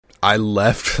I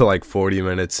left like 40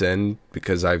 minutes in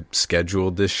because I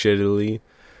scheduled this shittily.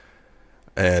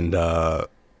 And,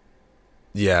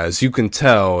 yeah, as you can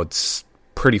tell, it's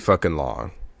pretty fucking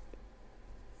long.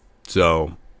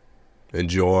 So,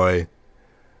 enjoy.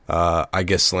 I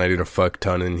get slandered a fuck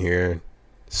ton in here.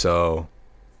 So,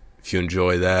 if you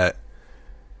enjoy that,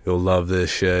 you'll love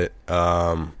this shit.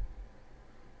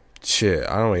 Shit,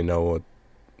 I don't even know what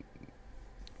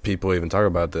people even talk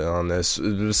about on this.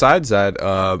 Besides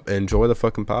that, enjoy the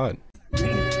fucking pod.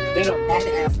 They don't have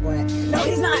to ask for it. No,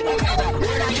 he's not.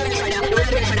 We're not doing this right now. We're not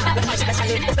doing this right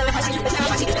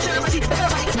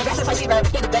now.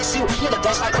 You're the best shoot. You're the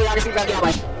best choreography, bro. Get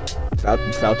away.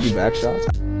 Fauci back shots.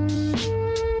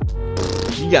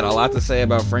 You got a lot to say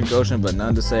about Frank Ocean, but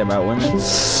none to say about women. I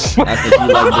think you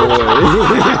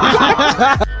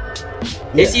like boys.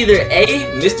 It's either A,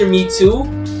 Mr. Me Too,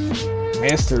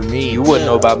 Mr. Me. You wouldn't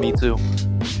know about Me Too.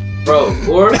 bro,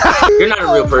 or you're not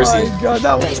a real person. Oh my God,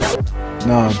 that was...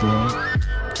 Nah, bro.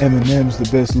 Eminem's the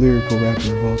best lyrical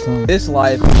rapper of all time. This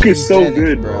life is so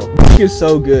good, bro. It's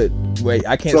so good. Wait,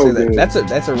 I can't say that. Good. That's a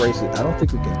racist. I don't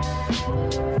think we can.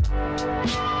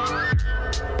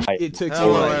 It took you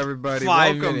like everybody.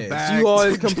 5 Welcome minutes. back You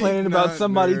always to complaining about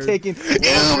somebody Cheeknotnerd. taking.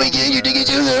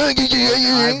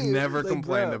 I've never Like,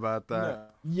 complained bro, about that. no.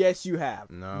 Yes, you have.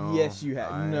 No. Yes, you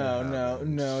have. I No,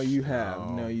 haven't. you have.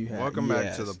 No, you have. Welcome back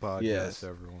Yes, to the podcast, yes.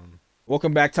 everyone.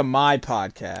 Welcome back to my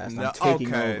podcast. No, I'm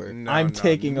taking okay. over. No, I'm no,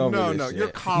 taking over. no, this no, shit. you're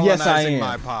Yes, I colonizing am.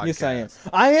 my podcast. Yes, I am.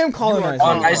 I am colonizing.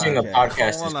 Colonizing a my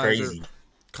podcast is crazy.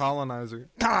 Colonizer.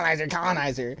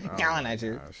 Colonizer. Oh my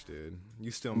gosh, dude.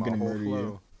 You steal I'm my gonna whole murder flow.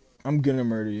 you. I'm gonna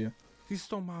murder you. He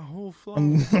stole my whole flow.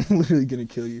 I'm literally gonna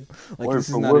kill you. Like, Word this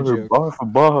is for not a word, joke. bar for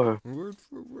bar. Word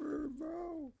for word,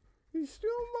 bro. He stole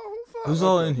my whole flow. Who's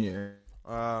all in here?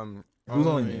 Who's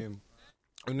all in only, here?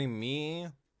 only me,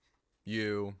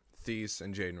 you, Thies,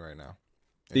 and Jaden right now.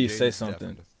 And Thies, say Jaden's something.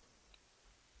 deafened.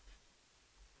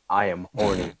 I am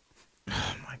horny.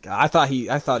 Oh my God, I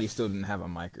thought he still didn't have a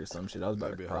mic or some shit. I was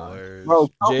about That'd to be cry. hilarious. Bro,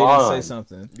 come Jaden, on. say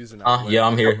something. Using Yeah,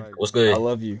 I'm here. What's I good?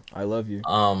 love you. I love you.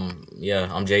 Yeah,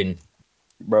 I'm Jaden.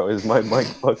 Bro, is my mic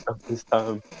fucked up this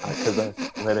time? Because I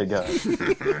let it go.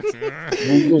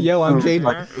 Yo, I'm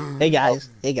Jaden. Hey guys.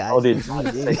 Hey guys. Oh, dude. All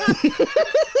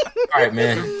right,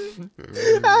 man.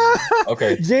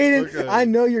 Okay. Jaden, Okay. I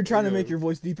know you're trying to Okay. make your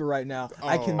voice deeper right now.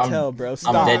 I can I'm- tell, bro.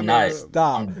 Stop. dead nice.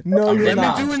 Stop. I'm No, you're dead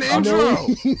not. Let me do an No, intro.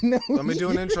 no, Let me do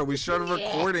an intro. We started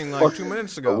recording like 2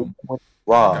 minutes ago.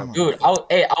 Wow. Dude, I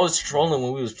was trolling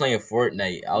when we was playing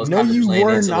Fortnite. I was No, kind of you playing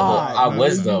were into the whole. not. I No,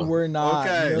 was you though. were not.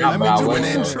 Okay, No, let but me I do an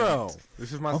wasn't. intro.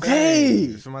 This is my Okay.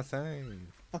 thing. This is my thing.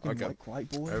 Fucking Okay. like white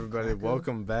boy. Everybody,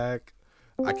 welcome back.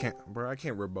 I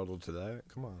can't rebuttal to that.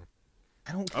 Come on.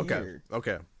 I don't Okay. care.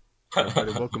 Okay.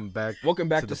 Everybody, welcome back. Welcome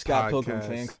back to the Scott Pilgrim podcast.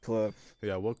 Fan Club.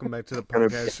 Yeah, welcome back to the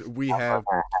podcast. We have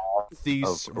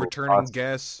Thies, returning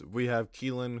guests. We have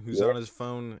Keelan, who's on his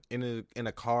phone in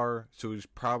a car, so he's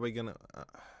probably gonna. I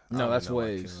No, don't that's know why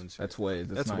Waves. Keelan's here. That's Waves.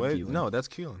 That's not Waves. Keelan. No, that's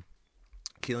Keelan.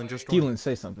 Keelan just. Keelan,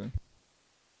 say something.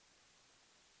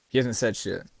 He hasn't said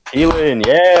shit. Keelan,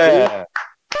 yeah.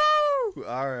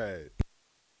 All right.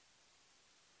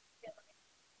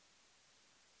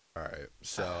 All right.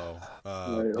 So,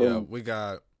 yeah, we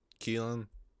got Keelan,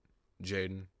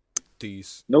 Jaden,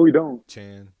 Thies, No, we don't.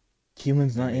 Chan.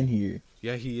 Keelan's not in here.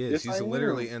 Yeah, he is. Yes, He's I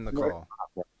literally am. in the call.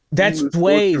 That's Keelan's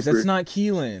Waves. super. That's not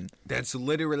Keelan. That's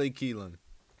literally Keelan.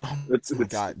 Oh It's- my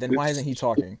God. Then why isn't he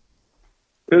talking?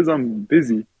 Because I'm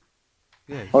busy.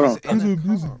 Yeah, Hold he's on. in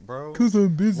the car, bro.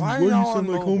 I'm busy. Why you sound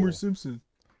like Homer Simpson?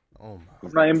 Oh my.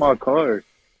 I'm not in my car.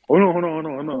 Hold on.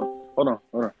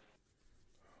 Oh my,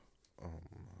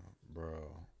 bro.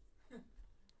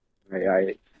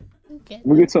 Hey, let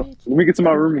me get to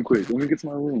my room quick. Let me get to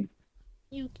my room.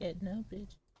 You get no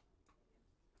bitch.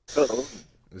 Uh-oh.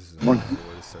 This is not the way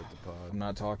to set the I'm pod.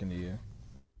 not talking to you.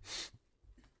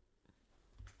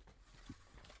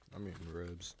 I'm eating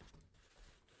ribs.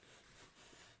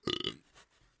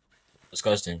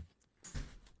 Disgusting.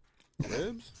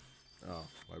 Ribs? Oh,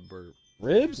 my burp.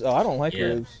 Ribs? Oh, I don't like Yeah.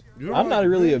 ribs. You don't I'm not like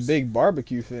really a ribs? big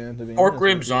barbecue fan, to be Pork honest.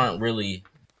 ribs aren't really.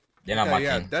 They're not Yeah, my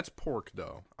yeah, thing. that's pork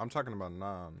though. I'm talking about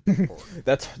non-pork.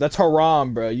 That's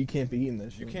haram, bro. You can't be eating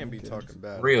this shit. You can't be Okay. talking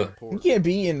bad Real. about pork. You can't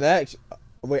be eating that.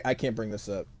 Wait, I can't bring this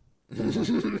up.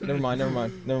 Never mind.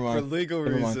 For legal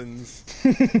Never mind. reasons,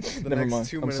 the Never next mind.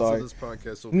 2 I'm minutes sorry. of this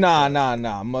podcast will be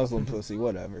Nah. Muslim pussy,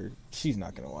 whatever. She's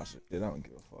not gonna watch it. Dude, I don't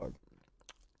give a fuck.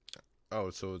 Oh,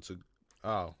 so it's a.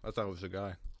 Oh, I thought it was a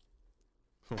guy.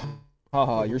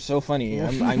 Haha, you're so funny.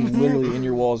 I'm literally in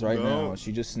your walls right No. now.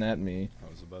 She just snapped me. I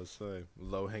was about to say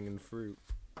low hanging fruit.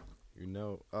 You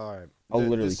know. All right. I'll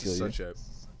literally this kill is you. such a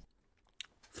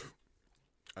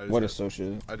What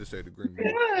associate? I just ate a green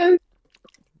bean.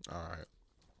 All right.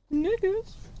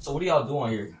 Niggas. So what do y'all do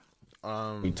on here?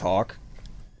 We talk.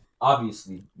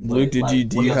 Obviously. Luke, but,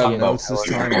 do you have notes this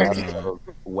time?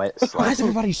 Wet Why slide. is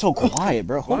everybody so quiet,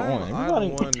 bro? Hold on. I'm the Everybody.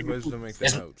 one who has to make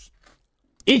the notes.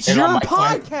 It's And your on my phone.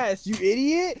 podcast, you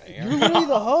idiot! And- You're really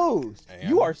the host. And-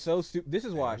 You are so stupid. This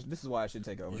is why I should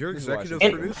take over. You're This is why I executive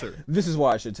should- producer. This is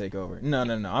why I should take over. No.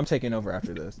 I'm taking over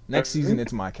after this. Next season,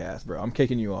 it's my cast, bro. I'm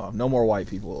kicking you off. No more white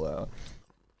people allowed.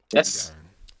 Yes.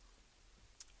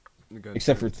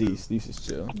 Except for Thies. Thies is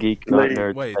chill. Geek, not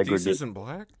nerd, Wait, this segregate. isn't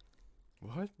black?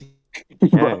 What?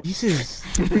 Yeah.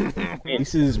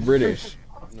 Thies is British.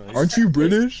 Aren't you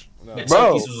British? No. Bro.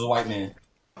 Bro. This was a white man.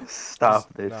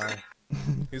 Stop this. Nah.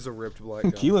 He's a ripped black guy.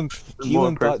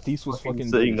 Keelan thought Thies was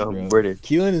fucking saying British, I'm bro. British.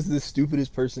 Keelan is the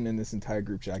stupidest person in this entire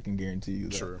group chat, I can guarantee you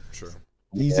that. Sure.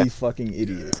 He's a fucking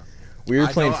idiot. We were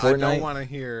I playing don't Fortnite. want to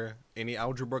hear any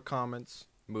algebra comments.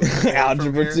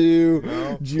 Algebra 2.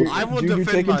 No. Junior, I will junior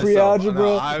defend taking myself. pre-algebra.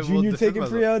 No, I will Junior defend taking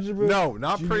myself. pre-algebra. No,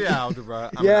 not Junior-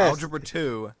 pre-algebra. I'm Yes. in algebra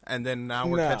 2, and then now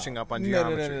we're catching up on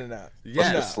geometry. No.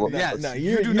 Yes, No, yes. No,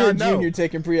 you you're do not know. junior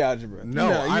taking pre-algebra. No,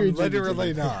 you're I'm junior literally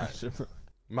taking not. pre-algebra.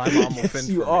 My mom will Yes, fend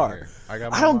you for me are. here. I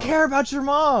got my I don't mom. care about your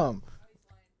mom.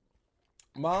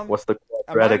 Mom, What's the am I in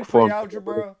quadratic form?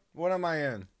 pre-algebra? What am I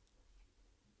in?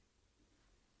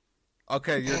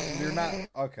 Okay, you're not.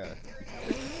 Okay.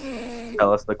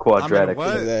 Tell us the quadratic.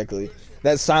 What? Exactly.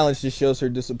 That silence just shows her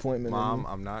disappointment. Mom,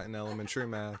 I'm not in elementary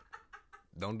math.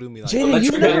 Don't do me like Jaden, that.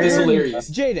 you've Electric never math is heard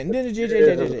hilarious.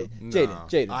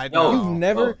 Jaden. I No.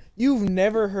 know. You've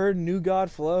never heard New God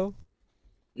Flow?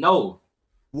 No.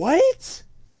 What?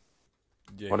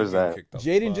 Yeah, What you is get that? kicked off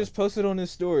Jaden the just posted on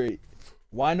his story.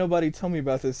 Why nobody tell me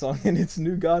about this song and it's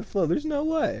New God Flow? There's no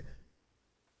way.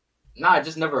 Nah, I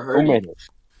just never Who heard made it. it?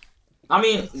 I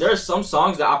mean, there's some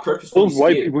songs that I purposefully Those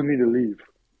white skip. people need to leave.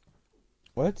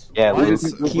 What? Yeah, Why Luke.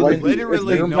 is- Keelan,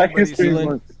 literally your Black nobody's History Keelan-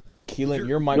 Month. Keelan,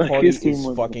 your mic Black quality History is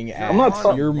Month. fucking ass. I'm not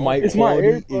talking- Your mic It's my quality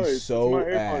AirPods. is so it's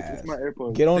my AirPods. ass. It's my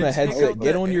AirPods. Get on Then a take headset. out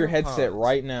Get the on your headset AirPods.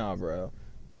 right now, bro.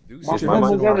 Do My something. my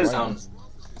phone mic got right it. now?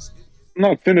 I'm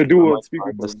not finna do Am I it speaker.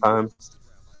 fine this time?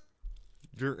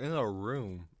 You're in a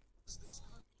room,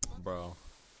 bro.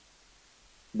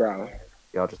 Bro.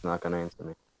 Y'all just not gonna answer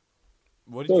me.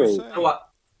 What did you Oh. say? You know what?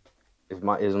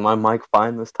 Is my mic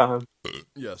fine this time?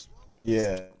 Yes,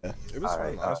 Yeah. it was fine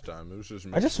Alright, last time. It was just.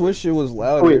 I just wish it was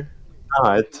louder.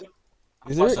 Not.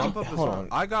 Is there? Bump up his Hold volume.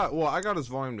 on. I got his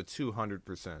volume to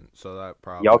 200%, so that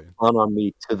probably. Y'all clown on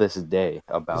me to this day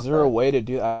about Is there that. a way to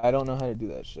do? I don't know how to do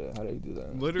that shit. How do you do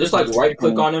that? Literally, Just like right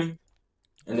click on him,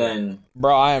 and then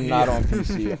Bro, I am not on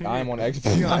PC. I'm on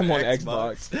Xbox. He on I'm on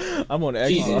Xbox. Xbox. I'm on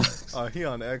Jesus. Xbox. He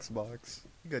on Xbox.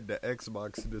 He got the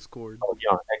Xbox Discord. Oh,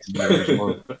 yeah,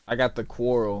 Xbox. I got the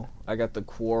Quarrel.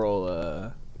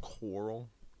 Quarrel.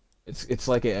 It's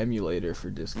like an emulator for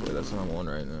Discord. That's what I'm on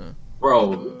right now.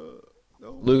 bro.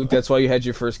 Luke, that's why you had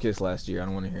your first kiss last year. I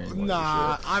don't want to hear any more of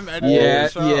Nah, this I'm shit. editing Yeah, the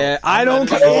show. yeah. I I'm don't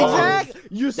editing care. the show. Exactly.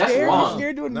 You That's scared? You wrong.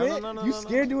 scared to admit? No, You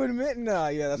scared to admit? Nah,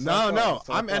 yeah, that's No, not no,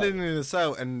 fun. I'm That's not editing this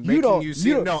out and You making don't- you see.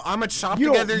 you don't- No, I'm gonna chop You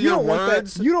don't- together you your don't want that-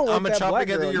 words. You don't want I'm gonna that chop black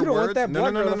together girl. your You don't words. want that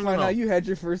black girl to find out you had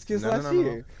your first kiss last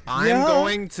year. I'm Yeah.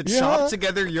 going to Yeah. chop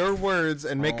together your words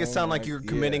and make it Oh sound like my- you're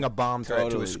committing yeah, a bomb threat to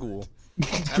totally. a school.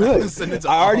 Good. Send it to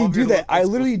I all already of do your that. I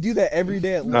local literally schools. do that every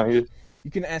day at No, lunch. you- You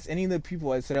can ask any of the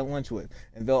people I sit at lunch with,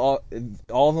 and they'll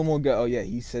all of them will go, "Oh yeah,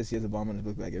 he says he has a bomb in his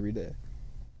book bag every day."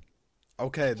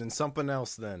 Okay, then something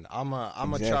else. Then I'm a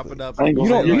chop Exactly. it up. I ain't You gonna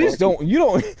don't. say You that. just don't.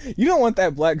 You don't want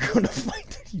that black girl to find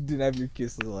that you didn't have your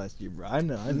kiss last year, bro. I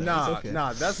know. Nah, It's okay.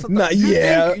 nah, that's Nah, you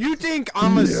yeah. Think, you think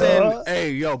I'm gonna Yeah. send?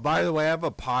 Hey, yo, by the way, I have a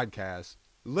podcast.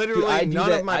 Literally, Dude, I do none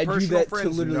that- of my I do personal that to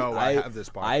friends literally- know I have this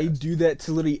podcast. I do that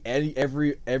to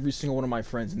literally every single one of my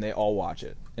friends, and they all watch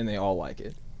it and they all like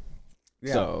it.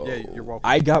 Yeah, So yeah, you're welcome.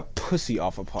 I got pussy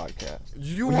off a podcast.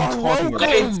 You What are are you talking about?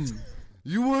 welcome.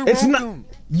 You are It's not- welcome.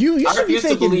 You I should be refuse to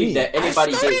thanking believe me. that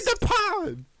anybody I started gets. the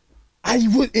pod. I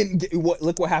would.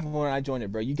 Look what happened when I joined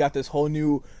it, bro. You got this whole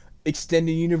new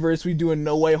extended universe. We doing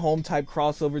No Way Home type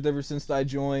crossovers ever since I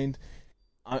joined.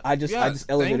 I just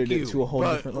elevated thank it to a whole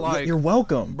you, different but, level. like, You're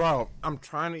welcome. Bro, I'm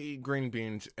trying to eat green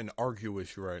beans and argue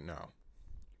with you right now.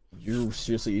 You're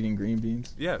seriously eating green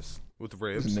beans? Yes, with This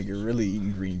ribs. nigga really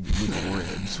eating green beans with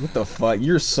ribs. What the fuck?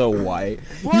 You're so white.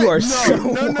 What? You are No, so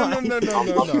no, no, no, white. no, no,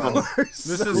 no, no. You are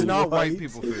This so is not white white.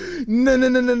 people food.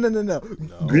 No.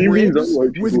 Green beans Ribs are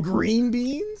white people with food. green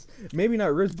beans? Maybe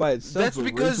not ribs by itself. That's but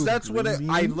because ribs with that's what green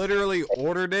I beans? literally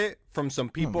ordered it from some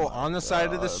people my on the side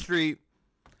of the God. street,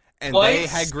 and What? they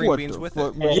had green What beans the with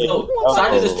fuck, it. bro? Yo,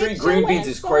 side of the street green beans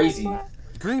is crazy.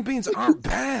 Green beans aren't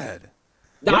bad.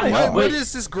 Nah, Yeah. What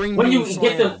is this green when bean you slang,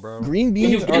 get them- bro? Green When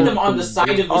you beans get them on the side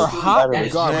of the are street, hot that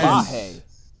is garbage. yes.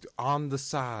 On the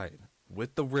side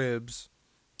with the ribs.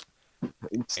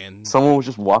 And Someone was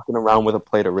just walking around with a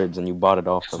plate of ribs and you bought it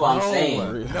off That's them. what I'm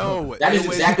saying. No, That is it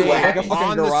was exactly what a- happened. Like a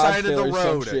fucking on the garage side of sale the or some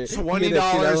road. shit. $20. Get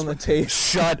that shit out on the table.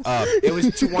 Shut up! It was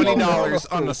 $20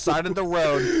 on the side of the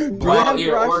road. Bro,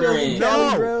 you're ordering.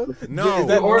 No, no.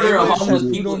 that order it of was-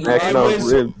 homeless people. Snacking It on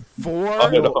was ribs. for.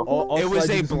 I'll It was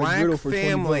slide a you some black griddle for $20.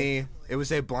 family. It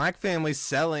was a black family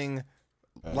selling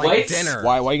like What? dinner.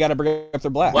 Why you gotta bring up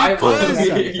their black? Why? Because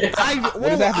What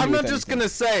does that have to I'm do not with just anything? gonna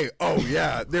say, oh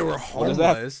yeah, they were What does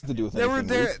that homeless. have to do with They were anything,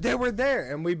 there. Luke? They were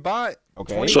there, and we bought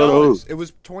Okay. $20. Shut up. It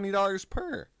was $20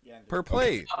 per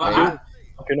plate.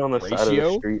 Walking on the side of the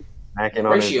Ratio? street, snacking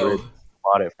on his Ratio. ribs,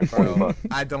 bought it for $20. Bro,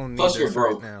 I don't need Plus you're this right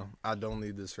broke. now. I don't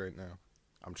need this right now.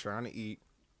 I'm trying to eat.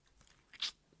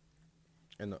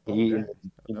 And the, Eating-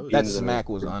 That eating smack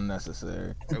the- was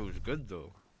unnecessary. it was good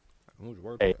though. It was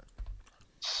worth Hey. it.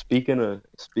 Speaking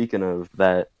of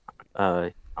that,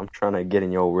 I'm trying to get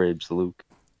in your ribs, Luke.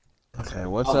 Okay,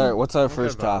 what's our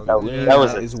first topic? That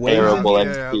was a Is Waves terrible in-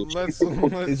 excuse.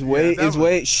 Is Wave? that Is was-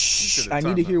 Wave? Shh! should've I need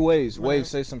to timed hear that. Waves. Man. Waves,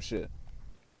 say some shit.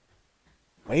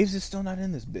 Waves is still not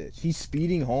in this bitch. He's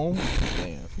speeding home.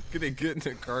 Damn. Gonna get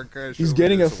in a car crash. He's over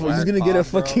getting a. this He's whack gonna get a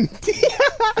pod, bro. fucking.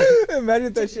 Imagine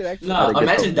if that shit actually. No, Gotta get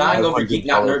imagine some dying over $500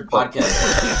 Cheeknotnerd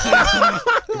podcast.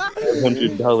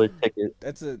 $100 ticket.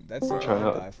 That's a Try I'd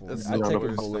out. die for. That's I'd the take a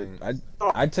worst bullet. thing.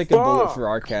 I'd take a bullet for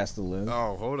our cast to live.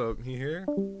 Oh, hold up. He here?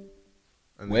 And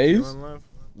then Waves? Keelan left?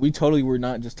 We totally were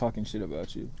not just talking shit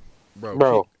about you.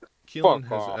 Bro. Keelan Fuck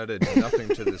has off. added nothing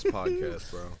to this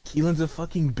podcast, bro. Keelan's a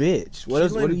fucking bitch. What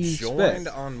do you joined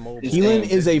expect? on mobile. Keelan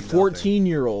and is did a nothing.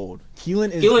 14-year-old.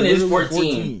 Keelan is Keelan is literally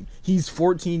 14. He's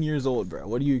 14 years old, bro.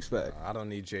 What do you expect? I don't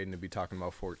need Jaden to be talking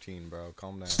about 14, bro.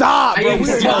 Calm down. Stop, bro. Can we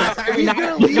We're not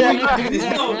not. do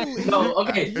this? No,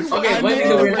 okay. One thing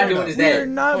that we're not doing is We're that.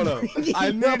 not. Hold up.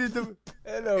 I bringing up needed to.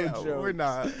 pedo Yeah, jokes. we're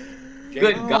not.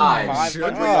 Good God. Should we?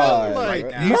 God. Like,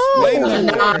 No, explain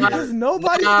the Nah. word. because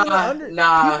nobody's Nah, gonna under.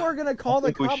 nah. People are gonna call the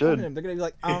think we cops on should. him. They're gonna be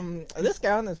like, this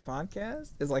guy on this podcast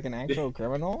is like an actual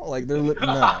criminal. Like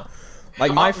no.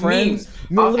 Like my friends,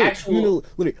 no,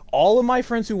 literally, all of my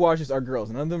friends who watch this are girls.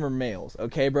 None of them are males.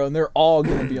 Okay, bro, and they're all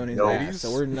gonna be on his ass.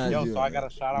 So we're not doing. So I got a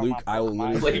shout out Luke, my I will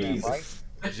my literally. Ladies. right?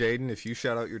 Jaden, if you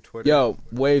shout out your Twitter. Yo,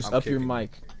 Waves, I'm up your kicking you.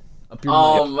 mic. Up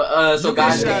your mic. So You guys, can make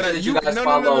shout sure out- that you guys no,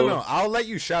 follow. No. I'll let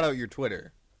you shout out your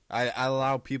Twitter. I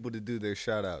allow people to do their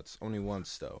shout outs only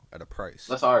once, though, at a price.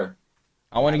 That's hard.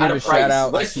 I want to At give a a price. shout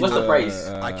out. What's to, the price?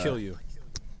 I kill you.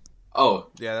 Oh,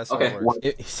 Yeah, that's Okay. how it works.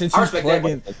 Since I he's respect that.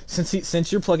 plugging,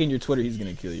 since you're plugging your Twitter, he's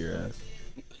gonna kill your ass.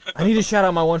 I need to shout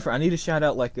out my one friend. I need to shout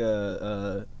out like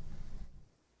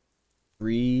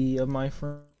three of my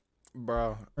friends.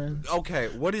 Bro. Okay,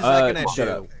 what is that gonna shut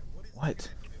do? up. What?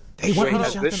 They want me to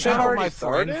has shout this them shit out. Shout out already my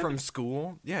friend started? from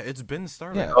school. Yeah, it's been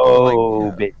started. Yeah. Oh,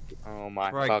 Yeah. bitch. Oh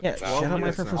my Right. fucking Yeah, god. shout out my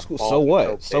minutes friend from now. school. Ball So what?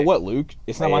 so So big. what, Luke?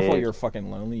 It's not my fault Hey. you're fucking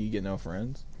lonely. You get no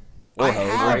friends. I Or hoes, or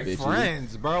have bitches.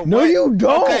 friends, bro. No, What? you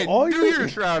don't. Okay, All do you- your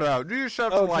shout out. Do your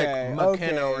shout out to Okay, like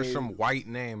McKenna or okay. some white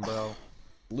name, bro.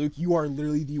 Luke, you are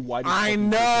literally the whitest. I fucking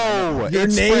know. person. Your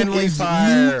It's name friendly is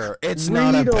fire. Luke It's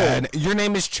not a Riedel. bad. Your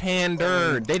name is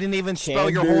Chander. They didn't even spell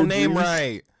your whole Chander, name dude.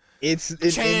 right. It's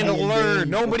Chandler. Indian,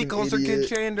 Nobody you calls fucking their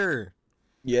kid idiot. Chander.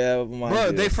 Yeah, my Bro,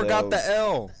 dude, they forgot so- the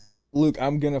L. Luke,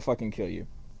 I'm gonna fucking kill you.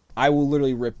 I will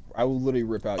literally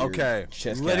rip out Okay. your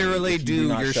chest. Literally cavity if you do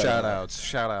not your shut shout up. outs.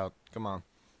 Shout out. Come on.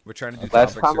 We're trying to do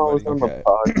Last topics time I was here, on buddy. the Okay.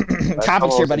 pod. last time I Topics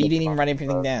was here, on buddy. the You didn't even pod, write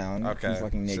everything down. Okay. You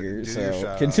fucking So nigger. do your So, shout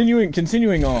out.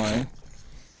 continuing on.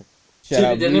 Shout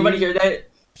out did anybody Bree, hear that?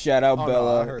 Shout out Oh, no, I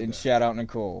Bella heard and that. shout out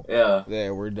Nicole. Yeah.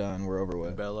 There, we're done. We're over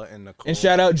with. Bella and Nicole. And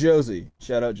shout out Josie.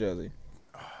 Shout out Josie.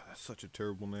 That's such a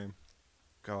terrible name.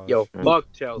 Gosh. Yo, fuck Luke,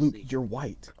 Chelsea. you're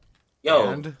white. Yo,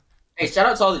 And hey, shout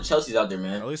out to all the Chelseas out there,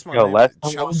 man. at least my Yo, name last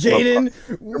is time I was- Chelsea. Jaden.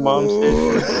 Your mom's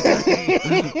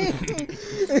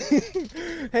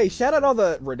Hey, shout out all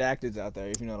the redacteds out there,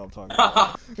 if you know what I'm talking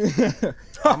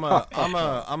about.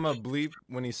 I'm a bleep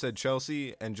when he said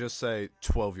Chelsea and just say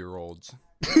 12-year-olds.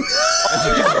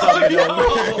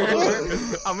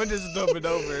 I'm gonna just dub it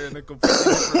over in a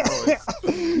completely different voice.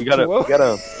 We gotta What?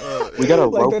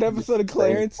 like rope that episode of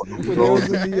Clarence when they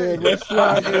was in the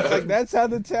restaurant. And it's like that's how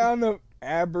the town of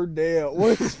Aberdale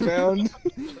was found.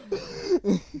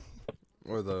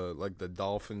 Or the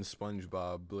dolphin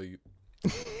SpongeBob bleep.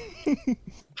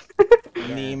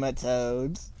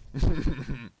 Nematodes.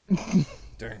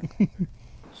 Dang.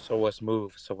 So what's the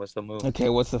move? Okay,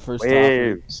 what's the first topic?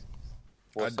 waves.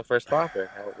 What's the first topic?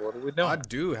 What are we doing? I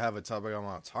do have a topic I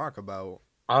want to talk about.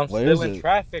 I'm What still is in it?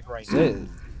 traffic right now. Shit.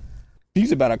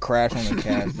 He's about to crash on the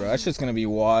cast, bro. That shit's gonna be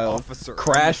wild. Officer,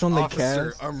 Crash on the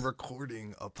officer, cast. I'm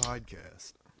recording a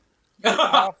podcast.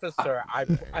 Officer, I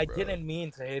bro. didn't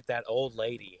mean to hit that old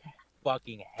lady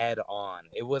fucking head on.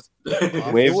 It was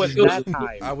Waves- that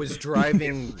time. I was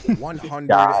driving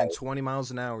 120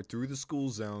 miles an hour through the school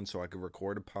zone so I could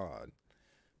record a pod.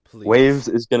 Please. Waves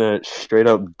is gonna straight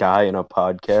up die in a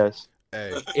podcast.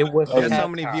 Hey, It was guess that how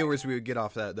many time. viewers we would get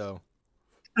off that though?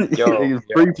 Yo,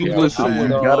 three people listening. I'm You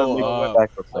gonna gotta blow make up. a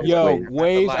sacrifice. Yo, Waves.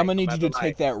 Waves, light, I'm gonna need I'm you at to the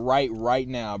take that right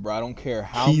now, bro. I don't care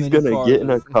how He's many gonna cars. get in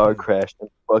a car crash and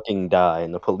fucking die,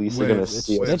 and the police are gonna Waves,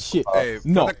 steal That him. shit. Hey, for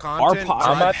No, the content,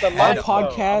 I'm at the our light, bro. I'm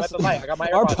at podcast, the light. I got my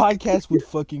our AirPods. podcast would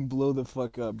fucking blow the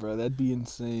fuck up, bro. That'd be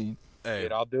insane. Hey,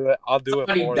 Dude, I'll do it. I'll do it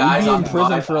Somebody for dies We'd be on in the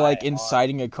prison pod. for like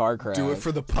inciting a car crash. do it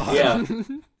for the pod. Yeah.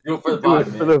 Do it for the Do pod,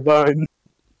 it for man. the vine.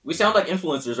 We sound like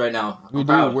influencers right now. We I'm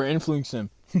do. proud. We're influencing.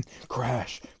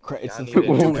 Crash. It's I the need to do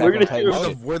fucking We're gonna type hear of We're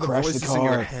shit. the, we're the Crash the voices in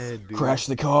your car. head, dude. Crash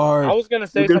the car. I was gonna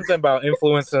say something about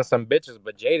influencing some bitches,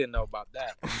 but Jay didn't know about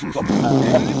that.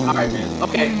 Alright, man.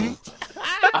 Okay.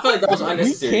 I feel like that was We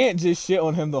unnecessary. can't just shit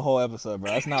on him the whole episode,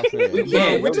 bro. That's not fair. We Bro,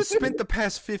 can't. we just spent the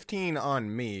past 15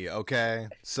 on me, okay?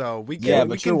 So we can, Yeah, we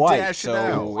but can you're white, dash it so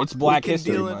out. it's Black We can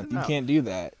History deal it Month. You out. can't do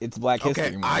that. It's Black History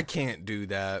Okay, Month. I can't do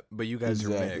that, but you guys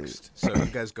are Exactly. mixed. So you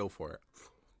guys go for it.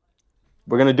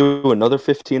 We're gonna do another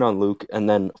 15 on Luke and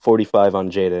then 45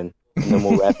 on Jaden, and then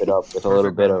we'll wrap it up with a little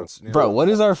Perfect bit of. balance, yeah. Bro, what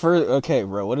is our first? Okay,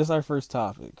 bro, what is our first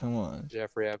topic? Come on.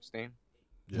 Jeffrey Epstein.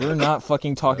 Yeah. We're not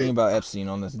fucking talking about Epstein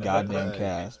on this goddamn Hey.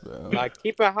 cast, bro. Like,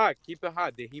 keep it hot. Keep it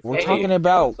hot. Did he? We're Hey, talking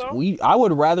about so? I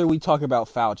would rather we talk about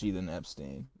Fauci than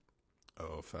Epstein.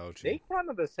 Oh, Fauci. They kind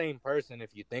of the same person if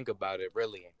you think about it,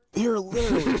 really. They're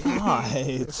literally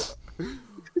not.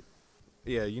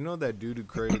 Yeah, you know that dude who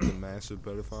created the massive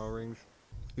pedophile rings?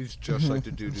 He's just like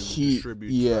the dude who He-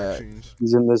 distributes yeah. vaccines.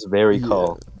 He's in this very Yeah.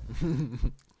 call.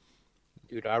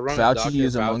 Dude, I run Fauci a Dr.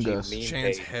 is among Fauci us. meme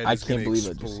Chan's page. head I is can't gonna believe I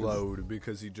just said explode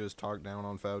because he just talked down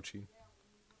on Fauci.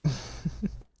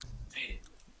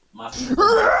 My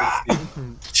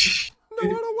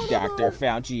Dr.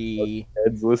 Fauci,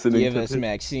 Ed's listening give to us this.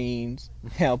 vaccines.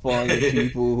 Help all the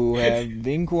people who have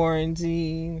been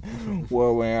quarantined.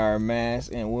 We'll wear our masks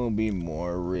and we'll be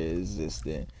more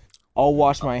resistant. I'll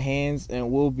wash my hands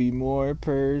and we'll be more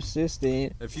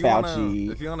persistent. If you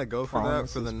Fauci. wanna go for that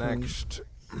for the promises next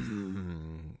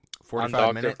On 45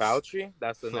 Dr. minutes. Fauci?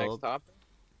 That's the next Philip. topic?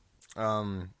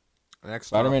 Next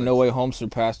Spider-Man topic. No Way Home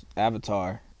surpassed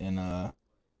Avatar in the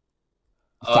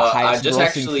I highest just grossing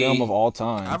actually. film of all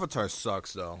time. Avatar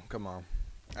sucks though. Come on.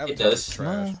 Avatar does. is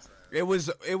trash. No.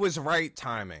 It was right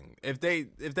timing. If they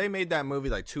made that movie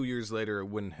like 2 years later, it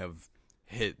wouldn't have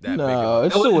hit that No, it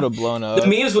big. still would have blown up. The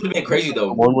memes would have been crazy The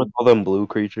though. one with all them blue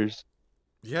creatures.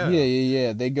 Yeah.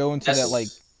 Yeah. They go into That's- that like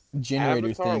generator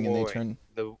Avatar, thing and they wait. turn.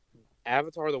 The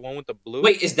Avatar, the one with the blue?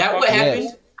 Wait, is that what Fuck happened?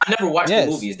 Yes. I never watched Yes.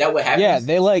 the movie. Is that what happened? Yeah,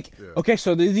 they like Yeah. okay,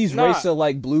 so there's these Nah. race of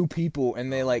like blue people,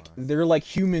 and they like they're like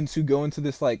humans who go into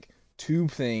this like tube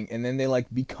thing, and then they like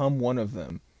become one of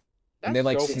them, and they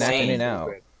like so snap in insane. and out.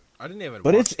 I didn't even.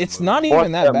 But watch it's the not movie.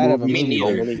 even that bad of a Me movie.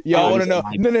 neither. Y'all want to know?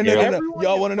 No. Everyone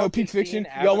Y'all is want to know fucking peak fiction?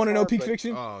 seeing Y'all want to know Avatar, peak but-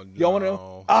 fiction? Oh, no. Y'all want to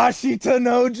know? Ashita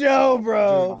no Joe,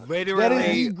 bro. Dude, That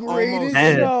literally, is the greatest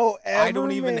almost. show ever I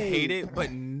don't even made. hate it,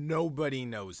 but nobody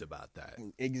knows about that.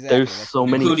 Exactly. There's that's so what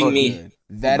many makes it Including me. good.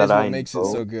 That is that what I makes it know.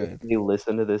 so good. They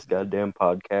listen to this goddamn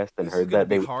podcast and This is heard gonna that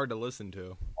be they. hard to listen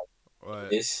to. But,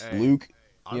 This- hey, Luke,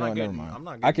 I'm you know, not never getting- mind. I'm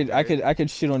not I getting could paid.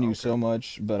 shit on you Okay. so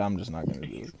much, but I'm just not gonna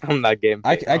do it. I'm not getting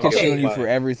I paid. could Okay. shit on you But- for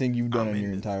everything you've done I'm in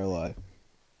your into entire life.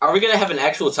 Are we gonna have an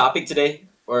actual topic today,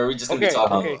 or are we just gonna be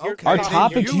talking? okay. Here's Our the topics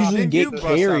topic. usually then get bust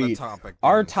out a carried. topic,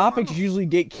 Our then. topics usually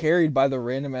get carried by the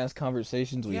random ass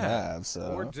conversations we Yeah. have. Or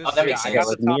So, just, Oh, that makes I sense. got the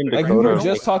Like me and topic. like we were Dakota.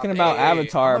 just talking about Hey,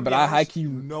 Avatar, I'm but gonna I be high honest, key.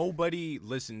 nobody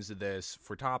listens to this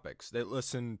for topics. They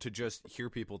listen to just hear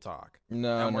people talk.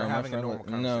 No, And we're my having a friend. normal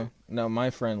No, conversation. no, my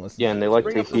friend listens. Yeah, and they to like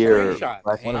this. Bring to up the hear screenshot.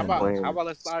 Black How about- Flame, how about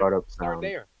let's start Startup start Sound,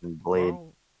 there? and Blade.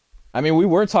 Bro, I mean, we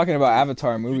were talking about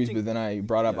Avatar movies, think- but then I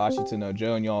brought up Yeah. Ashita no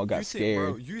Joe, and y'all got you think, scared.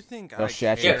 bro, you think Y'all I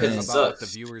shat care your pants. about what the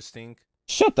Sucks. viewers think?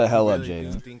 Shut the hell You up, really do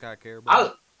Jaden. think I care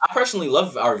about I personally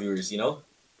love our viewers. You know,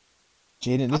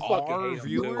 Jaden, this I fucking our hate 'em,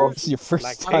 viewers? is your first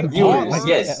Like, time viewers, doing this.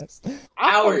 yes.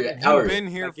 Hour. You've been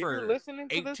here Like, if for you're listening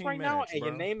to this 18 right now, minutes, and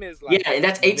your bro. name is like Yeah, and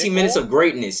that's 18 minutes of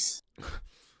greatness.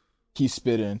 He's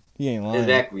spitting. He ain't lying.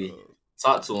 Exactly.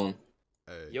 Talk to him.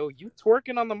 Hey, Yo, you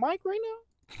twerking on the mic right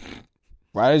now?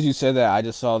 Right as you said that, I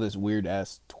just saw this weird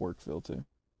ass twerk filter.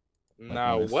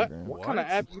 Nah, on what? Instagram. What kind of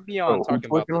What? app you be on Oh, talking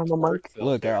about twerking on the twerk mic? filter?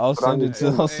 Look, I'll Put on send your it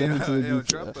to. I'll hey, send it to the yo, group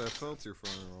drop chat. that filter for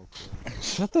me real quick.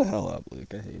 Shut the hell up,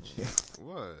 Luke. I hate you.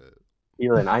 What?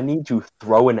 Keelan, I need you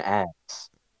throwing ass.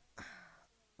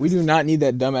 We do not need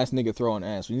that dumbass nigga throwing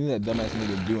ass. We need that dumbass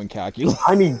nigga doing calculus.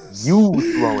 I need you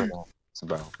throwing ass,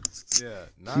 bro. Yeah,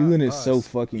 Keelan is so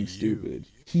fucking stupid.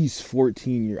 He's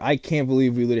 14 I can't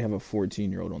believe we literally have a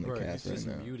 14-year-old on the cast right he's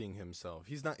now. He's muting himself.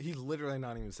 He's literally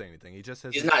not even saying anything. He just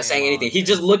has. He's not saying anything. He's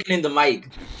just looking in the mic.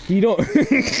 He don't.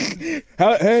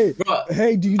 Hey, bro,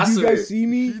 hey, do you guys see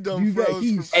me? He done froze.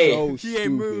 He's Hey, so he ain't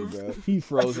stupid, moved. bro. He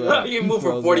froze up. He moved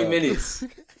for 40 minutes.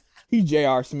 He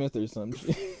J.R. Smith or some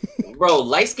shit. Bro,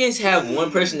 light skins have one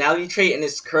personality trait and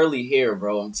it's curly hair,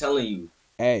 bro. I'm telling you.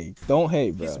 Hey, don't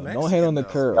hate, bro. Don't hate on the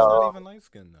curve. He's not even light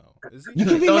skinned though. Is he? You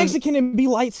can be Mexican and be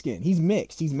light skinned. He's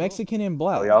mixed. He's Mexican and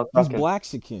black. He's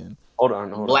black-sican. Hold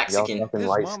on. Black-sican. His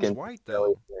mom's white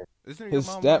though. Isn't his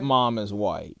stepmom is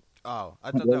white. Oh,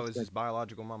 I thought that was his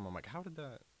biological mom. I'm like, how did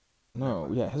that? No,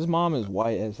 yeah, his mom is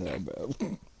white as hell, bro.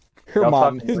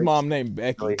 His mom named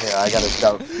Becky. Yeah, I gotta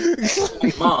shout.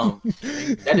 White mom.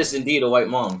 That is indeed a white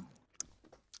mom.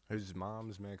 His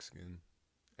mom's Mexican,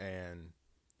 and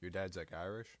your dad's like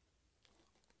Irish.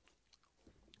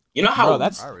 You know how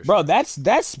that's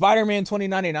Spider-Man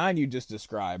 2099 you just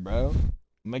described, bro.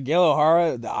 Miguel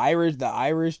O'Hara, the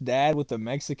Irish dad with the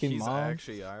Mexican mom. He's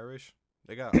actually Irish.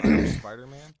 They got Irish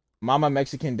Spider-Man. Mama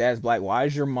Mexican, dad's black. Why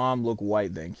does your mom look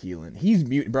white then, Keelan? He's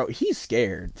mute, bro. He's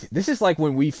scared. This is like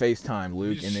when we FaceTime,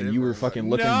 Luke, and then you were fucking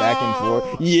looking back and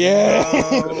forth. Yeah,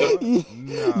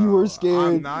 you were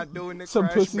scared. I'm not doing the Some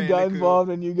Crash pussy got Bandicoot.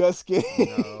 involved and you got scared.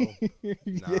 No.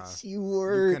 Yes, you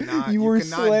were. You were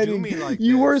cannot sweating. do me like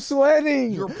you this. were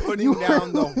sweating. You're putting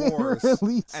down the horse,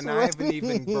 really and I haven't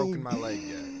even broken my leg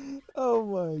yet. Oh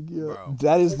my god, bro.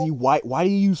 That is the white. Why do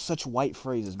you use such white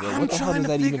phrases, bro? I'm What the hell does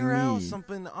that even mean?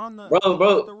 Something on the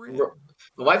bro,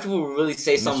 the white people will really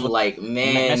say something like,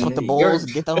 "Man, mess with the bulls,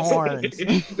 get the horns."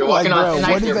 You're walking like, on thin what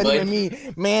ice does there, that bud. even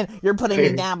mean? Man, you're putting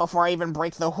me down before I even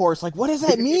break the horse. Like, what does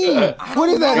that mean? What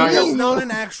does that It's mean? not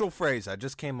an actual phrase. I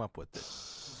just came up with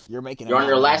it. You're making. You're on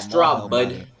your last drop,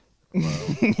 bud.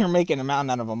 You're making a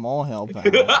mountain out of a molehill, pal.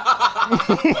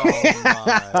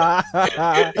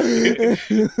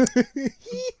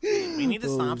 We need to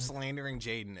stop slandering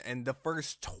Jaden. And the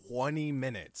first 20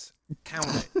 minutes,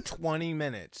 count it, 20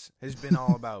 minutes has been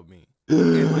all about me.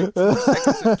 And like 2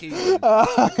 seconds of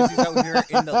Keelan because he's out here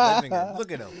in the living room.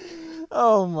 Look at him.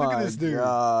 Oh my Look at this dude.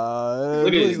 god!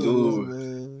 Look at this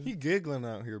dude. He giggling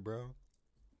out here, bro.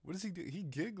 What does he do? He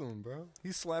giggling, bro.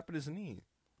 He's slapping his knee.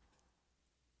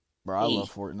 Bro, I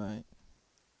love Fortnite.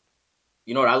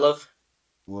 You know what I love?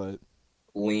 What?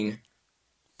 Lean.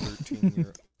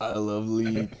 13-year. I love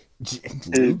League.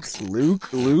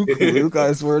 Luke,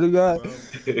 I swear to God.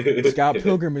 Scott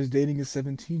Pilgrim is dating a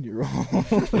 17-year-old.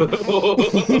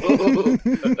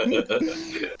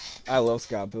 I love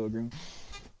Scott Pilgrim.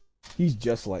 He's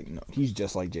just like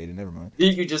Jaden. Never mind.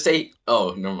 You could just say,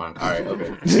 "Oh, never mind." All right, okay.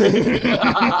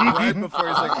 Right before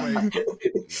he's like,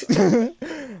 wait.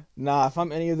 Nah, if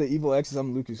I'm any of the evil X's,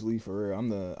 I'm Lucas Lee for real. I'm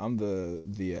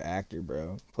the actor,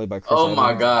 bro. Played by Chris Oh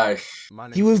my Evans. gosh.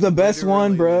 He was the best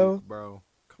one, bro. Luke, bro,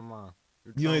 come on.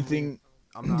 The only thing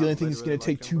that's gonna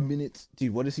take 2 minutes,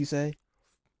 dude. What does he say?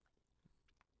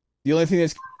 The only thing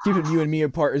that's keeping you and me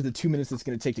apart is the 2 minutes it's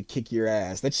gonna take to kick your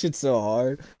ass. That shit's so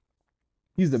hard.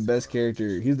 He's the best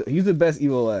character. He's the best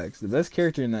evil X. The best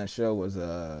character in that show was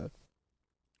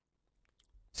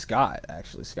Scott.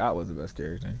 Actually, Scott was the best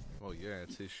character. Well, yeah,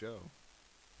 it's his show.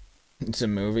 It's a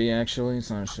movie, actually.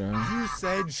 It's not a show. You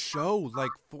said show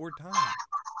like 4 times.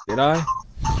 Did I?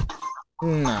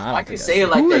 Nah, I could say it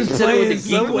like that. You said it with the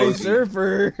geek Subway emoji.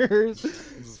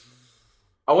 Surfers.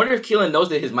 I wonder if Keelan knows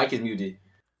that his mic is muted.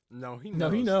 No, he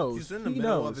knows. He's in the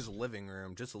middle of his living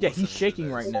room, just Yeah, he's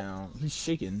shaking right now. He's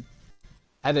shaking.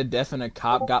 Had a death and a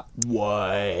cop got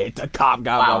what? A cop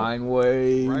got behind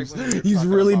waves. Right He's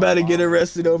really about to get bombing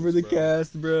arrested over the schools, bro.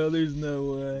 cast, bro. There's no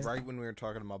way. Right when we were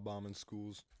talking about bombing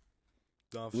schools.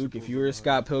 Luke, if you were a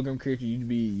Scott Pilgrim character, you'd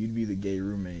be the gay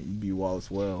roommate. You'd be Wallace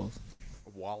Wells.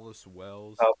 Wallace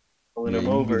Wells. Pulling Yeah, him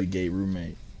you'd over. be the gay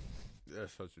roommate.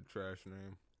 That's such a trash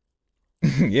name.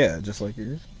 Yeah, just like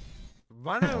yours.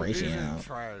 My name Racing isn't out.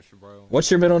 trash, bro.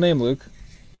 What's your middle name, Luke?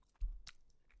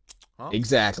 Huh?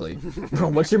 Exactly.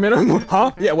 What's your middle?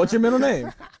 Huh? Yeah. What's your middle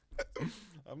name?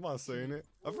 I'm not saying it.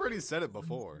 I've already said it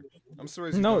before. I'm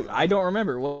sorry. No, I don't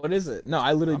remember. What is it? No,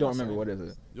 I literally don't remember. What is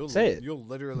it? Say it. You'll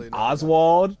literally know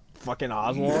Oswald? Fucking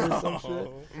Oswald or some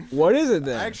shit? What is it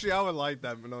then? Actually, I would like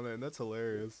that middle name. That's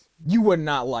hilarious. You would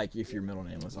not like if your middle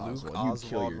name was Oswald. You'd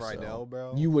kill Oswald yourself. Rydell,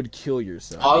 bro. You would kill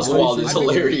yourself. Oswald is I'd be-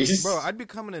 hilarious. Bro, I'd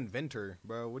become an inventor,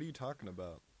 bro. What are you talking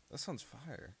about? That sounds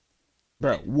fire.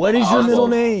 Bro, what is your middle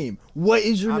Oswald. name? What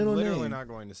is your I'm middle literally name? not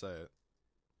going to say it.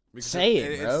 Because Say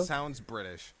it, bro. It sounds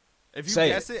British. If you Say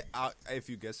guess it,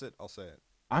 I'll say it.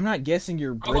 I'm not guessing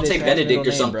your I'm gonna British say Benedict middle or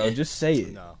name, bro. something. Just say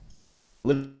it. No.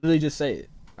 Literally, just say it.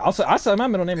 I'll say my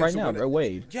middle name right now, bro.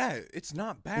 Wade. Yeah, it's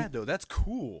not bad though. That's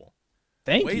cool.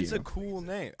 Thank Wade's you. a cool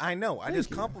name. I know. I just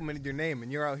complimented your name,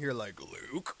 and you're out here like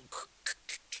Luke.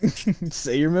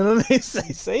 Say your middle name.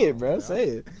 Say it, bro. Say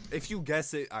it. If you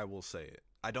guess it, I will say it.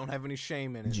 I don't have any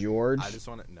shame in it. George. I just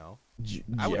want to know.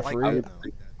 I would Jeffrey. like to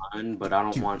know. Fun, but I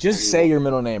don't want. Just say your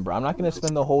middle name, bro. I'm not gonna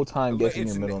spend the whole time guessing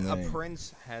your middle A name.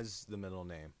 prince has the middle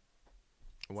name.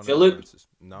 One of the Philip? princes.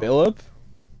 No. Philip.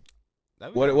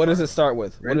 That would What be does hard. it start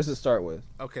with? What does it start with?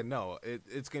 Okay, no.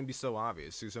 It's gonna be so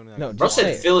obvious. There's only like No, Bro just said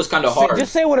say it. Phil is kind of hard.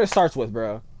 Just say what it starts with,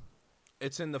 bro.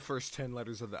 It's in the first 10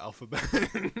 letters of the alphabet.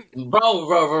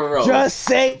 Bro. Just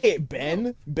say it,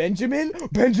 Ben. Benjamin.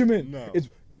 No. It's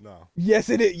No. yes,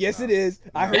 it is. Yes, No. it is.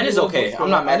 I heard Ben your is little okay. voice go I'm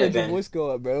not up. mad I at heard your Ben. voice go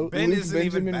up, bro. Ben Luke isn't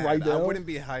even Benjamin bad. I Rydell. wouldn't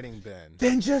be hiding Ben.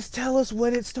 Then just tell us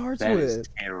what it starts That is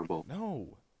with. terrible.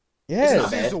 No. Yes. not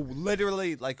This bad. is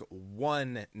literally like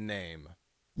one name.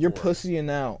 You're for it. pussying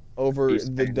out over He's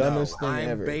the saying dumbest thing I'm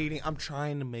ever. baiting. I'm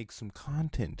trying to make some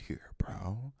content here,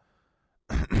 bro.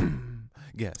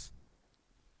 Guess.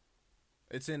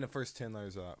 It's in the first 10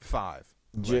 letters. 5.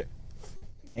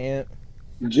 And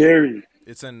Jerry.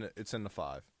 It's in the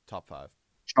 5. Top 5.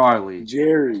 Charlie.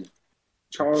 Jerry.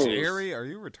 Charles. Jerry, are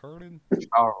you retarded?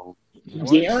 Charles.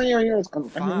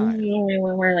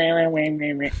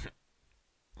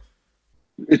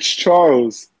 It's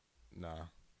Charles. Nah.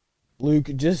 Luke,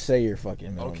 just say your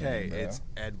fucking middle Okay, name, bro. it's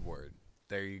Edward.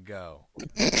 There you go.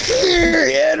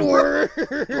 Edward.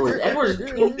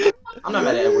 Edward. I'm not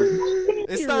mad at Edward.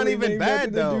 It's not even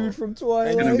bad though. Dude from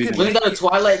Twilight. Wasn't that a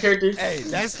Twilight character? Hey,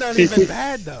 that's not even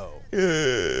bad though.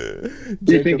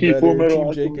 You think he full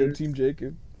metal? Team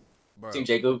Jacob. Bro. Team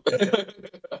Jacob.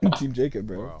 Team Jacob,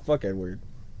 bro. Bro. Fuck Edward.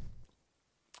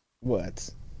 What?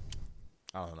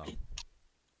 I don't know.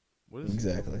 What is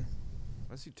Exactly.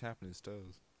 Why is he tapping his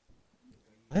toes?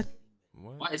 What?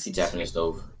 What? Why is he tapping his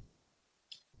stove?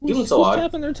 You Who's look so odd.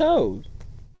 tapping their toes?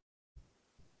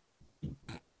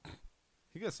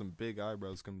 He got some big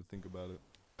eyebrows. Come to think about it.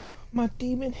 My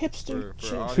demon hipster. For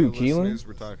chick. audio Who, Keelan? listeners,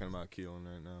 we're talking about Keelan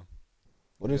right now.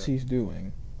 What is he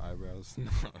doing? Eyebrows.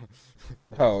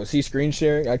 Oh, is he screen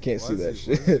sharing? I can't see that Why is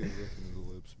he shit. licking his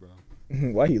lips, bro?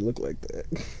 Why he look like that?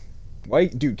 Why,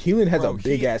 dude? Keelan has Bro, a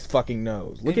big ass fucking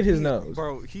nose. Look at his nose.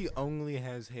 Bro, he only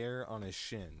has hair on his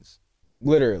shins.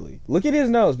 Literally, look at his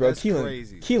nose, bro. That's Keelan,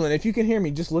 crazy. Keelan, if you can hear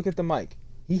me, just look at the mic.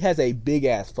 He has a big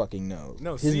ass fucking nose.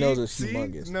 No, his see, nose is see?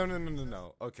 humongous.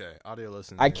 No. Okay, audio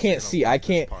listeners. I they can't don't see. get I this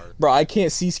can't, part. bro. I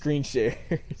can't see screen shares.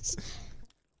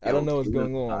 I don't know what's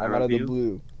going on. I'm out of the review?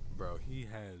 blue. Bro, he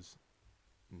has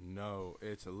no.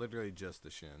 It's literally just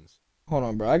the shins. Hold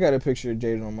on, bro. I got a picture of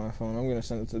Jaden on my phone. I'm gonna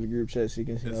send it to the group chat so you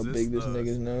can see Is how this big this the-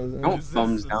 nigga's nose is. Don't Is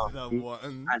thumbs this down. the dude.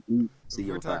 one? I need to see We're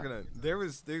your talking. back.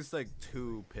 There's like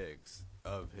 2 pics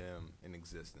of him in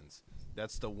existence.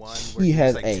 That's the one where He was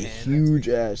has like a 10, huge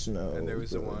ass nose. and there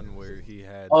was the bro. one where he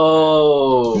had.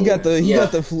 Oh. He got the yeah.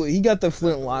 he got the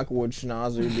Flint Lockwood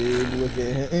schnauzer, dude. Look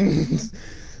at him.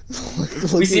 Look We at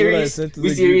what I serious? sent to We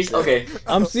the group serious? chat. Okay.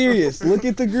 I'm serious. Look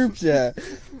at the group chat.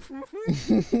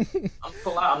 I'm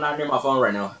full out. I'm not near my phone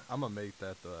right now. I'm gonna make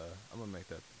that the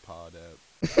pod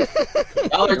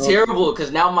app. Y'all are terrible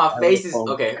because now my face is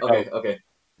okay.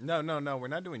 No, we're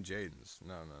not doing Jaden's.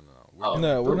 No. Oh.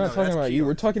 No, we're not talking that's about you.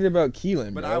 We're Keelan's. talking about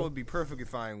Keelan, But bro. I would be perfectly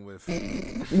fine with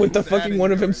with the fucking adding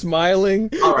one of him yours.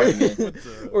 smiling, All right, man.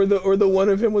 With the- or the one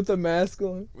of him with the mask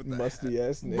on, With the musty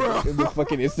ass Bro. nigga, in the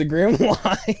fucking Instagram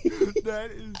live. That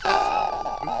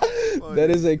is. That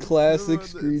is a classic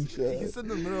He's screenshot. in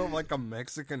the middle of like a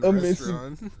Mexican A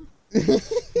restaurant.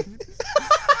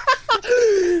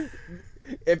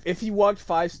 If he walked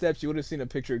 5 steps, you would have seen a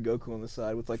picture of Goku on the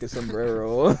side with like a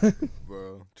sombrero.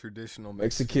 Bro, traditional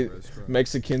Mexican Mexican restaurant.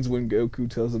 Mexicans when Goku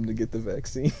tells them to get the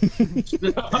vaccine.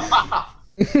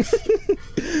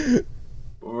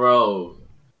 Bro.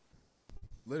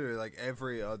 Literally, like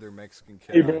every other Mexican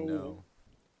kid Hey, I bro. know.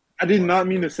 I did not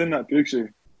mean to send that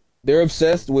picture. They're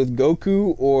obsessed with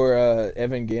Goku or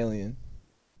Evangelion.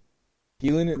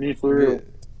 Keelan, Me for real.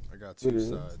 I got 2 Literally.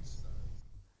 sides.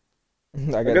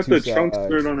 I I got got two the trunks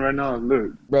sides. shirt on right now.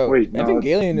 Look, Bro, wait, no,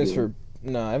 Evangelion is yeah. for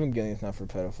Evangelion's not for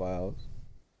pedophiles.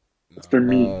 It's for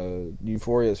me.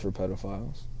 Euphoria is for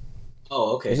pedophiles.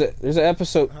 Oh, okay. There's an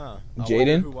episode. Huh. I wonder who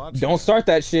Jaden, watched don't it. start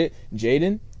that shit.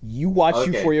 Jaden, You watch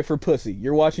Okay. Euphoria for pussy.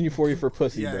 You're watching Euphoria for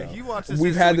pussy, Yeah, bro. he watches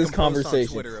We've it had so he this can post on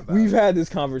conversation. Twitter about We've it. had this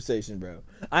conversation, bro.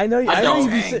 I know. I I know don't. you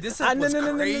be Dang, sitting. this No, was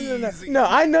no. crazy. No,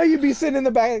 I know you'd be sitting in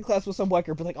the back of the class with some black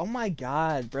girl, be like, "Oh my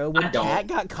god, bro, when I don't. Kat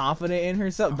got confident in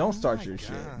herself, don't start your shit.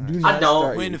 Do God. not I don't.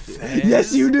 start When your shit. Fez-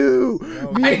 Yes, you do.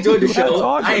 No. Me I and enjoyed the you have show.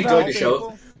 talked I about enjoyed the it.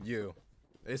 show. You.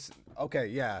 It's okay.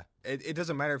 Yeah. It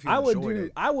doesn't matter if you I would enjoyed do.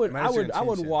 it. I would. It I matters your would. I would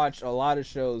intention. watch a lot of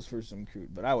shows for some coot,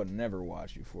 but I would never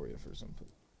watch Euphoria for some poop.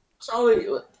 So,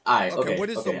 alright, okay.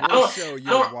 What is okay. the I don't. worst show you I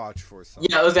don't- would watch for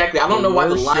something? Yeah, exactly. I don't know why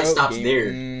the worst line show- stops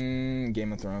there.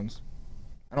 Game of Thrones.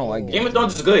 I don't like Game of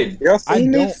Thrones is good. Y'all I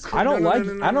seen don't. this? I don't No, like.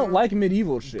 no, no, I don't no. like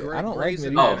medieval shit. I don't like Grey's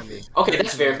medieval. Oh, Anatomy. okay,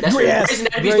 that's fair. That's fair. Yes, Grey's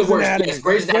Anatomy is the worst. Yes,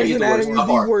 Grey's Anatomy is the worst. By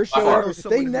far. worst By show far. ever. So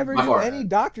They many never people do by far. any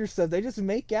doctor stuff. They just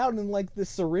make out in like the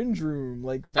syringe room.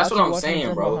 Like That's Fauci what I'm watching saying,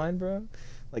 from bro. Behind, bro.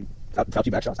 Like Fauci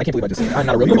back shots. I can't believe I just said that. I'm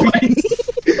not a real movie.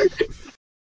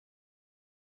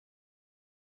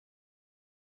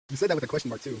 You said that with a question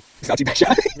mark too. Fauci back shot.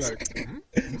 Like,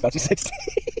 Fauci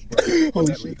 60.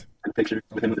 Holy shit. Good picture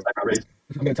with him with his background raised.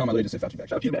 I'm gonna tell my lady to say Fauci back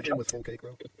shot. him with full cake,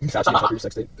 bro. Fauci and Tucker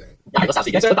sex tape. Yeah, let's not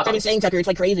see. That's what I've been saying, Tucker. It's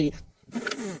like crazy.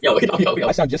 Yo.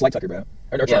 I sound just like Tucker, bro. Or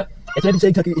Yeah. That's what I've been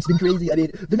saying, Tucker. It's been crazy. I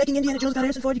mean, they're making Indiana Jones about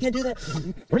Harrison Ford. You can't do that.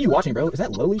 What are you watching, bro? Is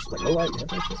that low leash? Like low light?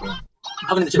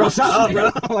 I'm in the Bro, shut up,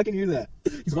 bro. I can hear that.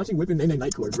 He's watching Whipping Name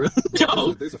Night Court, bro.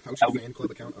 Yo. There's a Fauci fan club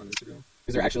account on Instagram.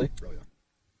 Is there actually? Bro, yeah.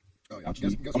 Oh, yeah.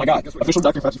 Fauci. Oh my god. Official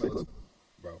Dr. Fauci fan club.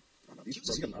 Bro, you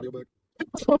get an audiobook.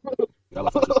 I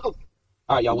love Fauci.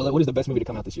 Alright, y'all. Well, what is the best movie to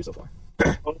come out this year so far?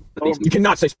 You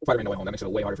cannot say Spider-Man No Way Home. That makes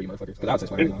it way harder for you motherfuckers. Because I would say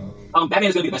Spider-Man No Way Home. Batman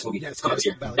is gonna be the best movie. It's coming this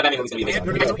year. That Batman movie's gonna be the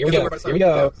best movie. Here we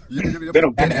go. Here we go.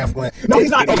 Venom. Ben Affleck. No,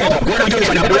 he's not. We're not doing this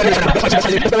right now. We're not doing this right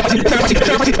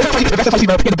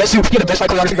now. The best suit. Get the best fight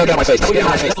choreography. Go down my face. Get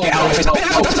out of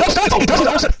my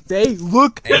face. They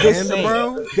look the And, same.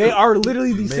 bro? They are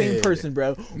literally the same Mid. person,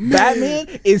 bro. Batman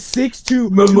is 6'2",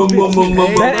 Mid. 215.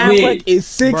 Ben Affleck is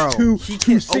 6'2", Bro, he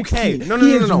can- 216. okay. No,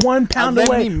 He is 1 Uh, pound let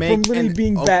away me make from literally an-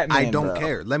 being oh, Batman. I don't bro.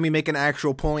 care. Let me make an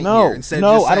actual point No, here instead of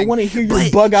no, just I don't saying, want to hear your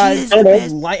 "But bug-eyed he is the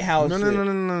best." lighthouse. No, shit.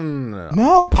 no.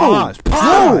 No. Pause.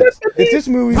 No. If this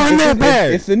movie, Run that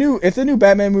back. if the new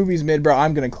Batman movie's mid, bro,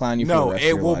 I'm gonna clown you for the No, rest it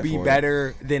of your will life be for it.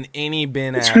 better than any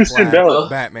Ben It's Christian Affleck Bale.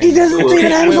 Batman. He doesn't It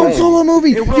even have his will own be. solo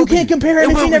movie. It will You can't be. compare It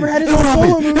him if will he never be. had his It own will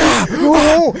solo be.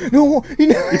 movie. No.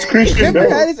 He Christian never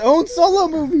Bale. had his own solo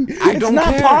movie. I It's don't not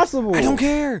care. possible. I don't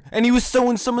care. And he was still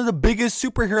in some of the biggest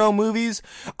superhero movies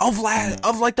of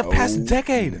like the past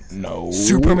decade. No.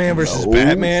 Superman versus No.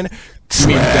 Batman. You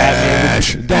mean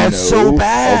Trash. Batman? That's No. so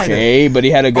bad. Okay, but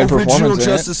he had a good Original performance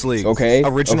Justice in it. League. Okay.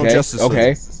 Original okay. Justice Okay.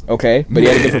 League. Okay, but he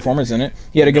had a good performance in it.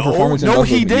 He had a good No, performance in no, those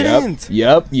he movies. didn't.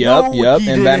 Yep. No, he And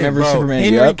didn't, Batman vs bro. Superman.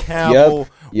 Henry Yep. Cavill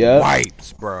Yep.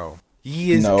 wipes, bro.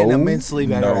 He is an immensely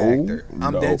better actor.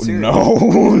 I'm dead serious.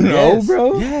 No, Yes.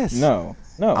 bro. Yes. No.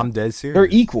 I'm dead serious. They're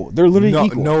equal. They're literally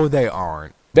equal. No, they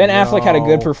aren't. Ben Affleck had a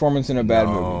good No. performance in a bad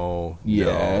movie. No.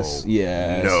 Yes. No.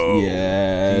 Yes. No.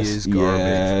 Yes. He is garbage,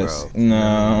 yes. bro.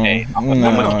 No.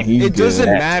 No. He's It doesn't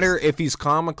good. matter if he's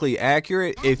comically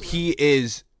accurate if he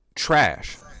is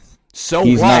trash. So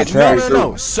He's what? not trash.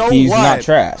 No. So He's what? not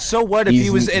trash. So what if he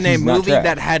He's- was in a he's not movie trash.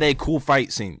 that had a cool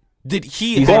fight scene? Did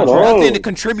he He's have not trash. nothing to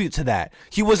contribute to that?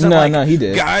 He wasn't No, he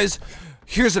did. guys,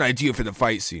 here's an idea for the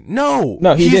fight scene. No,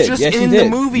 No, he he's did. just Yes, he in did. the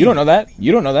movie. You don't know that.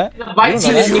 You don't know that. The fight You don't know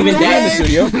scene that. isn't You even weren't in the that.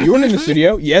 studio. You weren't in the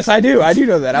studio. Yes, I do. I do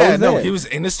know that. I Yeah, was no, there. he was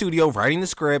in the studio writing the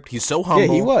script. He's so humble.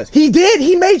 Yeah, he was. He did.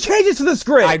 He made changes to the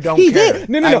script. I don't he care. did.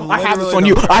 No. I I have this literally on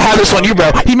you. don't- I have this on you,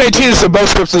 bro. He made changes to both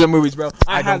scripts of the movies, bro.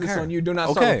 I I have don't this care. on you. Do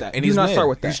not start Okay, with that. and Do he's not mid. start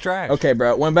with that. He's trash. Okay,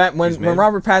 bro. When He's mid.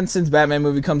 Robert Pattinson's Batman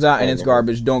movie comes out and it's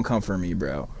garbage, don't come for me,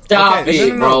 bro. Stop Okay,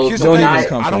 it, bro. Here's the Don't thing. even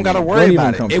come I for don't me. gotta Don't worry even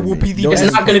about come it. for It will me. be the Don't best.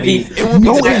 It's not gonna be- It will be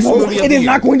No, the it best won't. movie of It the is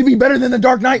not year. going to be better than The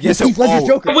Dark Knight Yes, with Heath Ledger's It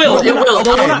Joker. will. It will. No,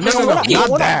 Okay,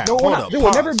 not that. Hold There will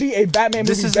up, never pause. be a Batman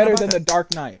This movie isn't better about than that. The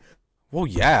Dark Knight. Well,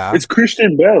 yeah. It's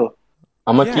Christian Bale.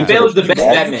 I'm gonna Yeah. keep Bale's the it. best You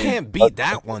Batman. can't beat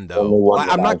that one though. Only one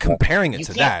Like, I'm that not I- comparing it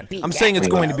to that. I'm saying it's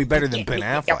going to be better than Ben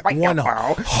Affleck.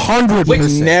 100%.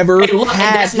 He never Hey, look,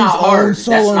 had that's his not own hard.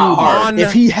 solo That's not movie. hard.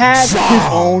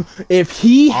 If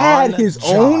he had his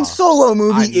own, On own job. solo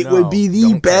movie, I it would be know. the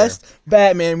Don't care. best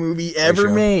Batman movie ever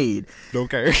Ratio. made. Don't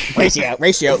care.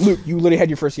 Ratio. Luke, you literally had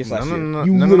your first guess last year. You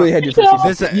no, literally no. had your first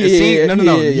guess. This- see,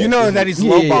 no. You know that he's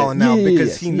lowballing now yeah,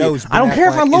 because he yeah. knows I don't Ben care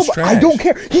if I'm Affleck is lowballing. I trash. don't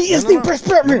care. He is No, no, the best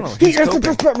Batman. No, He he's is the coping.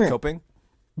 best Batman. Coping?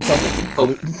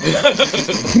 Oh.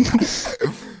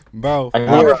 Bro, I hear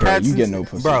Robert it. Pattinson, You get no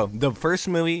pussy. bro, the first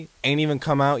movie ain't even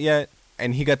come out yet,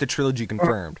 and he got the trilogy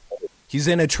confirmed. He's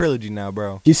in a trilogy now,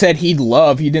 bro. He said he'd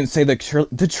love. He didn't say the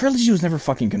trilogy was never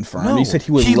fucking confirmed. No, he said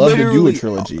he would he love to do a literally-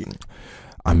 trilogy.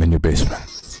 I'm in your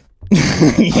basement.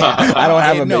 Yeah, I don't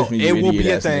have a no, basement. it You will be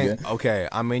idiot a ass thing. nigga. Okay,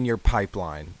 I'm in your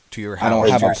pipeline to your house. I don't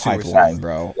have a your sewer pipeline, system.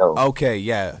 bro. Okay,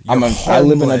 yeah. I live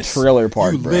in a homeless. trailer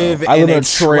park, You bro. live I live in a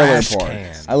trash trailer park.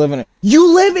 can. I live in a.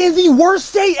 You live in the worst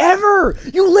state ever.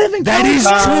 You live in. That is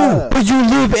California. true, but you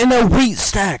live in a wheat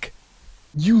stack.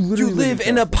 You literally live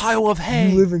in a pile of hay.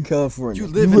 You live in California. You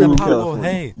live in a pile of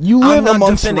hay. You live I'm not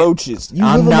amongst defending- roaches. You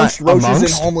I'm live not amongst roaches amongst?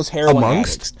 and homeless heroin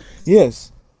Amongst? addicts.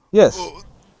 Yes. Yes.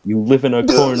 You live in a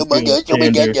cornfield. Oh my god!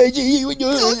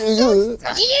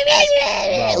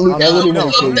 Luke, I literally want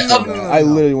to kill you. I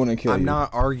literally want to kill you. I'm not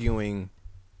arguing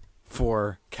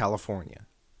for California.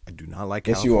 I do not like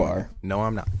Yes, you California. are. No,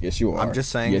 I'm not. Yes, you are. I'm just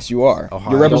saying. Yes, you are.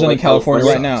 Ohio. You're representing California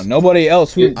right now. Nobody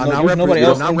else who. I'm not there's nobody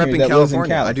else I'm in not here repping that lives in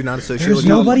California. Cali. I do not associate There's with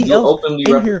nobody You else openly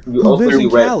in rep- here you who lives openly in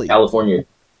rep Cali. California.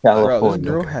 Bro, this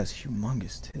California. girl has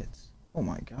humongous tits. Oh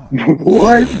my god.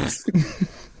 What?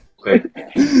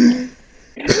 Okay.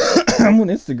 I'm on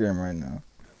Instagram right now.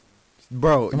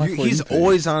 Bro, My For he's You page.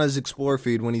 always on his Explore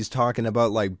feed when he's talking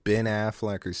about like Ben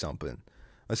Affleck or something.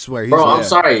 I swear, he's Bro, I'm like,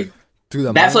 sorry. through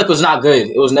the That flick was not good.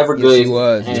 It was never Yes, good. he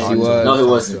was. And- Yes, he was. No, it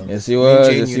wasn't. Yes, he was.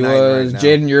 Jaden Yes, he unite right was. now.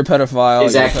 Jaden, you're a pedophile.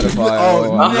 Exactly. You're a pedophile.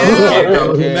 Oh, I'm okay,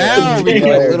 bro. Now we you can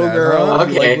like hear little that, girl. huh?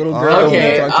 You like Okay. little girl.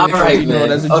 Okay, You talk to your alright, 14-year-old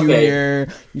man. as a Okay. junior.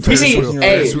 You talk to See, your 14-year-old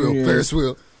hey. as a junior. Ferris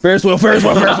wheel. Ferris wheel.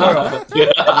 Nah.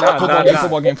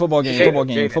 Football game.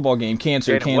 Jaden, Football game.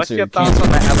 Cancer. Jaden, what's Cancer. your thoughts on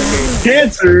the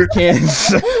allegation?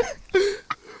 Cancer.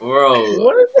 Bro.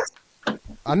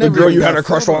 I The never girl even you had got a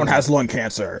crush filled on has lung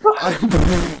cancer. I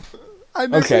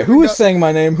never Okay, even who is got- saying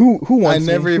my name? Who I wants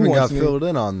me? never Who even got wants me? filled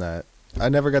in on that. I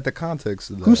never got the context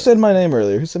of that. Who said my name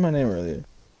earlier? Who said my name earlier?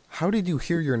 How did you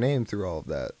hear your name through all of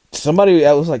that? Somebody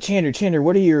that was like, Chandler,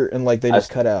 what are your, and like they just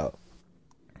cut out.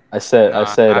 I said, I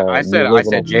said,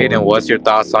 Jaden, what's your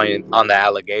thoughts on the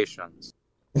allegations?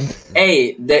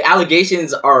 Hey, the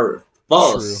allegations are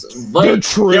false. But They're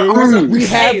true. there are some- We have-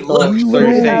 hey, look. we So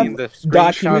literally you're have saying the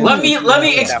documents. screenshot- Let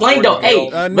me explain though. Hey,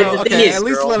 No, but the thing okay, is, at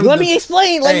least girl, let him. Let me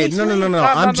explain. Let Hey, me no. explain. I'm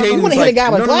no, Jaden's you wanna hit a guy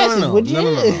with glasses, would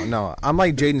you? No. I'm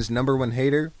like Jaden's number one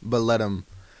hater, but let him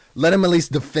at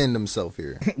least defend himself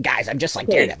here. Guys, I'm just like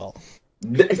Daredevil.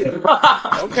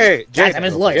 Okay, Guys, I'm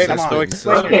his lawyer. Come Jaden, so on.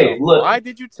 explain Okay, yourself. look. Why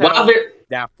did you While tell they're-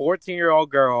 that 14-year-old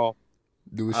girl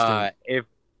Do his thing.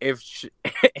 if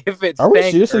it's Are we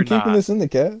stank seriously or keeping not? this in the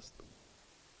cast?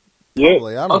 Yeah.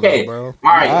 Probably, I don't Okay, know, bro.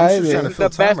 alright. I'm just trying to This is fill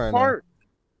the time best right part.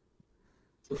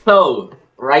 So,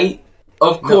 right?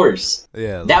 Of course. now.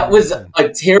 Yeah, That was a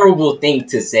terrible thing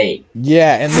to say.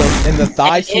 Yeah, and the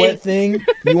thigh sweat thing.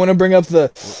 You want to bring up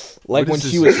the like What when is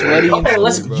she this? was sweaty? in Okay, school?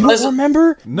 let's- You don't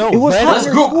remember? No, it was let hot let's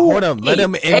in go. school. Hold on, let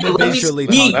him Hey, let me individually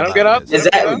speak. talk Let him about get up. this.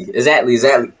 Exactly.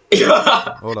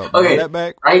 Hold up. Okay, Run that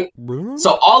back. right? Bruno?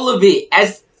 So all of it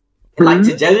as like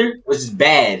together was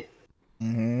bad,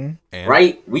 Mm-hmm. And-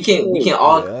 right? We can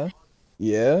all,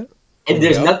 Yeah. and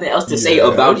there's Yeah. nothing else to say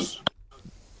about it.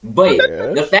 But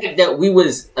Yes. the fact that we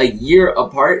was a year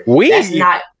apart, We? that's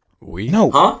not, We?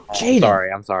 No, huh?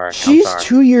 Jaden. I'm sorry. She's I'm sorry.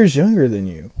 2 years younger than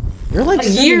you. You're like A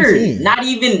year, 17. not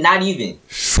even.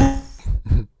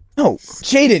 No,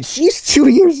 Jaden, she's 2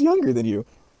 years younger than you.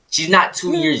 She's not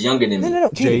 2 years younger than me. No.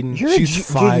 Jaden, You're a she's J-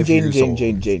 5 years old.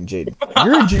 Jaden.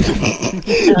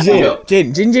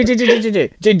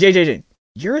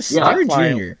 You're a Jaden. You're a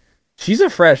junior. She's a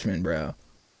freshman, bro.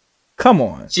 Come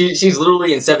on. She's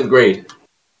literally in 7th grade.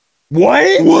 What?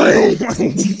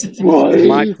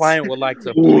 My client would like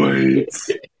to plead.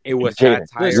 It was Jaden,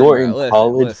 satire. you're in Listen,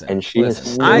 college listen, and she is listen.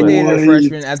 still I in dated a What?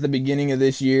 freshman at the beginning of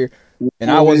this year, and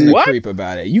I wasn't a What? creep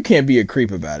about it. You can't be a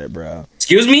creep about it, bro.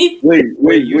 Excuse me? Wait.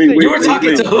 You were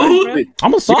talking to who? I'm a You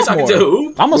were talking sophomore. to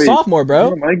who? I'm a Wait. sophomore,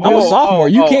 bro. Oh my I'm a God. sophomore.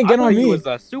 You can't get I on thought me. You was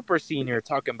a super senior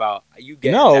talking about you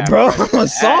getting No, that bro. I'm freshman a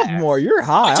ass. sophomore. You're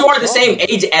high. You I'm are the same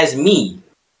sophomore. age as me.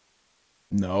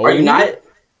 No. Are you not?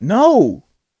 No.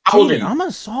 How old are Jaden, you? I'm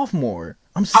a sophomore.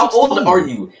 I'm 16. How old are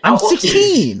you? I'm How old-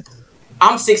 16.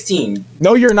 I'm 16.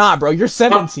 No, you're not, bro. You're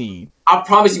 17. I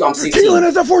promise you, I'm 16. Keelan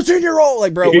is a 14-year-old.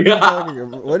 Like, bro, what are you Yeah. talking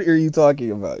about? What are you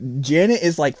talking about? Janet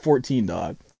is like 14,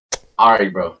 dog. All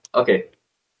right, bro. Okay.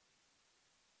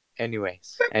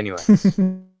 Anyways.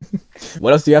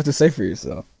 What else do you have to say for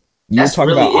yourself? You That's talking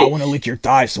really about, I it. want to lick your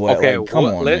thigh sweat. Okay, Like, come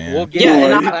on, man. we'll give Yeah, you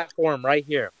and the I- platform right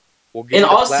here. We'll give In you the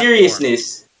all platform.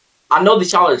 seriousness, I know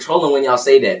that y'all are trolling when y'all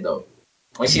say that, though.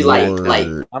 When she like,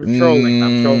 I'm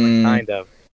trolling, kind of.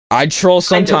 I troll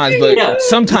sometimes, but Yeah.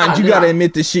 sometimes you Nah. gotta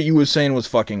admit the shit you was saying was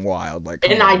fucking wild. Like,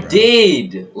 come and on, I bro.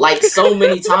 did, like, so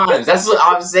many times. That's what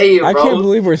I'm saying, bro. I can't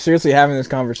believe we're seriously having this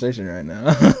conversation right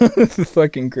now. This is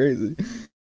fucking crazy.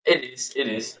 It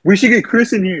is. We should get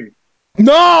Chris in here.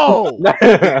 No!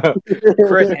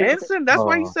 Chris Hansen? That's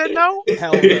why you said no?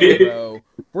 Hell no,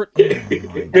 bro. Oh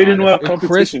my God. If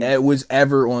Chris was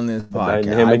ever on this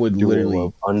podcast, I would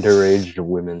literally underage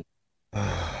women.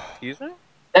 Excuse me?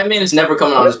 That man is never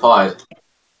coming on this pod.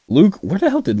 Luke, where the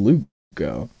hell did Luke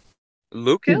go?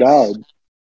 Lucas? He died.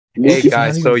 Hey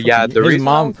guys, so yeah, the his reason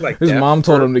mom, like his mom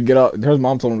told him to get up. His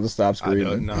mom told him to stop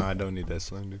screaming. I don't need that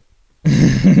slander.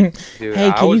 Dude,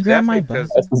 hey, can you grab my butt?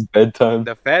 That's his bedtime.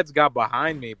 The feds got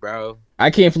behind me, bro. I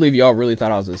can't believe y'all really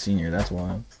thought I was a senior. That's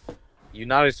why. You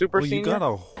not a super Well, senior? you got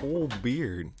a whole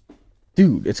beard.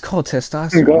 Dude, it's called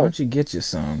testosterone. Why don't you get you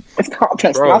some? It's called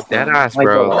testosterone. Bro, that ass,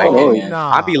 bro.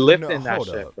 I be lifting that hold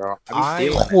shit, up. bro.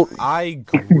 I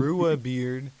grew a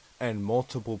beard, and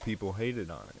multiple people hated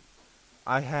on it.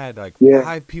 I had like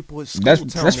 5 people at school.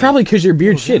 That's probably because your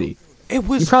beard's shitty. It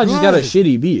was. You probably just got a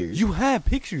shitty beard. You have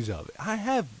pictures of it. I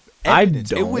have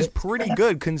evidence. I don't. It was pretty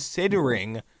good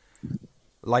considering.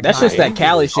 Like that's just that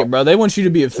Cali shit, bro. They want you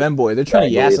to be a femboy. They're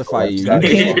trying to yassify you.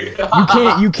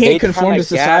 You can't conform to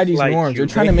society's norms. They're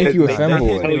trying to make you a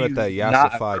femboy. Hit me with that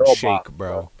yassified shake,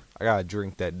 bro. I gotta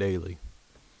drink that daily.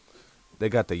 They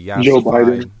got the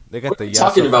yassified. They got the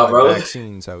yassified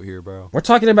vaccines out here, bro. We're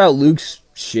talking about Luke's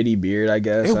shitty beard, I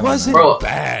guess. It wasn't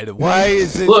bad. Why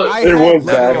is it? Look, it was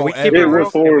bad. It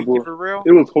was horrible.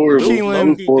 It was horrible.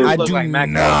 Keelan, I do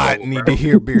not need to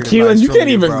hear beard. Keelan, you can't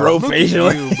even grow facial.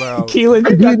 Keelan,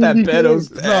 you got that pedos.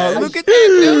 No, look at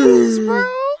that nose, bro.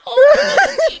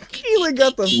 Keelan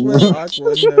got the flip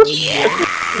aqua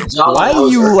nose. Why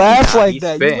do you laugh like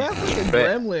that? You laugh like a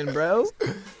gremlin, bro.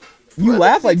 You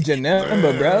laugh like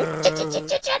Janemba, bro.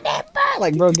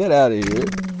 Like, bro, get out of here.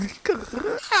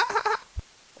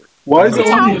 Why is it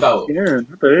only Karen?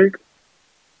 What the heck?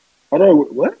 Hold on,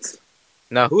 what?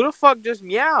 Now, who the fuck just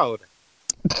meowed?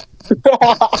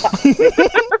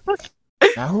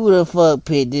 Now, who the fuck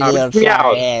picked this up sorry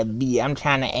ass beat? I'm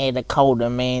trying to add a coda,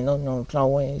 man. No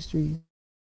way in the street.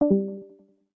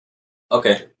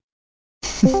 Okay.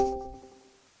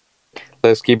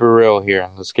 Let's keep it real here.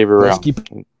 Let's keep it real. Let's keep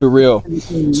it real.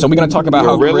 So we're gonna talk about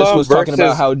how Chris was talking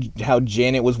about how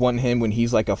Janet was wanting him when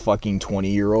he's like a fucking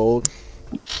 20-year-old.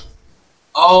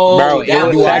 Oh, bro,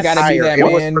 do I gotta be that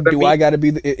man? Do I gotta be?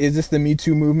 Is this the Me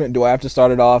Too movement? Do I have to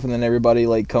start it off and then everybody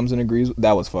like comes and agrees?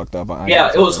 That was fucked up. Yeah,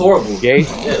 it was horrible.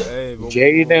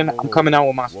 Jaden, I'm coming out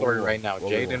with my story right now.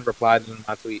 Jaden replied to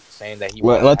my tweet saying that he.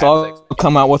 Well, let's all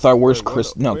come out with our worst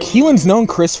Chris. No, Keelan's known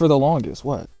Chris for the longest.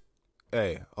 What?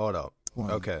 Hey, hold up.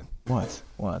 What? Okay. What?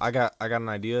 I got an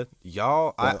idea.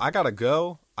 Y'all, I gotta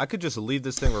go. I could just leave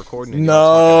this thing recording. And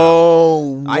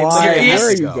no. Why? Where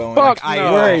are you going? Fuck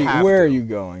no. Where are you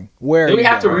going? Where? Do we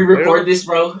have to re-record this,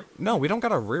 bro? No, we don't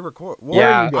gotta re-record.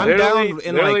 Yeah, I'm down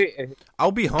in like.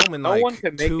 I'll be home in like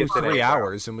 2-3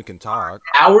 hours, and we can talk.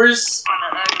 Hours,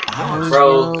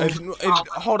 bro.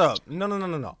 Hold up.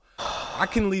 No. I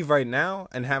can leave right now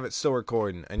and have it still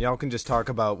recording, and y'all can just talk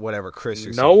about whatever Chris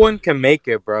or No one can make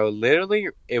it, bro. Literally,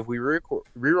 if we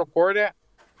re-record it,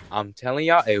 I'm telling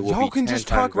y'all, it will. Y'all can just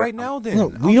talk right now, then. No,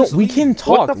 we don't. We can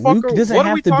talk. Luke doesn't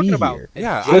have to be here.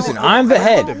 Yeah, listen, I'm the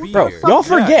head, bro. Y'all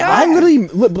forget. I literally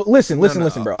listen,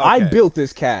 bro. Okay. I built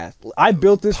this cast. I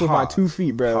built this with my 2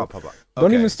 feet, bro.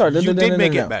 Don't even start. You did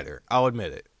make it better. I'll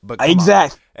admit it. But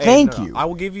exactly. Thank you. I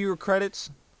will give you your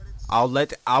credits.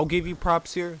 I'll give you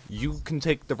props here. You can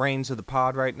take the reins of the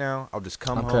pod right now. I'll just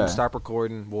come home, stop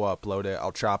recording. We'll upload it.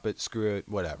 I'll chop it, screw it,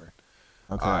 whatever.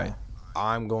 Okay. All right.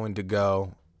 I'm going to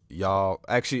go. Y'all,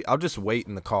 actually, I'll just wait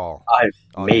in the call. I've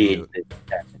made it.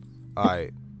 All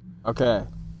right. Okay.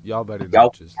 Y'all better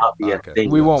not just.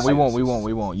 We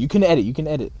won't. You can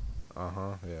edit.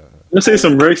 Yeah. Let's say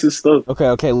some racist stuff.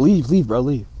 Okay. Leave, bro.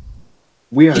 Leave.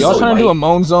 Y'all trying to do a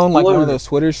moan zone like one of those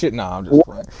Twitter shit? Nah, I'm just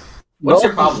playing. What's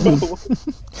your problem?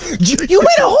 You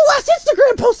made a whole ass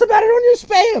Instagram post about it on your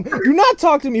spam. Do not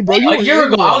talk to me, bro. A year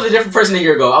ago, I was a different person a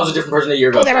year ago.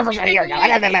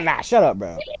 Shut up,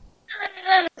 bro.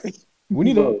 We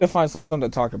need to find something to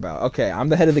talk about. Okay, I'm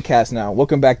the head of the cast now.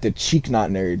 Welcome back to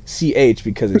Cheeknotnerd. CH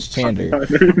because it's Chander.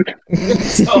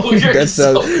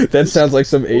 That sounds like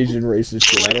some Asian racist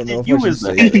shit. I don't know if I should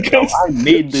say that. I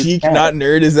made this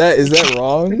Cheeknotnerd. Is that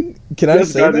wrong? Can I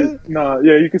say that? No,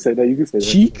 yeah, you can say that.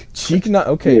 Cheeknot.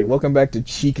 Okay, welcome back to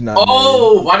Cheeknotnerd.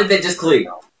 Oh, why did they just click?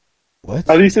 What?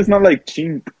 At least it's not like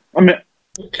chink. I mean.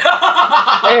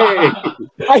 Hey,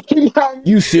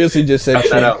 you seriously just said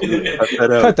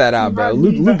cut that out, bro.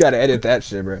 Luke gotta edit that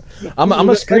shit, bro. I'm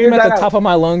gonna scream at the top of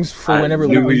my lungs for whenever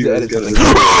Luke needs to edit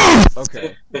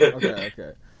something.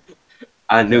 Okay.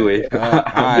 I knew it. All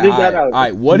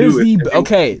right. What is the?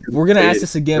 Okay, we're gonna ask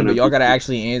this again, but y'all gotta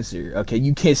actually answer. Okay,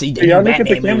 you can't say. Y'all look at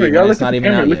the camera. Y'all look at the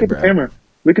camera. Look at the camera.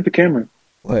 Look at the camera.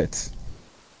 What?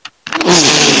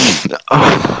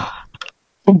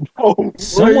 Oh,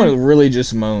 Someone really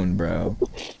just moaned, bro.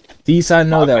 Thies, I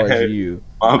know that was you.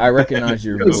 I recognize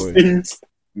your voice.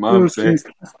 Mom said.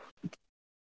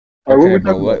 Okay,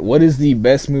 but what is the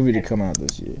best movie to come out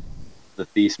this year? The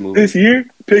Thies movie. This year,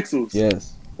 Pixels.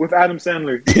 Yes. With Adam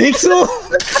Sandler. Pixels?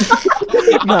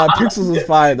 Nah, Pixels was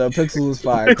fire though. Pixels was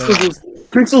fire.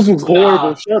 Pixels was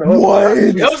horrible. Shut up. What?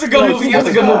 It was a good movie. It was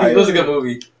a good movie. It was a good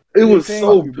movie. It was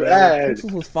so bad.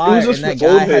 Pixels was fire, and that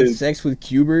guy had sex with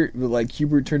Cubert, but like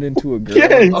Cubert turned into a girl.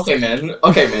 Yes. Okay, man.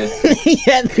 Okay, man.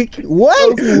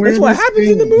 What? That's what happens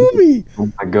in the movie. Oh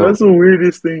my god. That's the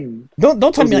weirdest thing.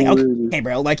 Don't tell me like, okay,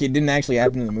 bro, like it didn't actually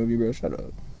happen in the movie, bro. Shut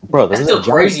up. Bro, That's still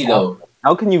crazy though.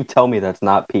 How can you tell me that's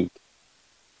not peak?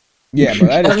 Yeah, bro.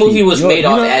 That movie was made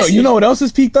off acid. You know what else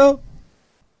is peak though?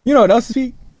 You know what else is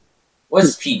peak?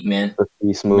 What's peak, man? The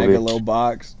Thies movie.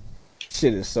 Megalobox.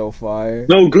 Shit is so fire.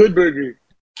 No, Good Burger.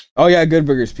 Oh yeah, Good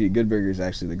Burger's peak. Good Burger is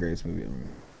actually the greatest movie ever.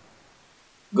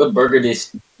 Good Burger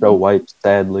this. So white,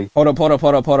 sadly. Hold up.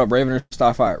 Raven or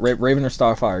Starfire? Raven or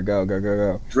Starfire? Go.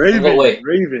 Raven. What way?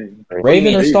 Raven.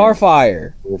 Raven or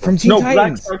Starfire? From Teen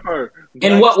Titans. Black Starfire.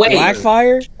 In what way?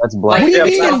 Blackfire? That's black. What do you Yeah,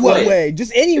 mean in Black what way. way?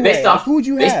 Just anyway. Based off- Who would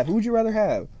you based- have? Who would you rather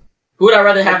have? Who would I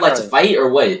rather have, like, to fight or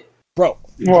what? Bro.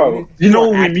 Bro, you know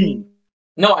what we mean.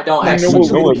 No, I don't I'm actually.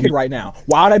 know what a kid right now.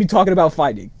 Why would I be talking about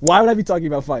fighting? Why would I be talking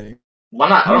about fighting? Why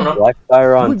not? I don't know.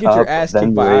 Blackfire You on would get top. your ass then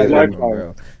kicked by either Raven. of them,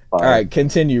 bro. Alright,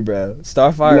 continue, bro.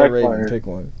 Starfire or Raven? Blackfire. Pick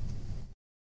one.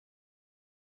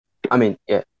 I mean,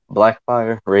 yeah.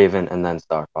 Blackfire, Raven, and then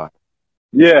Starfire.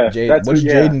 Yeah, Jade, what is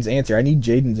Jaden's answer? I need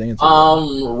Jaden's answer.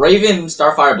 Raven,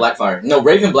 Starfire, Blackfire. No,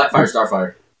 Raven, Blackfire,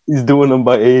 Starfire. He's doing them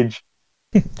by age.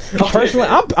 Personally,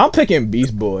 I'm picking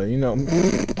Beast Boy. You know.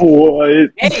 What?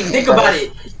 Hey, think about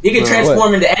it. He can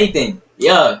transform into anything.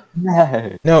 Yeah.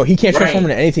 No, he can't transform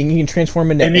into anything. He can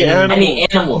transform into Any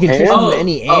animal. He can transform into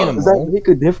any animal. Does that make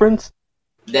a difference?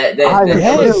 That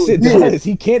yes, it does.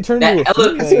 He can't turn into a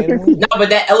female animal. No, but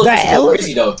that elephant's so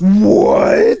crazy though.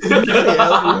 What?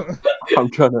 I'm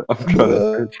trying to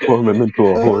transform him into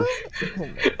a horse.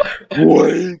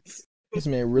 What? This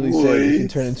man really said he can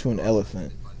turn into an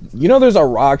elephant. You know, there's a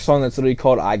rock song that's literally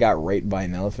called "I Got Raped by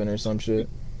an Elephant" or some shit.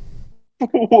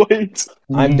 What?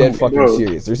 I'm dead fucking Bro.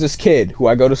 serious. There's this kid who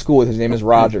I go to school with. His name is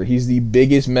Roger. He's the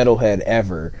biggest metalhead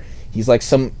ever. He's like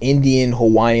some Indian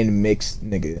Hawaiian mixed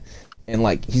nigga. And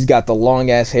like he's got the long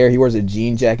ass hair. He wears a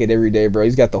jean jacket every day, bro.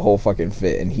 He's got the whole fucking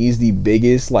fit. And he's the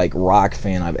biggest like rock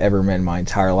fan I've ever met in my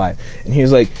entire life. And he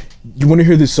was like, "You want to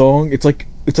hear this song? It's like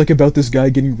about this guy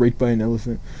getting raped by an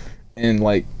elephant." And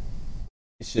like,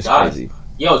 it's just crazy.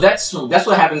 Yo, that's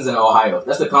what happens in Ohio.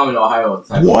 That's the common Ohio.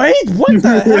 What? What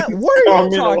the hell? What are you I'm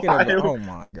in talking Ohio. about? Oh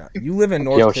my god! You live in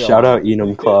North Yo, Carolina. shout out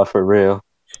Enum Claw for real.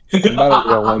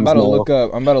 I'm about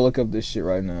to look up this shit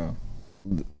right now.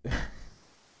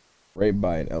 Raped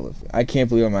by an elephant. I can't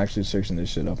believe I'm actually searching this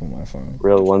shit up on my phone.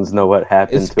 Real ones know what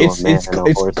happened to a man and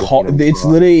a horse. It's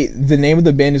literally the name of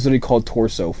the band is literally called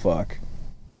Torso Fuck.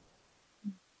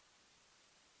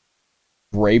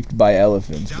 Raped by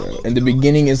elephants, bro. And the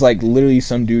beginning is like literally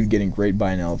some dude getting raped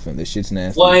by an elephant. This shit's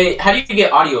nasty. Wait, how do you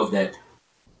get audio of that?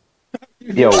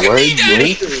 Yo, word,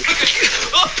 link?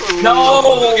 No!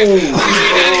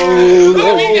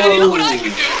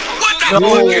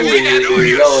 No!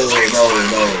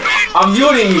 I'm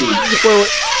muting you.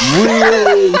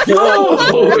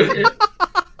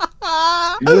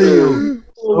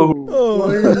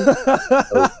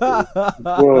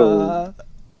 Whoa.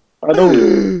 I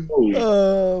don't.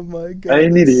 Oh my god. I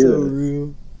ain't need to hear so that.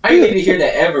 real. I didn't need to hear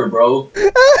that ever, bro.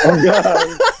 Oh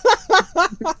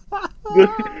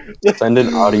god. Send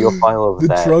an audio file of The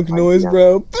that. trunk noise,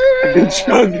 bro. The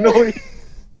trunk noise.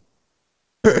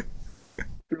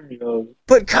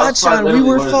 But Kachan, we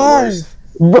were five.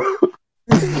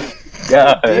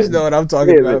 God. These know what I'm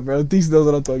talking about, bro. These knows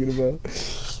what I'm talking about.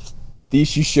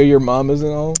 These you share your mamas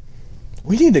and all.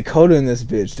 We need Dakota in this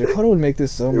bitch. Dakota would make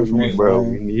this so much more Bro,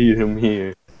 fun. we need him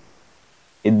here.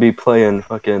 He'd be playing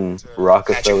fucking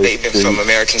Rockefeller Patrick Bateman from Street.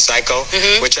 American Psycho,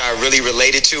 which I really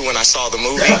related to when I saw the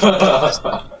movie.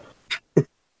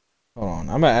 Hold on,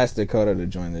 I'm gonna ask Dakota to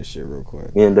join this shit real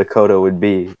quick. Me and Dakota would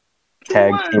be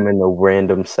tag teaming the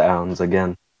random sounds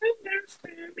again.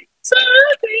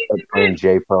 Like playing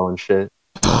J-Pro and shit.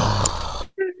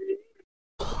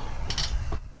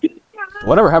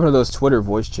 Whatever happened to those Twitter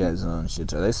voice chat zone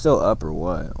shits? Are they still up or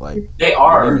what? Like They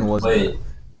are, Raven wasn't. but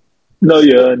No,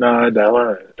 yeah, nah, that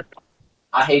one.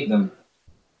 I hate them.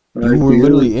 You were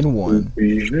literally in one.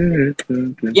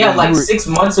 Yeah, like 6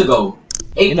 months ago.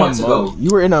 8 In months ago.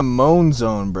 You were in a moan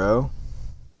zone, bro.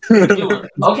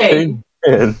 Okay.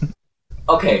 Man.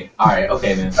 Okay, alright,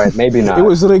 man. All right, maybe not. It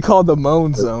was literally called the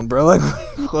moan zone, bro. Like,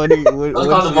 what? It was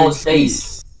called the moan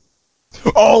space.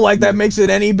 Oh, like that makes it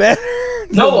any better?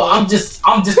 No, I'm just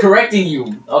correcting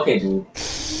you. Okay, dude.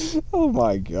 Oh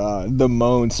my god, the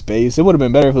moan space. It would have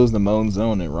been better if it was the moan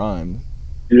zone. It rhymed.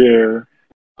 Yeah.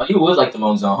 Oh, you would like the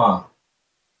moan zone, huh?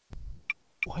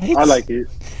 What? I like it.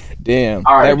 Damn,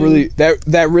 All right,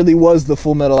 that really was the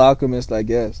Full Metal Alchemist, I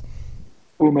guess.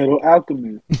 Full Metal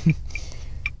Alchemist.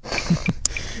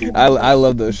 I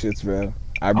love those shits, bro.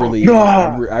 I really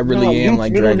am Luke's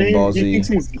like middle Dragon name, Ball He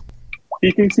Z.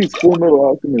 thinks he's Full Metal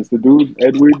Alchemist. The dude,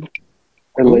 Edward,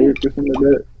 Hilarious or something like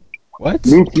that. What?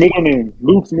 Luke's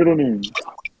middle name.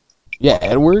 Yeah,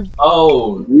 Edward.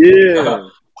 Oh, Yeah.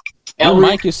 Your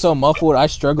mic is so muffled. I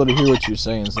struggle to hear what you're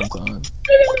saying sometimes.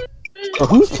 Or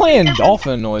who's playing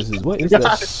dolphin noises? What is that?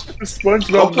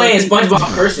 SpongeBob. I'm playing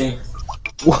SpongeBob cursing.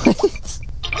 What?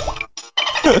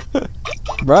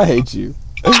 Bro, I hate you.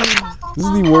 This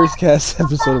is the worst cast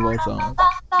episode of all time.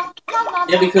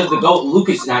 Yeah, because the goat Luke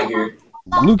is not here.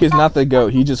 Luke is not the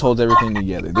goat. He just holds everything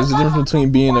together. There's a difference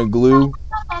between being a glue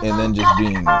and then just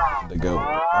being the goat.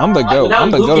 I'm the goat. Without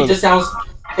I'm the Luke, goat. it sounds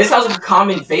like a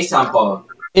common FaceTime call.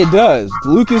 It does.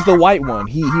 Luke is the white one.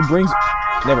 He brings.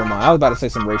 Never mind. I was about to say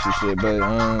some racist shit, but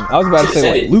I was about to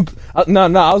say like Luke. No.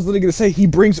 I was literally gonna say he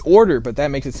brings order, but that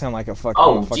makes it sound like a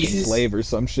fucking slave or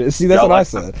some shit. See, that's what I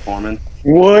said.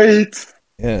 What?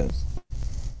 Yes.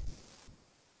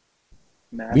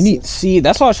 Massive. We need. See,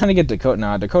 that's why I was trying to get Dakota.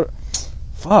 Nah, Dakota.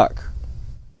 Fuck.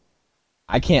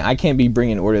 I can't be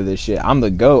bringing order to this shit. I'm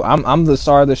the GOAT. I'm the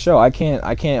star of the show. I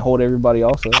can't hold everybody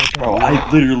else up. Bro, I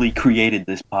literally created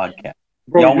this podcast.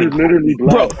 Bro, you're literally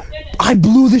black. Bro, I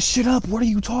blew this shit up. What are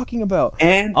you talking about?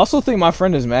 And I also think my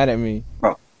friend is mad at me.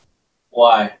 Bro.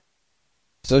 Why?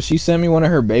 So she sent me one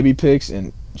of her baby pics,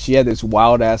 and she had this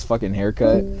wild ass fucking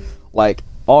haircut. Like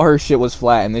all her shit was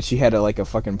flat, and then she had a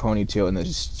fucking ponytail in the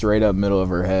straight up middle of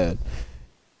her head.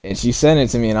 And she sent it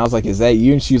to me, and I was like, "Is that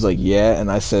you?" And she was like, "Yeah."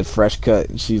 And I said, "Fresh cut."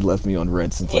 And she left me on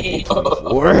red since like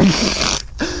 24.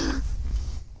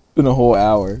 Been a whole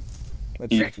hour.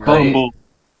 He's humble.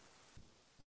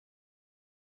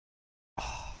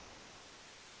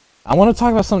 I want to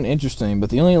talk about something interesting,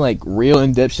 but the only like real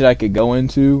in-depth shit I could go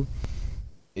into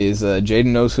is Jaden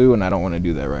Knows Who, and I don't want to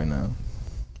do that right now.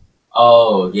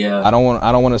 Oh yeah. I don't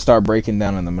want to start breaking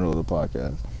down in the middle of the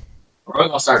podcast. We're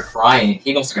gonna start crying.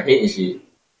 He gonna start hitting shit.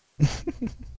 I'm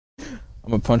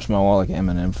gonna punch my wall like an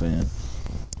Eminem fan.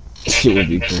 Shit would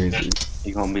be crazy.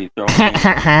 You gonna be throwing.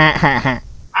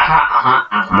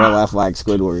 Bro, laugh like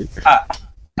Squidward. I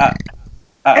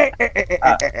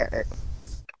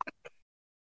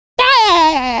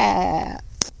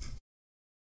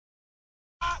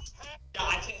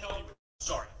can't help you.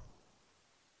 Sorry.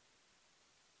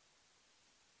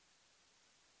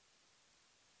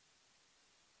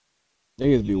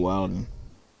 Niggas be wildin'.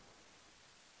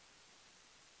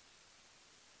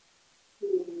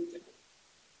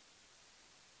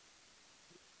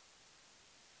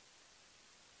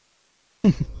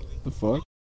 The fuck?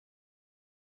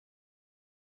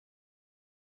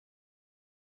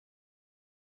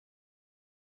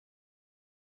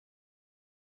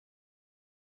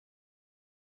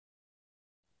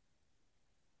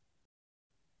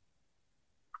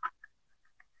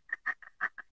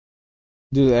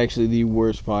 This is actually the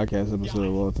worst podcast episode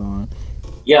of all time.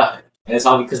 Yeah, and it's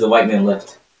all because the white man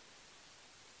left.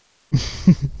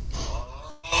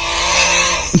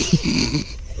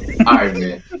 Alright,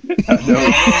 man.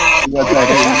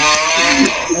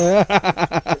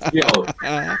 Yo.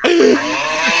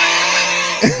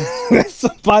 That's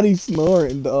somebody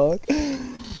snoring, dog.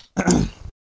 Oh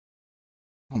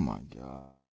my god.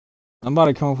 I'm about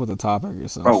to come up with a topic or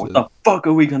something. Bro, what the fuck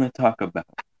are we gonna talk about?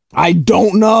 I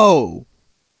don't know.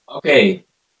 Okay.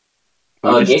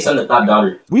 Gay son, the top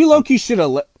daughter. We low-key should have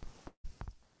let...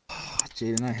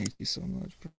 Jaden, I hate you so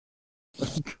much, bro.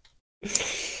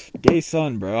 Gay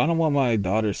son, bro. I don't want my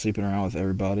daughter sleeping around with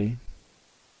everybody.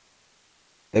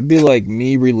 That'd be like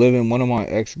me reliving one of my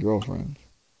ex-girlfriends.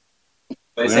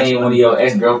 But saying one of your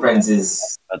ex-girlfriends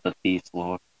is... At the feast,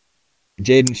 Lord.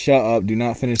 Jaden, shut up. Do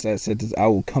not finish that sentence. I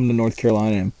will come to North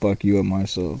Carolina and fuck you up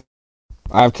myself.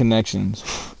 I have connections.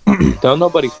 Don't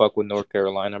nobody fuck with North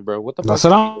Carolina, bro. What the fuck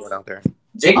are you doing out there?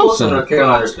 Jay Cole's from North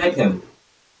Carolina. Respect him.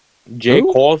 Jay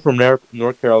Cole from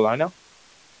North Carolina?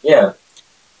 Yeah.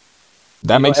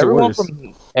 That makes it worse.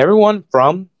 Everyone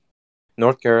from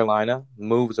North Carolina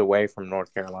moves away from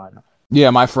North Carolina.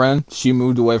 Yeah, my friend, she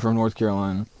moved away from North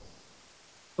Carolina.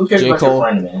 Who cares J. about Cole your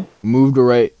friend, man? Moved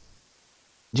away.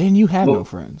 Jane, you have no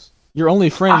friends. Your only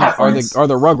friends are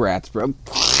the Rugrats, bro.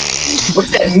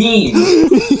 What's that mean?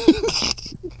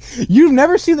 You've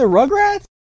never seen the Rugrats?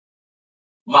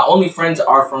 My only friends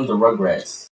are from the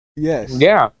Rugrats. Yes.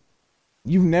 Yeah.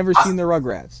 You've never seen the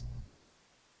Rugrats.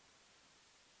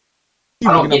 He's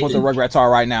I don't looking up get what the it. Rugrats are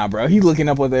right now, bro. He's looking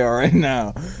up what they are right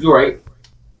now. You're right.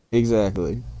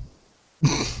 Exactly.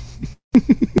 Dude,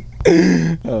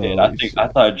 I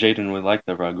thought Jaden would like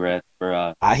the Rugrats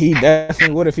for He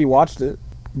definitely would if he watched it.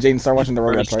 Jaden, start watching the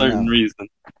for a Rugrats right certain now.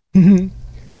 reason.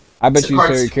 I bet It's a you your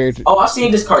cartoon. favorite character. Oh, I've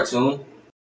seen this cartoon.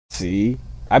 See,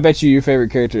 I bet you your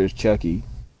favorite character is Chucky.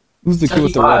 Who's the kid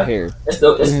with the Chucky red five. hair? It's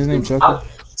his name Chucky?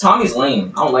 Tommy's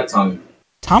lame. I don't like Tommy.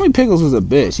 Tommy Pickles was a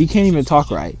bitch. He can't even talk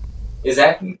right.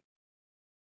 Exactly.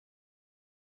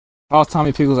 Oh,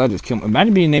 Tommy Pickles, I just killed him.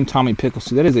 Imagine being named Tommy Pickles.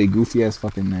 That is a goofy ass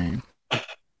fucking name.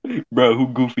 Bro, who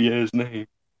goofy ass name?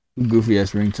 Goofy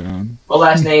ass ringtone. What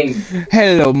last name?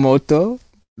 Hello, Moto.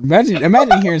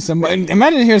 Imagine hearing somebody.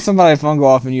 Imagine hearing somebody's phone go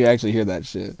off and you actually hear that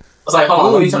shit. I was like, hold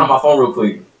on, let me turn on my phone real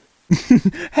quick.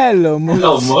 Hello,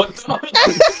 Moto. Hello, Moto.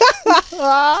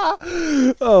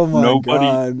 Oh my Nobody.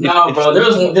 god. No, bro,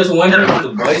 there's one dude on the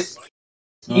bus.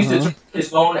 He used to turn his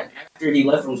phone after he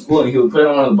left from school, and he would put it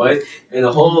on the bus, and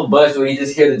the whole bus would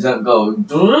just hear the jump go.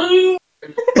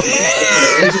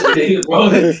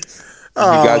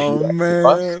 Oh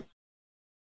man.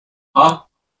 Huh?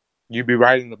 You be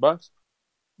riding the bus?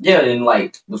 Yeah, in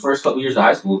like the first couple years of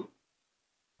high school.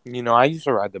 You know, I used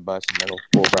to ride the bus in middle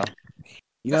school, bro.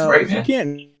 You That's know, right, if you man.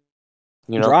 can't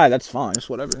You know, drive, that's fine. It's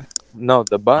whatever. no,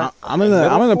 the bus. I'm in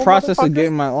the process of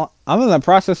getting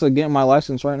my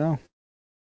license right now.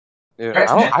 Dude,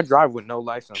 I drive with no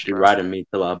license. She bro. riding me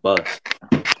till I bust.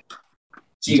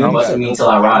 She busted me until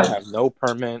I I ride. have no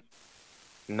permit,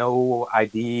 no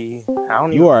ID. I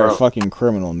don't You even, are bro. a fucking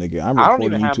criminal, nigga. I'm I don't reporting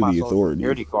even you have to my the social authorities.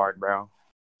 security card, bro.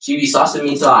 She be saucing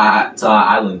me till I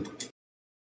island.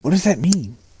 What does that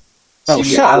mean? She Oh, be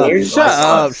shut up! island.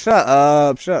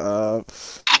 Shut up!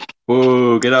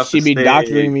 Whoa, get off She the be stage.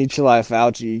 doctoring me till I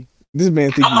Fauci. This man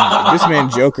this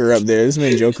man Joker up there. This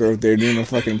man Joker up there doing the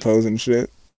fucking pose and shit.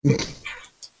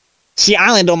 She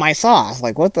island on my sauce.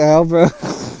 Like what the hell, bro?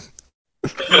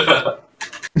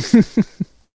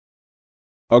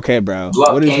 Okay, bro.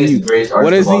 What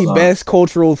is the best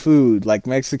cultural food? Like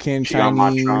Mexican, She got my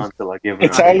Chinese? Tron till I give her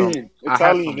Italian. I have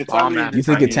Italian. some Italian. bomb-ass You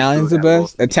think Chinese Italian's the food that will-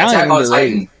 best? Italian Attack on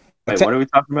underrated. Titan. Wait, what are we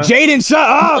talking about? Jaden, shut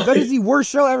up! That is the worst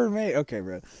show ever made. Okay,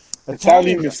 bro.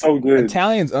 Italian is so good.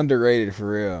 Italian's underrated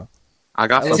for real. I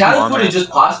got some Italian bomb food is ass. just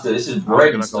pasta. This is I'm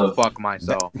bread gonna and go stuff. fuck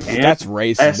myself. That's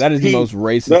racist. That is the most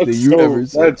racist That's thing you've ever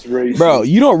seen. That's racist. Bro,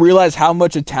 you don't realize how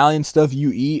much Italian stuff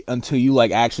you eat until you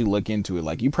like actually look into it.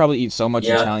 Like you probably eat so much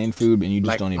Yeah. Italian food and you just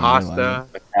Like don't even realize pasta.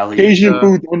 it. Italian Cajun stuff.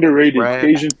 food's underrated. bread.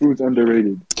 Cajun food's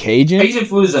underrated. Cajun? Cajun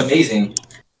food is amazing.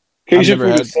 Cajun never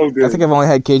food had- is so good. I think I've only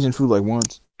had Cajun food like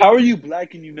once. How are you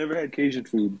black and you never had Cajun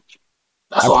food?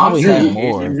 That's I what I'm probably had saying.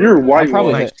 more. You're I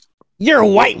probably whitewashed. had. You're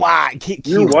whitewashed.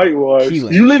 You're whitewashed.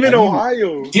 Keelan. You live in You-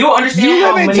 Ohio. Do you understand You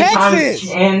how live in many times Texas.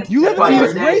 Ken You live in everybody the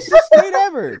heard most that? racist state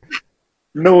ever.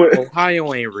 No,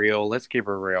 Ohio ain't real. Let's keep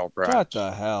it real, bro. Shut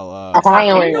the hell up.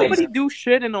 Ain't nobody do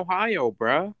shit in Ohio,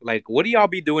 bro. Like, what do y'all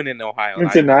be doing in Ohio?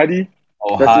 Like, Cincinnati.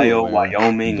 Ohio, Delaware.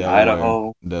 Wyoming, Delaware.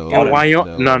 Idaho. Delaware. in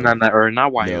Wyoming? No, or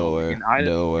not Wyoming. Delaware. In Idaho,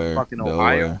 Delaware. fucking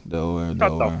Ohio. Delaware. Shut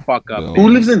Delaware. the fuck up. Delaware. Who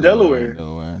lives in Delaware?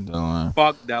 Delaware.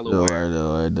 Fuck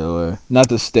Delaware. Delaware. Not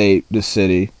the state, the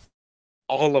city.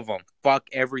 All of them. Fuck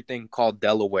everything called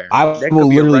Delaware. I There will could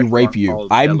be a literally restaurant rape you.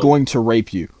 called I'm Delaware. going to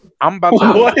rape you. I'm about to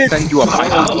What? send you a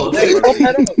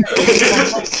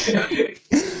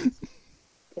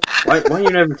Why you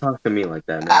never talk to me like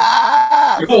that,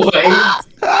 man?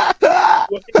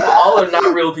 All are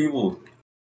not real people.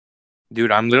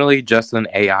 Dude, I'm literally just an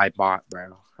AI bot,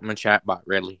 bro. I'm a chat bot,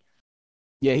 really.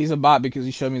 Yeah, he's a bot because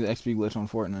he showed me the XP glitch on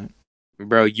Fortnite.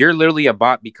 Bro, you're literally a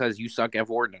bot because you suck at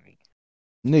Fortnite.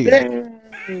 Nigga,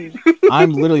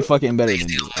 I'm literally fucking better than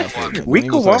you. at Fortnite. We Don't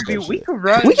could even one start be, that we shit. could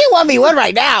run. We can 1v1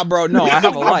 right now, bro. No, I have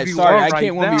a can life. 1v1 Sorry, I right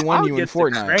can't now. 1v1 I'll you in get to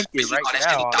Fortnite. crank it right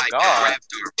now, on God.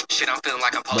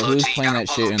 But who's playing that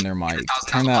shit in their mic?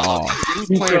 Turn that off. Who's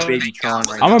playing Baby Tron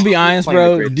right now? I'm gonna be honest, Who's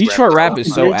playing bro. the Detroit rap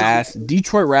is so Greatest- ass.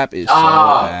 Detroit rap is so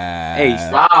Ah. ass.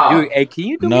 Hey, dude, hey, can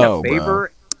you do No, me a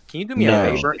favor? Can you do me No.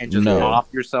 a favor and just No. off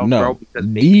yourself, No. bro? Because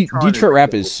Baby Tron Detroit is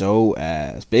rap is so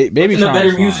ass. Baby Listen to Tron better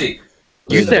is fine. music.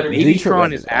 You Listen to said better Baby music. Detroit Tron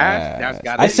rap is ass. That's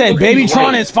gotta I be- said It's Baby because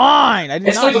Tron he's is fine. I did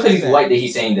It's not only because say he's that. white that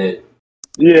he's saying that.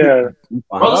 Yeah. Bro,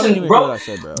 Y'all listen, didn't even hear bro, what I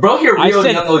said, bro. bro, here I real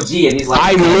said- young OG, and he's like,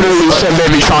 I literally said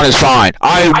Baby Tron is fine.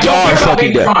 I don't care about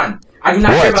Baby Tron. I do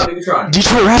not care about Baby Tron.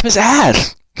 Detroit rap is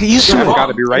ass. Get used to You're it. wrong.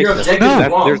 gotta be You're racist. objectively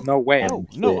That's- wrong. There's no way.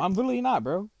 No, I'm literally not,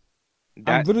 bro. I'm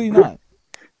That- literally not.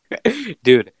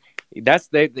 Dude, that's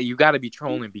you gotta be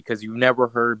trolling because you never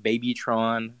heard Baby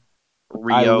Tron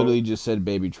I literally just said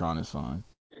Babytron is fine.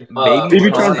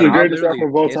 Babytron's the greatest rapper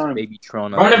of all time.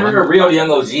 Babytron. I never heard Real Young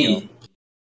OG.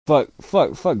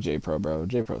 Fuck J Pro, bro.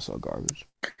 J Pro's so garbage.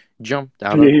 Jumped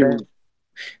out of bed.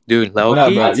 Dude, low No,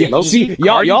 key, bro. low See, key,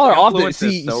 y'all are off the influence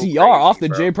is so y'all are off the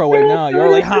crazy, J Pro wave now. You're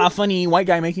like, ha, funny white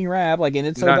guy making rap, like, and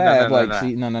it's so bad.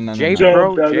 No. J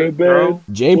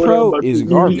Pro is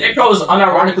garbage. J Pro is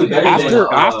unironically better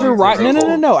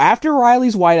After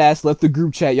Riley's white ass left the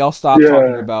group chat, y'all stopped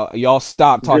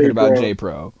talking about J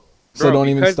Pro. So don't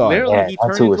even start. Literally, he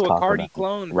turned into a Cardi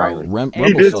clone, bro.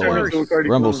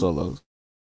 Rumble solos.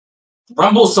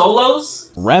 Rumble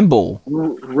solos? Rumble.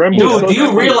 Dude, do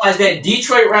you realize that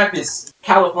Detroit rap and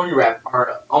California rap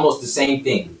are almost the same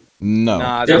thing?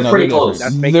 No, they're pretty close.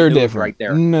 They're different. Right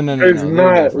there. No. It's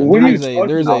not.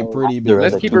 There's a pretty big.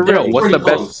 Let's keep it real. What's the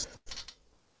best?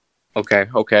 Okay.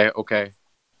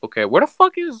 Where the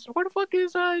fuck is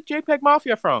JPEG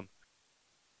Mafia from?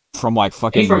 From like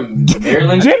fucking from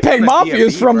Maryland. JPEG Mafia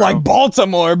is from like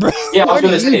Baltimore, bro. Yeah, I was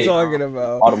gonna what are say. you talking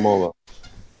about? Baltimore.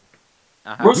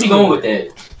 Where's he going with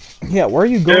that? Yeah, where are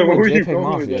you going with JPEG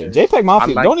Mafia? JPEG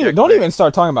Mafia. Don't even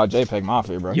start talking about JPEG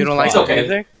Mafia, bro. You don't like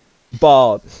music?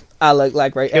 Bald. I look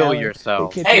like right. Kill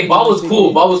yourself. Hey, Ball was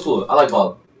cool. I like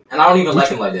Ball, and I don't even like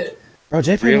him like that. Bro,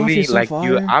 JPEG Mafia so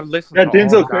fire. I've listened That to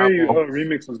Denzel Curry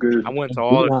remix was good. I went to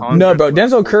all the concerts. No, bro,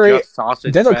 Denzel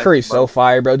Curry's so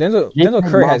fire, bro. Denzel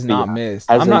Curry has not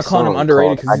missed. I'm not calling him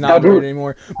underrated because he's not underrated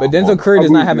anymore. But Denzel Curry does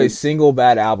not have a single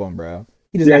bad album, bro.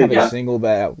 He does not have a single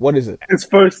bad. What is it? His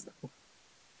first.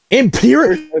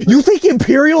 Imperial? You think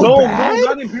Imperial's bad? No,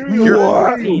 not Imperial.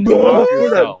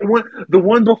 The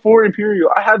one before Imperial.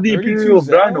 I have the Imperial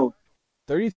vinyl.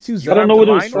 32 I don't know what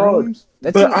it was called.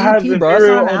 That's an EP, bro. That's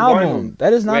not an album.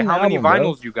 That is not an album. How many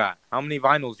vinyls you got? How many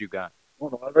vinyls you got? I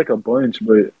don't know, I like a bunch,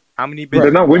 but how many? They're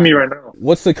not with me right now.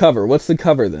 What's the cover?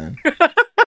 Then?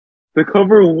 The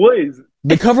cover was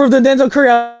the cover of the Denzel Curry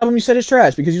album. You said it's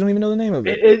trash because you don't even know the name of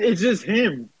it. It's just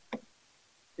him,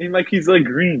 and like he's like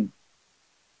green.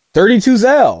 32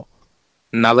 Zell.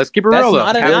 Now let's keep it real. That's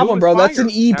not an album, bro. That's an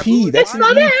EP. That's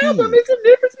not an album. It's a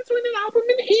difference between an album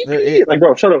and an EP. Like,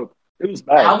 bro, shut up. It was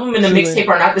bad. An album and a mixtape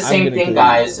are not the same thing,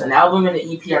 guys. An album and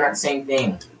an EP are not the same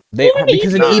thing. They are,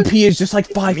 because an EP is just like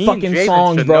 5 fucking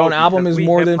songs, bro. An album is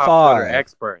more than 5.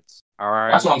 Experts. All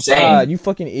right. That's what I'm saying. God, you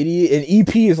fucking idiot. An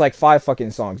EP is like 5 fucking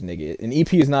songs, nigga. An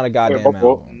EP is not a goddamn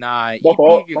album. Nah,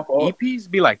 EPs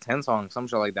be like 10 songs, some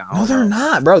shit like that. No, they're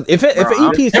not, bro. If an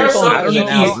EP is 10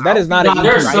 songs, that is not an EP.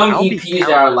 There's some EPs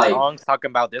that are like songs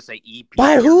talking about this an EP.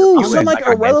 By who? Some like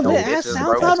irrelevant ass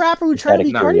SoundCloud rapper who tried to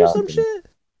be Cardi or some shit.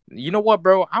 You know what,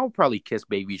 bro? I would probably kiss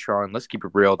Babytron. Let's keep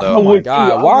it real, though. Oh my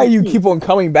god, why are you keep on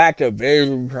coming back to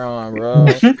Babytron, bro?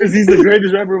 Because he's the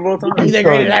greatest rapper of all time. He's the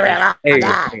greatest rapper.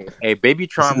 Hey,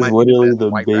 Babytron. This is literally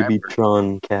the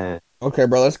Babytron cat. Okay,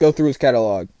 bro, let's go through his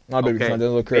catalog. Not Babytron,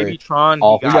 Denzel Curry.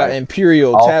 Babytron. We got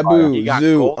Imperial, Taboo,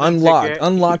 Zoo, Unlocked.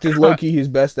 Unlocked is low-key his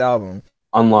best album.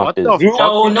 Unlocked is. No,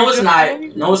 it's not.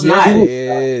 No, it's not. It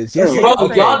is. Yes,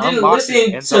 bro, y'all didn't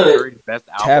listen to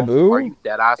Taboo.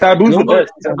 Taboo's the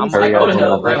best.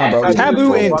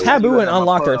 Taboo and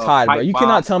Unlocked are tied, bro. You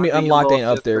cannot tell me Unlocked ain't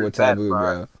up there with Taboo,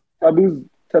 bro. Taboo's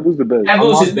the best.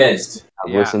 Taboo's his best.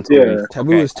 Yeah.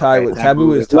 Taboo is tied with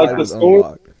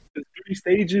Unlocked. The 3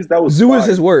 stages, that was Zoo is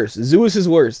his worst.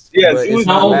 Yeah, Zoo is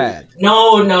not bad.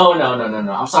 No.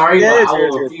 I'm sorry, but I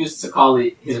will refuse to call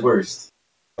it his worst.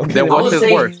 Okay, then what's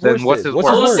his worst? I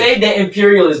will say that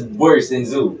Imperial is worse than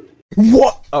Zoo.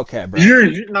 What? Okay, bro.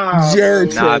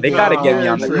 Nah, they gotta get me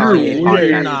on the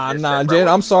podcast. Nah,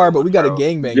 Jaden, I'm sorry, but we got a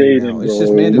gangbang now. It's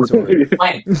just mandatory.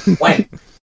 When?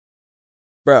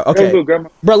 Bro, okay.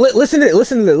 Bro, listen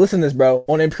to this, bro.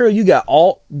 On Imperial, you got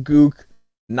Alt, Gook,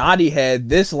 Naughty Head,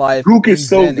 This Life. Gook is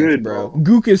so good, bro.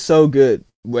 Gook is so good.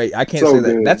 Wait, I can't say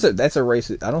that. That's a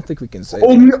racist. I don't think we can say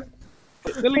that.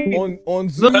 No. On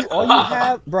Zoo, all you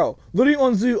have, bro. Literally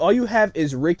on Zoo, all you have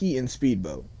is Ricky and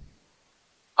Speedboat.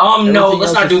 No,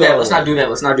 let's not do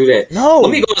that. No.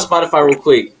 Let me go to Spotify real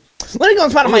quick. Let me go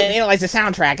on Spotify and analyze the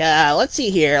soundtrack. Let's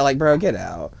see here. Like, bro, get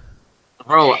out.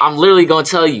 Bro, I'm literally gonna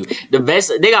tell you the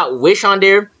best. They got Wish on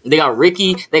there. They got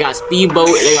Ricky. They got Speedboat.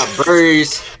 They got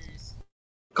Birds.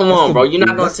 Come on, bro. You're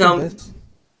not gonna tell me.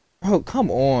 Bro,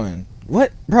 come on.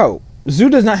 What, bro?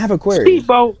 Zoo does not have Aquarius.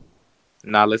 Speedboat.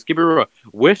 Nah, let's keep it real.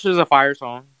 Wish is a fire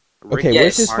song. Okay,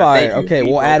 Wish is fire. Okay,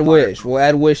 we'll add Wish. We'll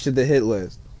add Wish to the hit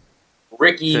list.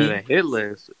 Ricky. To the hit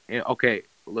list. Okay,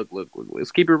 look.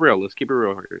 Let's keep it real. Let's keep it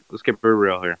real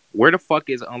here. Where the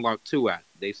fuck is Unlocked 2 at?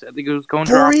 They said they was going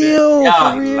to For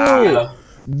real.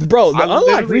 Bro, the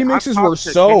unlocked remixes were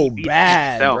so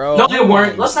bad, bro. No, they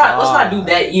weren't. Let's not do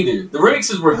that either. The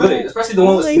remixes were good, especially the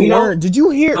one with Smino. Did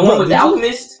you hear the one with the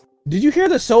Alchemist? Did you hear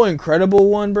the So Incredible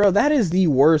one, bro? That is the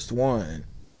worst one.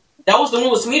 That was the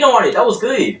one with Smino on it. That was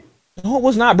good. No, it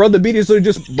was not, bro. The beat is literally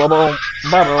just bubble,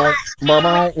 bubble,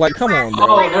 bubble. Like, come on, bro.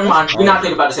 Oh, never mind. We're not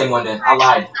thinking about the same one then. I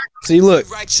lied. See, look.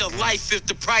 What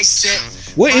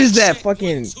is that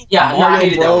fucking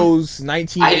Mario Bros.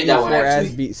 1984 ass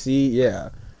beat? See, yeah.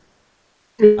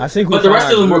 I think we. But the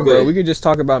rest of them were good. Bro. We could just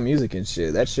talk about music and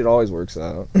shit. That shit always works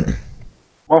out.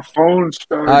 My phone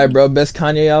started. All right, bro. Best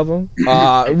Kanye album.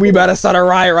 We about to start a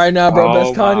riot right now, bro.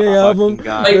 Best Kanye album.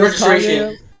 Late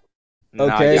registration.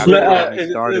 Okay.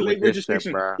 Late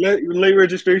registration. Late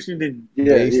registration. Then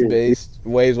Based.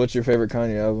 Waves. What's your favorite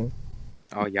Kanye album?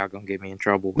 Oh, y'all gonna get me in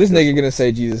trouble. This nigga gonna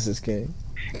say Jesus is King.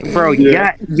 Bro,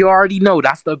 yeah, you already know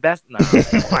that's the best. Nah,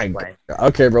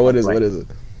 okay, bro. What is it?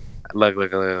 Look.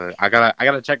 I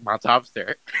gotta check my tops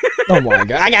there. Oh my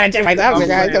god, I gotta check my tops there,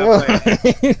 guys. Come on.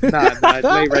 Nah, it's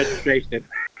late registration.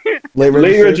 Late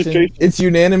registration. It's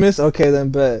unanimous. Okay,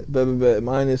 then bet.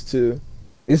 Mine is 2.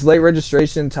 Is late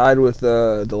registration tied with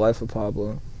the Life of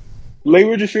Pablo? Late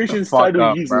registration is tied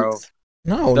with Jesus. Bro.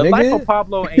 No, the nigga. Life of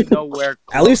Pablo ain't nowhere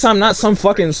close. At least I'm not some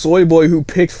fucking soy boy who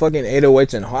picked fucking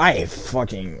 808s and I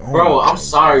fucking. Bro, I'm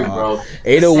sorry, bro.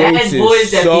 808s sad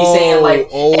boys that be saying like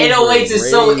 808s is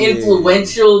so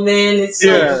influential, man. It's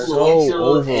so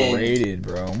influential. So overrated,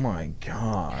 bro. Oh my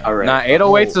god. All right. Nah,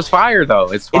 808s is fire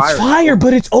though. It's fire,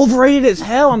 but it's overrated as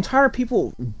hell. I'm tired of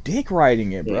people dick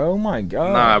riding it, bro. Oh my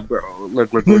god. Nah, bro. Look.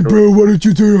 Bro, why don't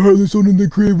you tell your heartless on in the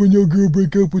crib when your girl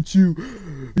break up with you?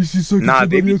 She's sucking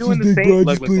somebody else's dick, bro.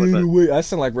 Just playing it away. I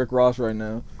sound like Rick Ross right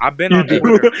now. I've been on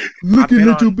Twitter. Looking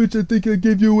at your bitch, I think I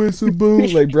gave your ass a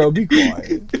bone. Like, bro, be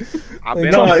quiet. I've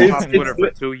been on Twitter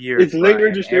for 2 years. It's late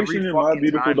registration and My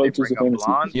Beautiful Dark Twisted Fantasy.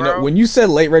 You know, when you said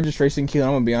late registration, Keelan,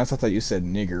 I'm gonna be honest, I thought you said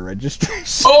nigger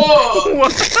registration. Oh!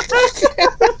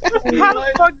 How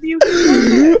the fuck do you say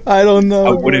that? I don't know.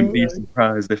 I wouldn't be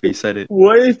surprised if he said it.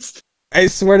 What? I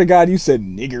swear to God, you said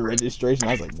nigger registration.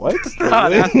 I was like, what?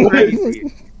 That's crazy.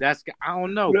 I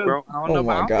don't know, bro. I don't know. Oh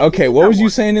my god. Okay, what was you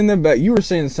saying in the back? You were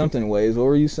saying something, Ways. What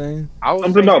were you saying? I was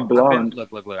something about blonde.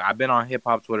 Look. I've been on hip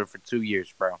hop Twitter for 2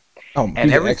 years, bro. Oh,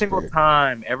 and every single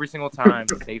time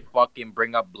they fucking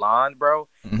bring up blonde, bro,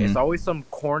 it's always some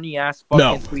corny ass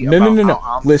fucking tweet about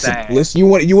how I'm sad. Listen. You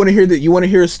want to hear that? You want to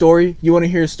hear a story? You want to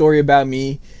hear a story about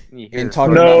me and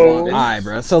talking about blonde? All right,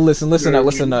 bro. So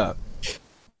listen up.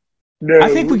 No.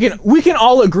 I think we can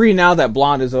all agree now that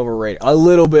blonde is overrated a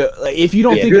little bit. Like, if you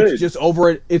don't think it's just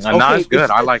overrated, it's okay. No, it's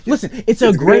good. I like it. Listen, it's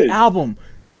a great album.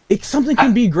 Something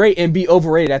can be great and be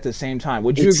overrated at the same time.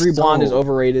 Would you agree blonde is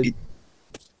overrated?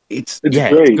 It's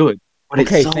good. But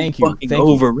okay, it's so thank you.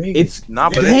 Overrated. It's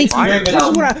not. Thank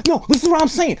you. This is what I'm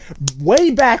saying.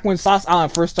 Way back when Sauce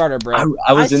Island first started, bro,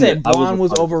 I said blonde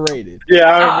was overrated. Yeah,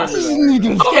 I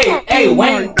remember that. Okay, hey,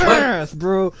 when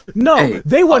bro? No,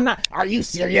 they were not. Are you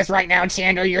serious right now,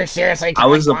 Chandler? You're seriously. I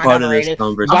was a part of this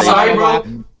conversation. I'm sorry,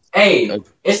 bro. Hey,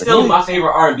 it's still my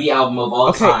favorite R&B album of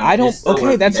all time.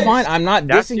 Okay, that's fine. I'm not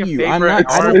dissing you. I don't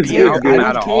care.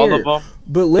 I don't care.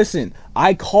 But listen,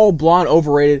 I call blonde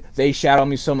overrated. They shout on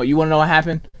me so much. You want to know what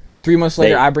happened? 3 months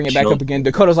later, I bring it back up again.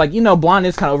 Dakota's like, blonde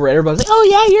is kind of overrated. Everybody's like, oh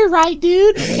yeah, you're right,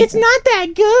 dude. It's not that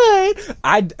good.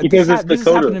 This has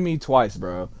happened to me twice,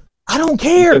 bro. I don't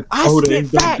care. I spit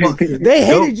facts. They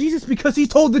hated Jesus because he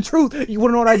told the truth. You want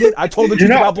to know what I did? I told the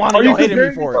truth about blonde and y'all hated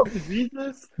me for it.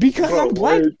 Because I'm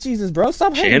black Jesus, bro.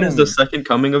 Stop hating Shan is the second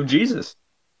coming of Jesus.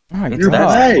 Oh my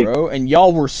god, bro. And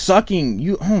y'all were sucking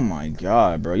you. Oh my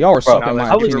god, bro. Y'all were sucking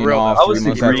my opinion off 3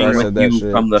 months after I said that shit.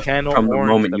 From the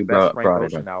moment you brought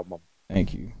it up.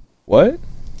 Thank you. What?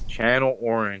 Channel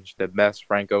Orange, the best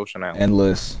Frank Ocean album.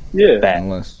 Endless. Yeah.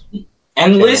 Endless.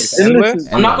 I'm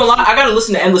not gonna lie. I gotta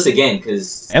listen to Endless again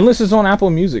because Endless is on Apple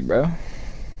Music, bro.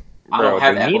 I don't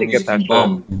have Apple Music.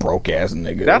 Broke ass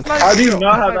nigga. That's not. How do you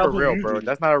not have Apple real, Music? bro?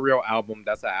 That's not a real album.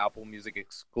 That's an Apple Music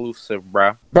exclusive,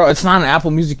 bro. Bro, it's not an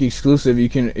Apple Music exclusive.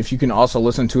 If you can also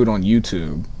listen to it on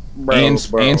YouTube and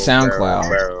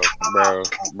SoundCloud.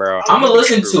 Bro. I'm gonna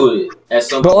listen to it at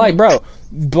some point. But like, bro,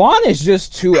 blonde is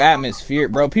just too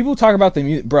atmospheric, bro. People talk about the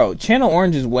music, bro. Channel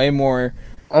Orange is way more.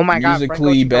 Oh my god,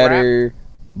 musically better.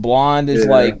 Blonde is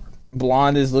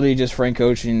Blonde is literally just Frank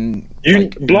Ocean.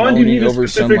 Blonde, you need over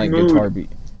some guitar beat.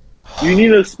 You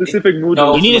need a specific mood.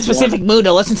 You need a specific mood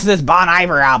to listen to this Bon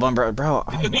Iver album, bro.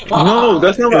 No,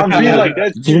 that's not what I'm being like.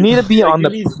 You need to be on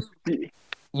the.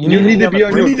 You need to be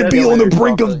on. You need to be on the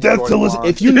brink of death to listen.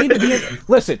 If you need to be,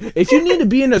 if you need to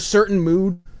be in a certain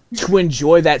mood to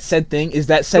enjoy that said thing? Is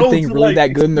that said thing to, really like, that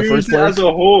good in the first place? As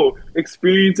a whole,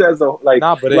 experience as a like.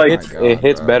 Nah, but like, it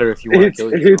hits better if you want to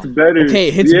kill yourself. It hits better. Okay,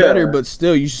 it hits yeah. better, but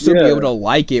still, you should still be able to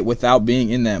like it without being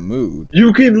in that mood.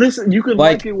 You can listen. You can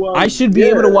like it while I should be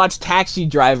able to watch Taxi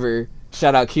Driver.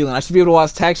 Shout out Keelan. I should be able to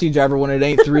watch Taxi Driver when it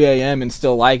ain't 3 a.m. and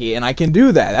still like it, and I can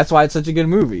do that. That's why it's such a good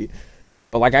movie.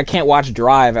 But like, I can't watch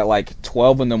Drive at like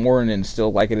 12 in the morning and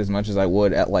still like it as much as I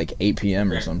would at like 8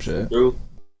 p.m. or some shit.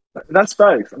 That's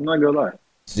facts. I'm not gonna lie.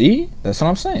 See, that's what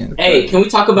I'm saying. Hey, can we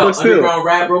talk about underground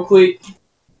rap real quick?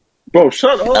 Bro,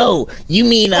 shut up. Oh, you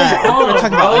mean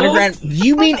talking about underground?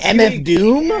 You mean MF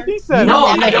Doom? No,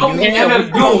 I don't mean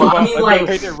MF Doom. I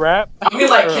mean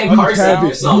like Ken Carson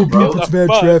or something,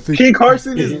 bro. Ken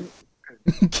Carson is.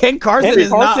 Ken Carson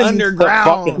is not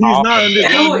underground. He's not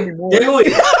underground anymore. Who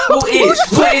is?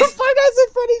 That's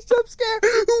a funny jump scare. Who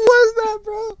was that,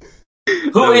 bro?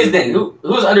 Who is then?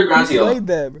 Who's underground to you? Played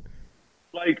that, bro?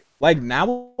 Like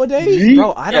nowadays,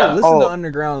 bro. I don't listen to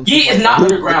underground. He is not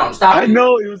underground. Stop it. I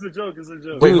know it was a joke. It's a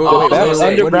joke. Wait, best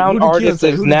underground artist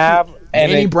is Nav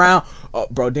and Danny Brown. Oh,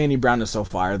 bro, Danny Brown is so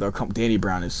fire though. Danny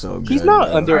Brown is so good. He's not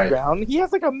bro. underground. He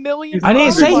has like a million. I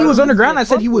didn't say he was underground. I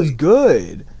said he was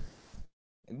good.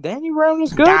 Danny Brown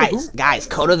is good. Guys,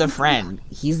 Coda the Friend.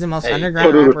 He's the most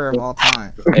underground rapper of all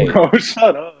time. Bro,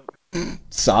 shut up.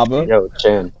 Saba. Yo,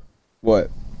 Chan. What?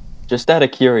 Just out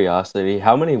of curiosity,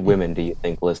 how many women do you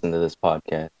think listen to this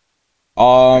podcast?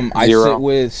 I 0. sit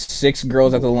with 6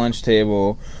 girls at the lunch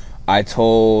table. I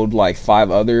told like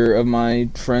 5 other of my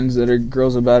friends that are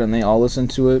girls about it, and they all listen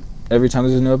to it every time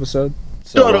there's a new episode.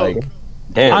 So like,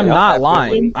 damn, I'm not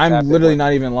lying. women? I'm literally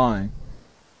not even lying.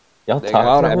 Y'all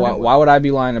talk Why would I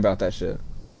be lying about that shit?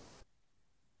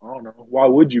 I don't know. Why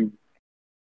would you?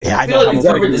 Yeah, I feel know. like we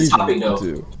covered this topic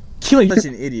though. Killing such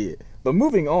an idiot. But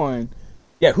moving on.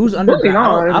 Yeah, who's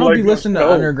underground? I don't be listening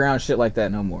to underground shit like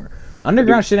that no more.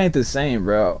 Underground shit ain't the same,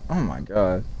 bro. Oh my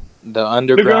god. The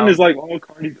underground is like all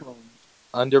Cardi clones.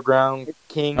 Underground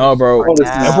King. Oh, bro.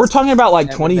 Nav, If we're talking about like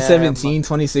Eminem, 2017,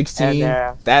 2016,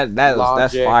 that's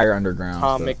Logic, fire underground.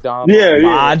 Tom stuff. McDonald. Yeah.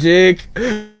 Logic.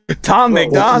 Tom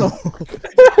McDonald.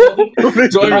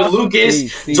 Joyner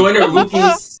Lucas. Joyner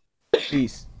Lucas.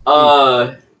 Peace.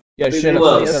 Yeah, shut who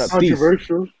up. else? Shut up.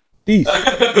 Controversial. Peace.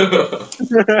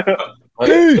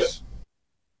 Peace.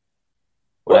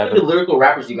 What are the lyrical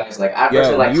rappers you guys like? I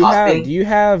personally like Austin. Do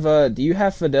you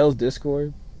have Fidel's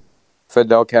Discord?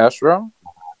 Fidel Castro.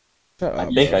 I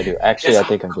think I do. Actually, I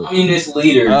think I do. Communist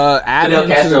leader. Add Fidel him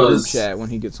to the group Castro's chat when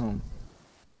he gets home.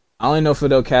 I only know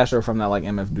Fidel Castro from that like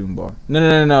MF Doom bar.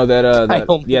 No. That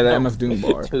MF Doom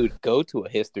bar. Dude, go to a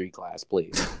history class,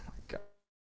 please.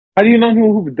 How do you know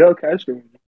who Fidel Castro is?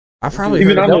 I probably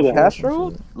even heard know Fidel that.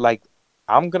 Castro. Like,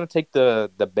 I'm gonna take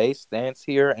the base stance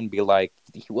here and be like,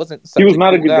 he wasn't. Such He was a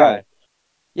not a cool good guy.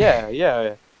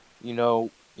 Yeah. You know.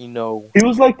 He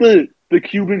was like the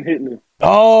Cuban Hitler.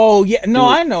 Oh yeah, no, Dude,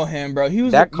 I know him, bro. He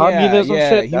was that communism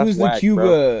shit, He that's was the whack, Cuba.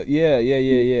 bro.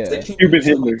 Yeah. Cuban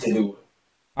Hitler.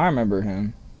 I remember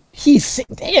him. He's sick.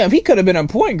 Damn, he could have been a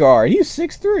point guard. He's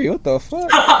 6'3". What the fuck?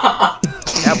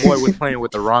 That boy was playing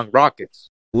with the wrong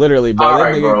Rockets. Literally, bro. All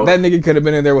right, bro. That nigga could have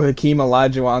been in there with Hakeem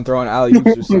Olajuwon throwing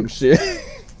alley-oops or some shit.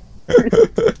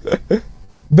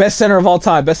 Best center of all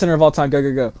time. Go. Best center.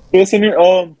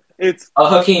 It's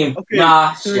Hakeem. okay.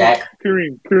 Nah, Shaq.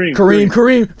 Kareem.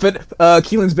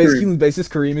 Keelan's base. It's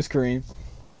Kareem.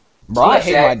 Bro, I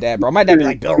hate my dad, bro. My dad be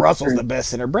like, Bill Russell's the best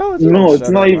center, bro. No, it's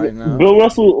not even. Right, Bill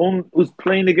Russell was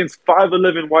playing against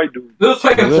 5'11" white dudes.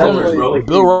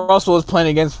 Bill Russell was playing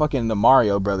against fucking the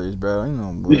Mario brothers, bro. You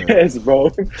know, bro. Yes,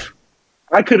 bro.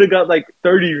 I could have got like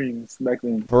 30 rings back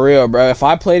then. For real, bro. If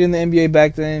I played in the NBA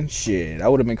back then, shit, I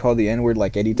would have been called the N-word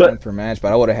like 80 times per match,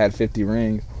 but I would have had 50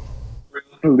 rings.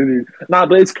 Nah,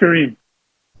 but it's Kareem.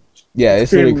 Yeah,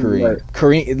 it's really Kareem. Right.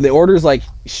 Kareem. The order's like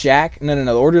Shaq. No.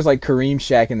 The order's like Kareem,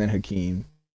 Shaq, and then Hakeem.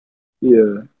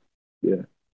 Yeah.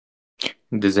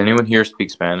 Does anyone here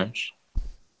speak Spanish?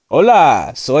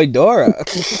 Hola, soy Dora.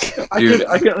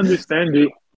 I can understand it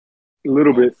a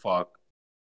little bit. Fuck.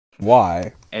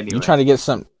 Why? Anyway. You trying to get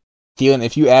some Keelan?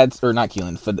 If you add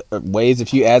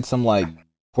if you add some like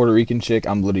Puerto Rican chick,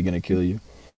 I'm literally gonna kill you.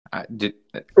 I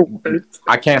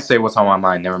can't say what's on my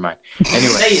mind. Never mind.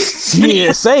 Anyway,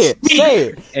 say it.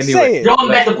 Anyway, say it. You're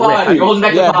holding back the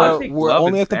pod. We're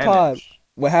only at the pod.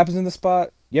 What happens in the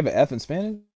spot? You have an F in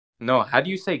Spanish? No. How do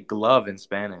you say glove in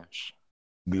Spanish?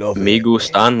 Glove. Me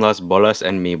gustan las bolas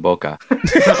en mi boca. No,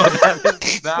 that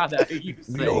is not how you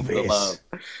say glove.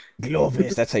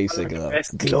 Gloves. That's how you say glove.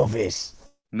 Gloves.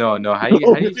 No. How do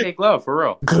you say glove for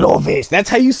real? Gloves. That's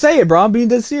how you say it, bro. I'm being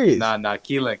dead serious. Nah.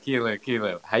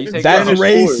 Keelan. How you say That's glove?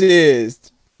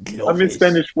 racist. I'm in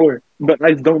Spanish 4, but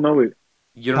I don't know it.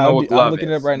 You don't know what glove I'm looking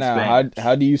it up right in now. Spanish.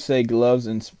 How do you say gloves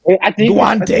in I think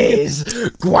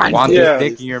Guantes? Want Yeah.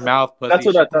 this dick in your mouth, pussy. That's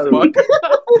what I Shut the thought it fuck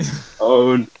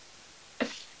Oh,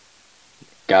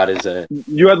 got his ass.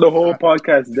 You had the whole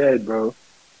podcast dead, bro.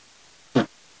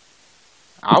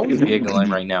 I was giggling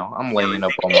right now. I'm laying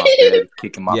up on my bed,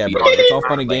 kicking my feet. Bro, it's all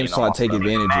fun and laying games, so on I my take stomach.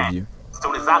 advantage of you. As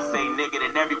soon as I say nigga,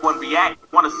 then everyone react.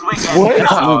 Wanna swing at What? me.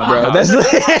 That's Luke, bro. That's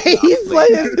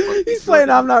he's playing.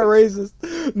 I'm not racist.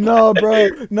 No, bro.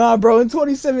 Nah, bro. In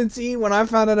 2017, when I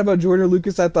found out about Jordan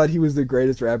Lucas, I thought he was the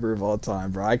greatest rapper of all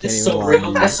time, bro. I can't It's even so lie.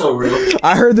 real. That's so real.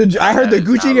 I heard the That is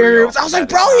Gucci not Gang real. remix. I was like, That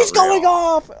bro, is he's not going real.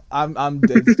 off. I'm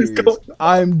dead serious.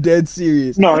 I'm dead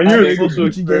serious. No, I you're heard a the social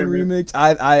Gucci Gang experiment. remix.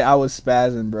 I was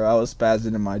spazzing, bro. I was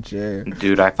spazzing in my chair.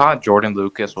 Dude, I thought Jordan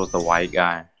Lucas was the white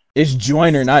guy. It's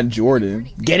Joyner, not Jordan.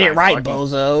 Get it right,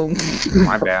 bozo.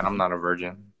 My bad, I'm not a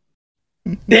virgin.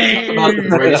 Talk about the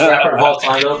greatest rapper of all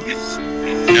time, though.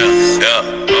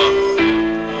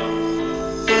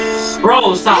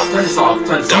 Bro, stop. Turn this off.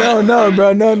 Turn this off. No,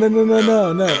 bro. No.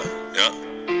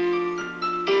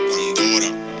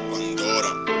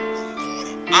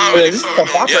 This is a pop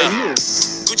right here.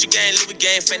 Gucci gang, Louis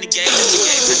gang, Fendi gang,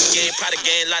 Fendi gang, Prada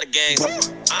gang, lot of gangs.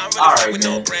 I'm really All fuck right, with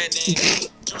no man. brand name.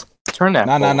 Turn that.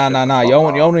 Nah. Y'all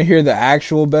want to hear the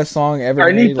actual best song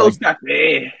ever made? Carlitos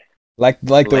Cafe. Like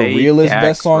the Lay realest back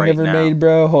best song right ever now. made,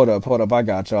 bro. Hold up. I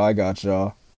got y'all. I got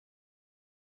y'all.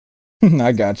 Bro,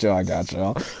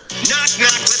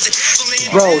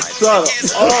 shut up.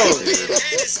 Oh,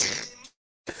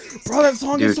 Bro, that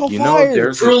song Dude, is so you know fire.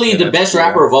 there's Truly this the kid best at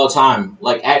rapper school. of all time.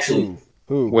 Like, actually.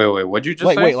 Who? Wait, what'd you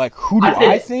just say? Wait, like who do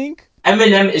I think?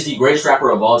 Eminem is the greatest rapper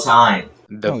of all time.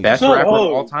 The Oh, best shut rapper of up.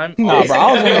 all time? Nah, bro,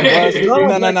 I was on the bus.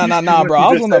 No, Nah, bro.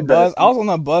 I was on the bus. that. I was on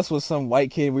the bus with some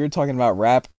white kid. We were talking about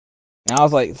rap. And I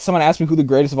was like, someone asked me who the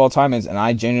greatest of all time is, and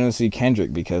I genuinely see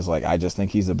Kendrick because, like, I just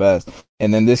think he's the best.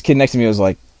 And then this kid next to me was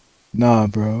like, nah,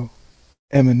 bro.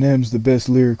 Eminem's the best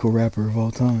lyrical rapper of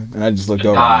all time. And I just looked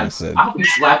over and I God, said, I hope you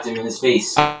slapped him in his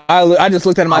face. I just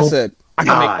looked at him. I Oh, said, I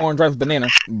can God. make orange rice with banana.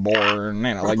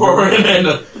 Banana. Like,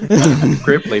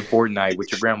 Crip play Fortnite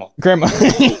with your grandma. grandma.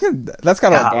 That's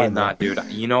kind of God, a Hey, vibe, nah, bro. dude.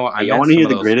 You know, I Y'all met want to some hear of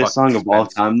the those greatest fucking song of all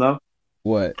expensive- time, though?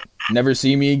 What? Never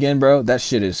See Me Again, bro? That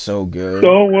shit is so good.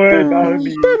 Don't worry about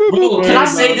me. Bro, can I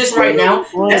say this right now?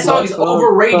 That song is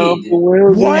overrated.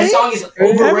 What? That song is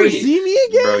Never overrated. See Me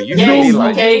Again? Bro, you Yes, should be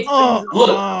like, okay?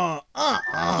 Look.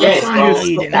 Yes, bro.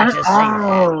 You did not just say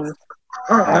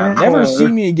that. Never See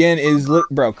Me Again is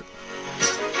bro.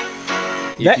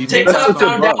 if you take TikTok that song,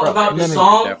 found out bro, about the no,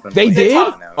 song. definitely. They did?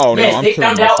 TikTok- Oh no, Yes, I'm they killing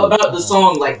found out myself. about the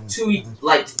song like 3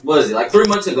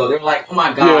 months ago. They were like, "Oh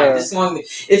my god, Yeah. this song!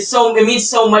 It means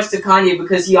so much to Kanye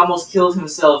because he almost killed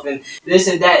himself and this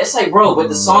and that." It's like, bro, but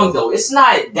the song though, it's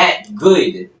not that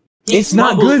good. It's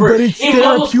not good, but it's he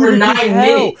mumbles for therapeutic as 9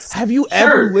 hell. minutes. Have you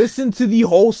ever listened to the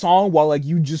whole song while like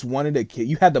you just wanted to kill?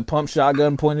 You had the pump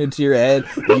shotgun pointed to your head.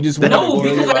 You just wanted No, to kill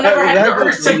because yourself. I never had the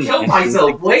urge to kill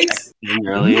myself. Wait,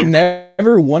 You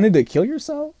never wanted to kill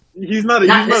yourself? He's not a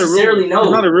Not real necessarily, one. no.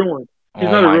 He's not a real one. He's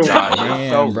Oh not a my real God, one. you're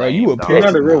Damn, so bro, lame, you a dog. You're not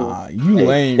pussy. a real Nah, you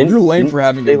lame. You're lame for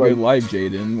having a good life,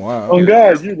 Jaden. Wow. Oh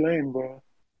God, you lame, bro.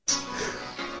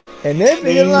 And it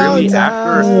be a long Really?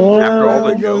 time. After all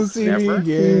the Go jokes see and me effort?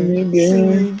 again. See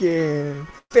me again.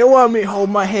 They want me to hold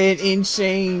my head in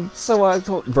shame. So I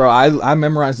told bro, I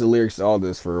memorized the lyrics to all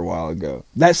this for a while ago.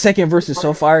 That second verse is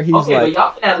so fire. He's okay, like, but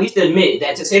y'all can at least admit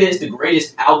that to say that it's the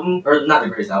greatest album, or not the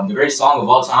greatest album, the greatest song of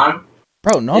all time.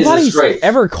 bro, nobody's straight.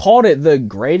 ever called it the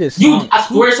greatest You, song. I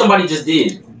swear somebody just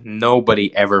did.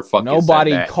 Nobody ever fucking Nobody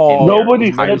said that called in their Nobody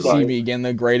entire said Never See that. Me Again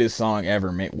the greatest song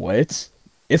ever made. What?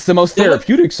 It's the most Then what-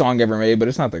 therapeutic song ever made, but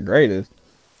it's not the greatest.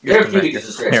 Therapeutic is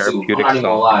a stretch too. I'm not even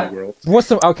gonna lie.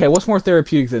 What's more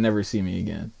therapeutic than Never See Me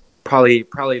Again? Probably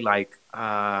like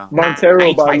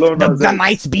Montero by Lil Nas The X.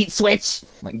 night's beat switch.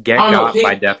 Get I don't know, Got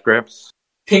by Death Grips.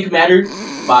 Pink Matter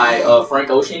by Frank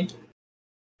Ocean.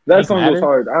 That Pink song Matter? goes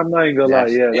hard. I'm not even gonna lie.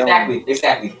 Yes. Yeah,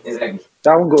 Exactly.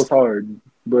 that one goes hard.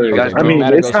 But You guys Okay, I Pink mean,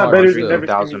 Matter it's goes not hard better for than sure. Never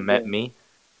 2000 Seen Me Met Again. Me.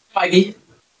 Maybe.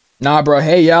 Nah, bro.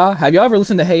 Hey, y'all. Have y'all ever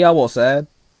listened to Hey Y'all while sad?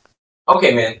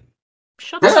 Okay, man.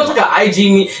 That sounds like an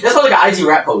IG That sounds like an IG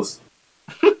rap post.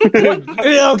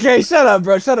 Okay, shut up,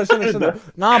 bro. Shut up.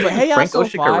 Nah, but Hey Y'all Frank so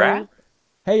Ocean can fire. rap?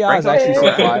 Hey Y'all is Frank actually Ocean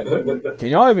so can fire. Can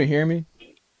y'all even hear me?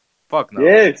 Fuck no.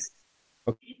 Yes.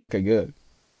 Okay, good.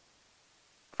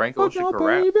 Frank Fuck Ocean no, can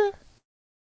rap. baby.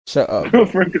 Shut up. Bro.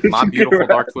 My Beautiful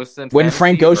Dark Twisted When Fantasy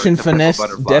Frank or Ocean Typical finessed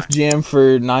Butterfly? Def Jam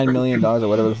for $9 million or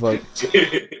whatever the fuck.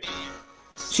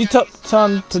 She took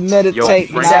time to meditate.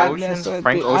 Yo, Frank madness, Ocean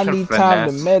I need time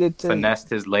to meditate. finessed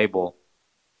his label.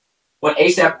 When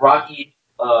ASAP Rocky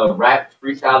rap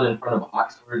freestyle in front of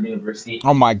Oxford University.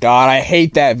 Oh my god, I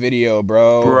hate that video,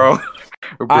 bro.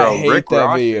 I hate Rick that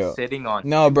Ross video. is sitting on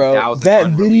No, bro, 2,000 that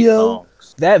unreleased video,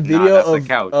 songs. that video that's a of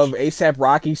couch. ASAP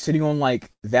Rocky sitting on like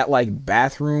that like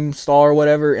bathroom stall or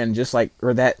whatever, and just like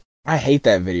or that. I hate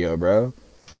that video, bro.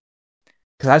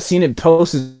 Cause I've seen it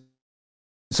posted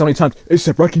so many times.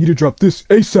 ASAP Rocky need to drop this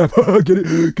ASAP. Get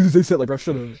it? Cause it's ASAP. Like, bro,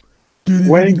 shut up. Get it?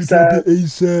 Wingstop.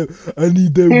 ASAP. I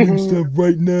need that Wingstop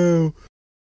right now.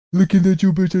 Looking at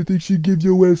you, bitch, I think she give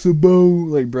your ass a bone.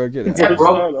 Like, bro, get it.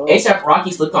 ASAP Rocky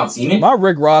slipped on semen. My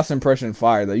Rick Ross impression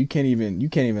fire though. You can't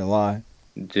even lie.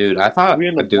 Dude, I thought,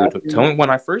 when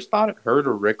I first heard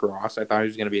of Rick Ross, I thought he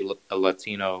was gonna be a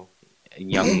Latino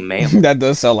young male. That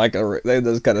does sound like that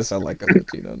does kind of sound like a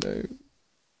Latino dude.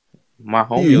 My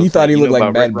homie, he thought he looked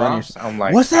like Bad Bunny. I'm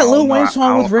like, what's that Lil Wayne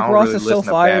song with Rick Ross really that's so listen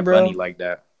to fire, Bad bro? Bunny like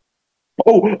that.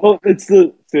 Oh, it's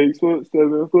the 6 foot,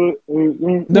 7 foot.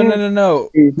 No.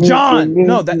 John,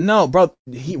 no, bro.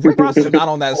 Rick Ross is not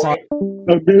on that song.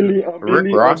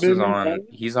 Rick Ross is on.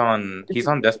 He's on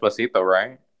Despacito,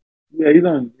 right? Yeah, he's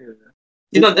on. Yeah.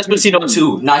 He's on Despacito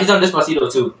 2. Nah, he's on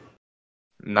Despacito 2.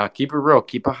 Nah, keep it real,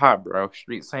 keep it hot, bro.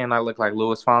 Street saying I look like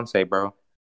Louis Fonse, bro.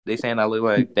 They saying I look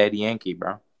like Daddy Yankee,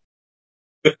 bro.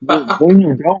 No,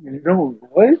 you don't.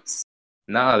 What?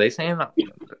 Nah, they saying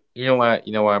you know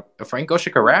what? Frank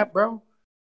Ocean can rap, bro.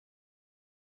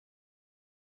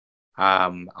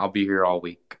 I'll be here all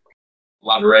week. A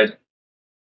lot of red.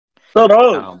 Shut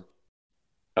up.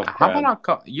 How about I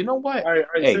call? You know what? All right,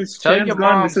 hey, tell your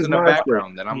moms in the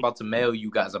background that I'm about to mail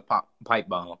you guys a pipe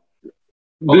bomb.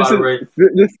 This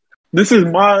is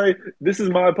my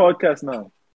podcast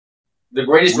now. The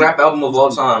greatest rap album of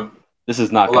all time. This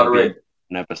is not going to be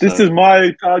an episode. This is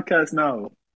my podcast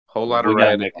now. Whole lot of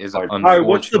red is unfortunately. All right,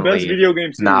 what's the best video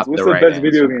game series? Not What's the the right best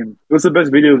video game? What's the best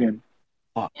video game?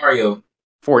 Mario.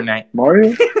 Fortnite.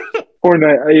 Mario?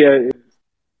 Fortnite. Yeah.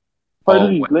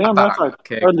 Hardly. Oh, lay on that side.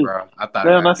 Hardly. I thought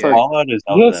lay on that side. Fallout is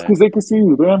up Yes, there. because they can see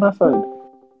you. Lay on that side.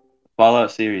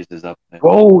 Fallout series is up there.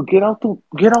 Bro, get out the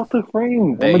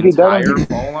frame. The I'm gonna get that entire on.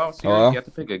 Fallout series, you have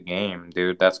to pick a game,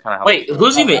 dude. That's kind of how. Wait,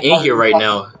 who's even in here right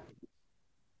now?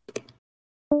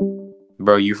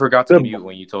 Bro, you forgot to mute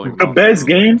when you told me. The best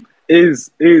game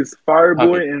is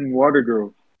Fireboy and Water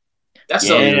Girl. That's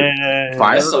so Fire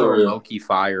that's so real. Low-key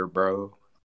fire, bro.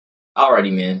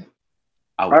 Alrighty, man.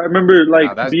 I remember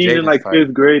being in like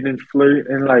 5th grade and flirt,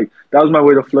 and like that was my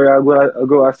way to flirt. I'll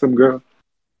go ask some girl,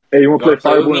 "Hey, you want to play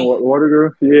Fireboy and Water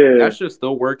Girl?" Yeah, that shit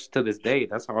still works to this day.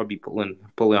 That's how I be pulling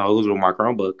hoes with my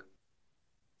Chromebook.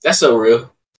 That's so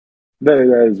real. That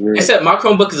is real. Except my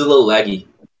Chromebook is a little laggy.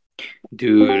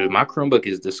 Dude, my Chromebook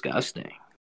is disgusting.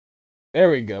 There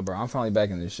we go, bro. I'm finally back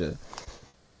in this shit.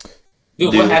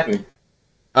 Dude, what happened?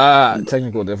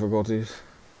 Technical difficulties.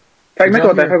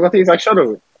 Technical difficulties. Like, shut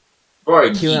up.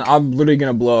 Right, Keelan, I'm literally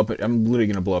gonna blow up. I'm literally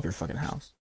gonna blow up your fucking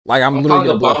house. Like I'm literally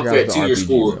gonna blow up your house with the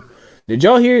RPG. Bro. Did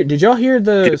y'all hear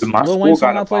the Lil Wayne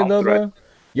song I played though, bro?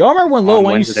 Y'all remember when Lil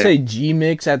Wayne used to say G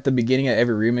Mix at the beginning of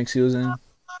every remix he was in?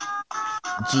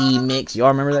 G Mix. Y'all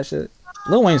remember that shit?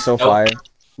 Lil Wayne's so fire.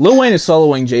 Lil Wayne is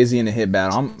soloing Jay-Z in a hit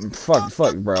battle. I'm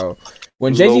fuck, bro.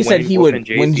 When Jay-Z said he would,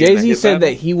 when Jay-Z said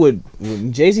that he would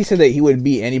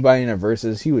beat anybody in a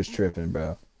versus, he was tripping,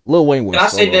 bro. Lil Wayne was. Can I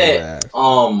say that?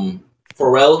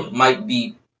 Pharrell might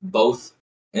beat both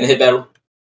in a hit battle.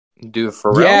 Dude,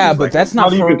 Pharrell. Yeah, but that's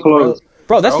not Pharrell.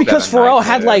 Bro, that's because Pharrell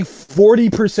had like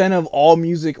 40% of all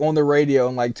music on the radio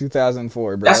in like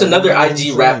 2004, bro. That's another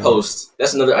IG rap post.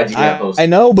 I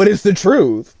know, but it's the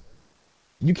truth.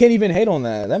 You can't even hate on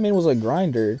that. That man was a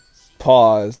grinder.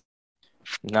 Pause.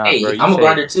 Nah, hey, bro, I'm a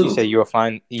grinder too. You say you a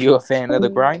fan of the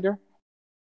grinder?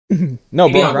 No,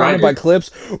 bro, Grinded by Clips.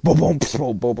 Boom, boom,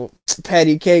 boom, boom, boom.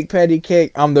 Patty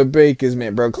cake. I'm the Baker's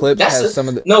man, bro. Clips has some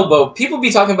of the. No, but people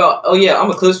be talking about, oh yeah, I'm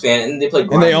a Clips fan, and they play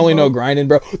Grinding, and they only know Grinding,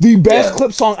 bro. The best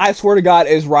Clip song, I swear to God,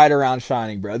 is Ride Around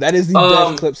Shining, bro. That is the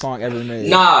best Clip song ever made.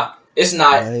 Nah, it's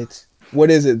not.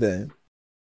 What is it then?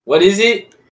 What is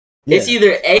it? Yeah. It's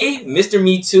either A, Mr.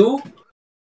 Me Too.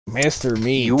 Mr.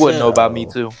 Me You wouldn't know about Me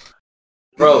Too.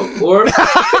 Bro, or...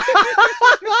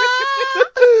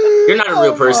 You're not a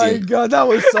real person. Oh my God, that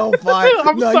was so fine.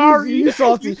 I'm sorry. You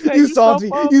salty,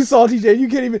 Jay. You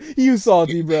can't even. You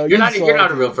salty, bro. You're not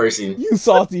a real person. You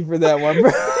salty for that one,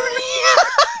 bro.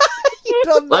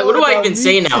 Like, what do I even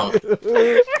say now?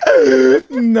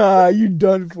 Nah, you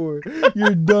done for.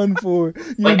 You're done for.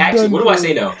 Like, actually, what do I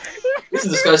say now? This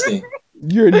is disgusting.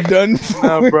 You're done for.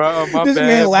 Nah, bro, this bad,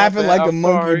 man laughing like a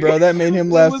monkey, sorry. bro. That made him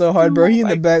laugh so hard, bro. He in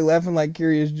the back laughing like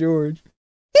Curious George.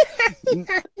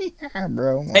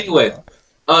 Bro. Anyway,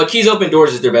 Keys Open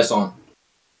Doors is their best song.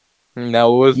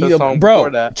 No, what was the song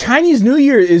before that? Chinese New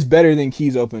Year is better than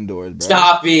Keys Open Doors, bro.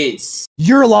 Stop it.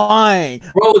 You're lying.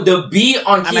 Bro, the beat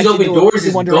on Keys Open Doors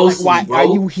is ghostly, why bro. are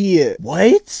you here?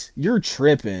 What? You're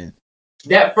tripping.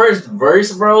 That first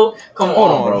verse, bro. Come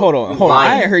on, bro. Hold on.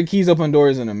 I ain't heard Keys Open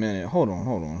Doors in a minute. Hold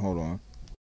on.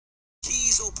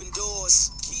 Keys open doors.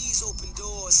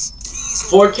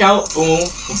 4 count. Boom.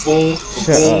 Boom.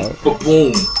 Boom.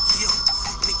 Boom.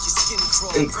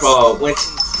 And when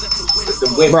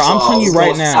the wind bro, I'm telling you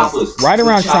right now. Right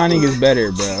Around Shining is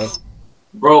better, bro.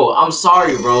 Bro, I'm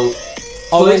sorry, bro.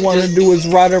 All I want to do is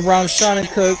Right Around Shining,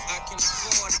 cause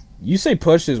you say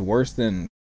Push is worse than.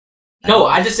 No,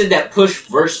 I just said that Push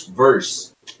verse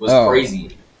was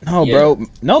crazy. No, bro.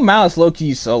 No Malice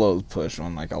low-key solos Push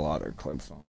on like a lot of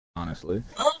clips, honestly.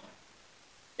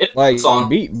 Like,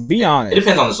 be honest. It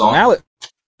depends on the song.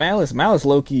 Malice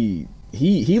low-key,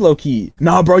 he low-key.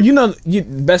 Nah, bro, you know,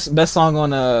 best song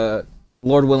on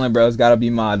Lord Willing, bro, it's gotta be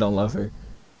Ma, I Don't Love Her.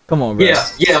 Come on, bro. Yeah.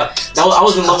 I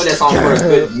was in love with that song for a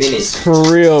good minute.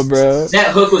 For real, bro.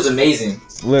 That hook was amazing.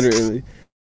 Literally.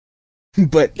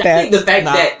 But I think the fact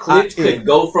that Clips could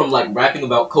go from like rapping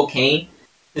about cocaine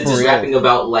to just rapping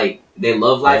about like their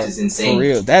love lives is insane. For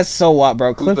real, that's so what,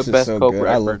 bro. Who's Clips the best is so coke good.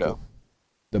 rapper, I love though?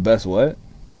 The best what?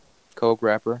 Coke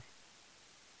rapper.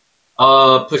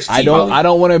 Push T. I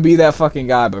don't want to be that fucking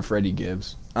guy, but Freddie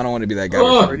Gibbs. I don't want to be that guy.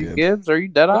 But Freddie Gibbs? Are you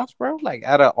dead ass, bro? Like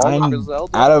out of all the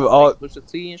Griselda, Pusha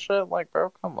T and shit, like, bro,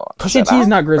 come on. Pusha T is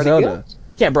not Griselda.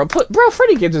 Yeah, bro.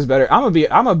 Freddie Gibbs is better.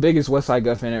 I'm a biggest West Side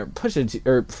Gun fan.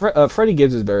 Freddie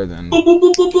Gibbs is better than.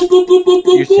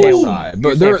 You're saying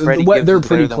but they're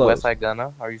pretty close. West Side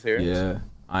Gunna? Are you serious? Yeah,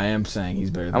 I am saying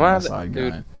he's better than West Side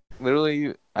Gun.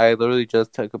 Literally, I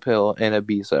just took a pill in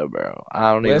Ibiza, bro.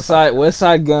 I don't West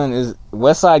Side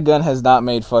Gun has not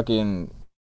made fucking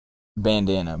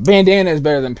Bandana. Bandana is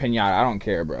better than Pinata. I don't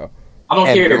care, bro. I don't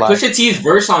care. Pusha T's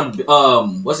verse on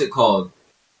what's it called?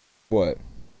 What?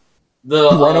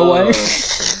 The Runaway?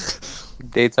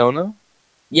 Daytona?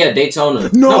 Yeah,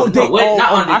 Daytona. No, not on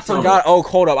Daytona. I forgot. Oh,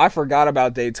 hold up. I forgot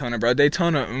about Daytona, bro.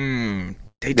 Daytona's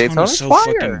so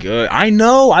fire. fucking good. I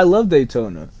know. I love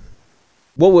Daytona.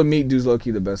 What would Meek Do's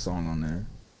low-key the best song on there?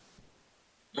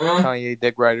 Kanye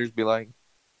Dick Riders be like.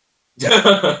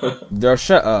 Bro,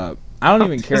 shut up. I don't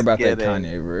even care about that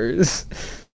Kanye verse.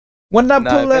 When I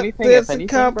pull up, there's a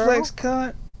complex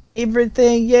cut.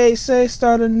 Everything Ye say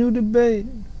start a new debate.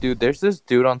 Dude, there's this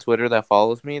dude on Twitter that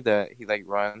follows me that he like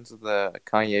runs the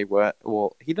Kanye West.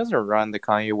 Well, he doesn't run the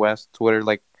Kanye West Twitter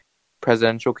like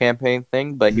presidential campaign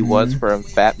thing, but he was for a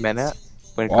fat minute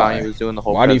when Kanye was doing the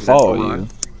whole. Why do he follow you?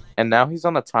 And now he's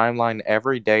on the timeline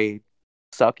every day,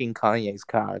 sucking Kanye's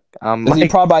cock. Is he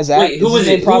Prod by Zach? Wait, who is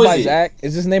it?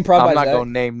 Is his name Prod by Zach? I'm not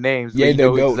gonna name names. Yay the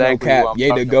goat, exactly no cap.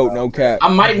 Yay the goat, no cap. I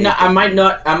might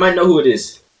know who it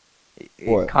is.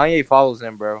 What? Kanye follows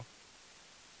him, bro.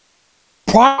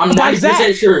 I'm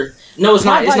 90% sure. No, it's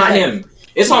not. It's not him.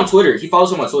 It's on Twitter. He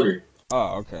follows him on Twitter.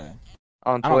 Oh, okay.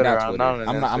 On Twitter, I'm not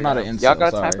an incel. Y'all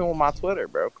gotta tap in with my Twitter,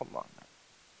 bro. Come on.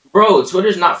 Bro,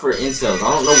 Twitter's not for incels.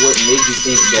 I don't know what made you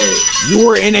think that. You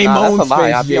were in a moan that's a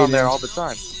lie. space, I be on there all the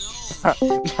time.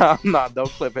 No, don't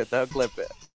clip it. Don't clip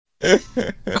it.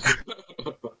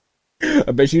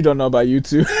 I bet you don't know about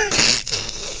YouTube.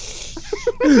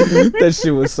 That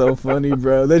shit was so funny,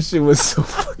 bro. That shit was so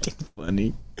fucking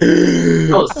funny. That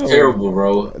was terrible,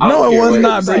 bro. No, it was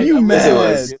not, bro. You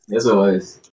mad? Yes, it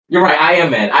was. You're right. I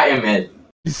am mad.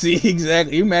 You see,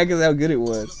 exactly. You mad because how good it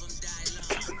was.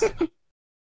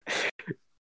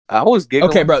 I was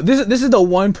giggling. Okay, bro. This is the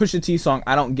one Pusha T song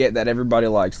I don't get that everybody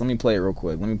likes. Let me play it real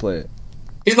quick. Let me play it.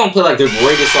 He's gonna play like the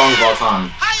greatest song of all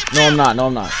time. No, I'm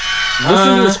not.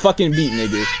 Listen to this fucking beat,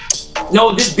 nigga.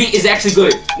 No, this beat is actually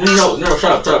good. No,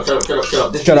 shut up.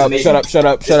 This shut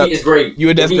up. This beat is great. You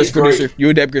a Dev Grips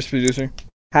producer.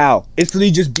 How? It's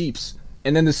literally just beeps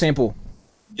and then the sample.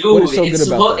 Dude, what is so good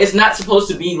about that? It's not supposed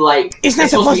to be like. It's not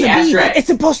supposed to be abstract. It's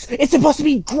supposed to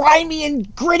be grimy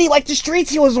and gritty like the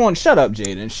streets he was on. Shut up,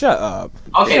 Jaden. Shut up.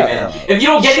 Okay, man. If you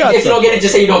don't get it,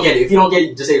 just say you don't get it. If you don't get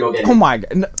it, just say you don't get it. Oh my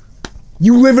god. No.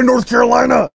 You live in North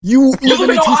Carolina. You live in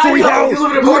a two-story house.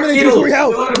 You live in a two-story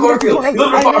house. You live in a cornfield. You live in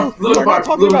a park.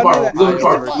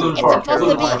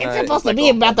 It's supposed to be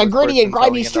about the gritty and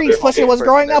grimy streets Pusha was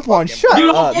growing up on. Shut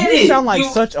up. You sound like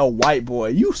such a white boy.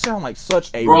 You sound like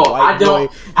such a white boy.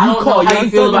 I don't know how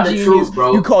you feel about the truth,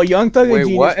 bro. You call Young Thug a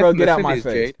genius, bro. Get out my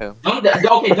face.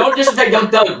 Okay, don't disrespect Young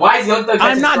Thug. Why is Young Thug?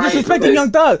 I'm not disrespecting Young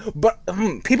Thug, but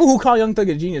people who call Young Thug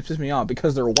a genius piss me off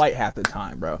because they're white half the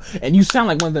time, bro. And you sound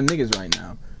like one of them niggas right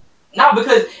now. Not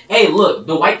because, hey, look,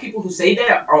 the white people who say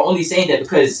that are only saying that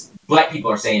because black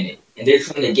people are saying it, and they're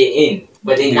trying to get in,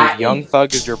 but they're not. Young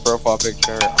Thug is your profile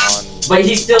picture on. But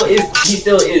he still is. He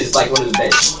still is like one of the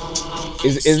best.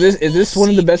 Is this one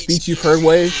of the best beats you've heard,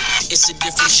 Wave? It's a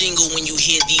different jingle when you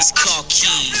hear these car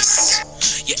keys.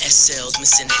 Your SL's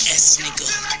missing the S,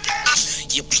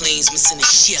 nigga. Your plane's missing the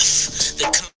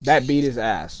shift. That beat is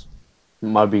ass.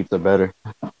 My beats are better.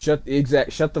 Shut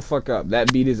the fuck up.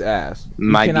 That beat is ass. You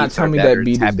My cannot beats tell are me better. that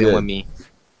beat Tap is in good. with me.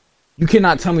 You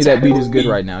cannot tell me that beat is good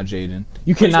right now, Jaden.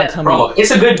 You cannot tell Bro, me.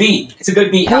 it's a good beat. It's a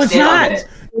good beat. No, it's not.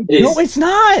 No, it's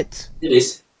not. It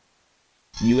is.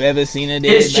 You ever seen a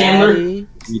dead It's Chandler. body?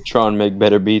 You try and make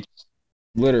better beats.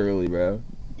 Literally, bro.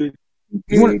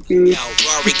 You want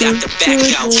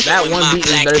that one beat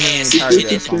is better than the entirety of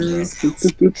that song,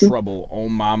 bro. Trouble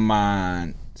on my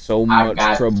mind. So much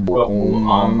trouble on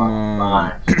my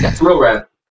mind. That's real rap.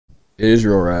 It is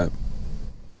real rap.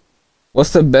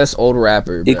 What's the best old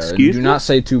rapper, bro? Excuse Do me? not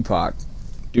say Tupac.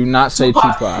 Do not say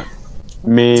Tupac.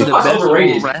 Me. Tupac's best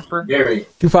overrated. rapper? Very.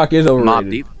 Tupac is overrated. Mobb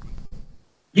Deep.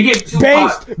 You get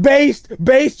Tupac.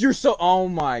 Based. You're so. Oh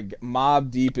my God.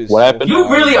 Mobb Deep is. What so happened? You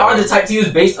fire, really bro. are the type to use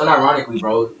based unironically,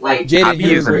 bro. Like, Jaden,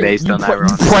 He isn't based on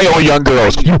ironic. Prey on young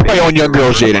girls. You prey on young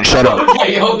girls, Jaden. Shut up.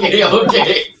 Okay.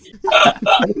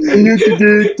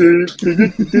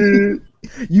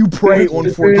 You prey on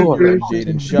 14-year-olds,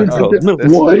 Jaden. Shut up. Let's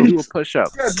see you do a push-up.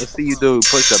 Let's see you do a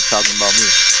push-up talking about me.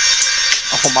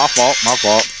 Oh, my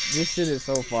fault. This shit is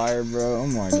so fire, bro. Oh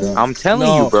my God. I'm telling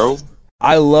No. you, bro.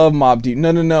 I love Mobb Deep.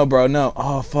 No, bro. No.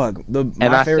 Oh fuck.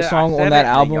 My favorite song on that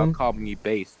album. Y'all called me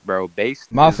based, bro.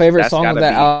 Based. My favorite that's song on gotta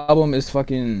that be- album is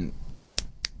fucking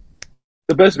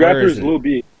The best Where rapper is is it? Lil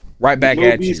B. Right Back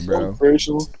Lil at B's You, bro.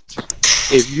 inspirational.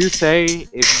 If you say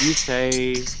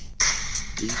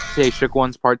Shook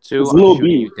Ones Part 2, It's I'm Lil shooting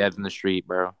B. you dead in the street,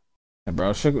 bro. Yeah,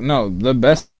 bro. No, the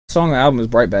best song on the album is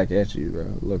Right Back at You, bro.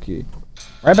 Look here.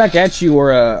 Right Back at You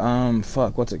or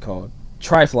fuck, what's it called?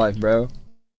 Trife Life, bro.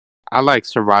 I like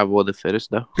Survival of the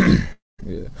Fittest, though.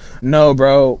 Yeah. No,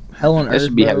 bro. Hell on That Earth,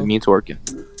 should be bro. having me twerking.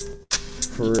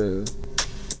 For real.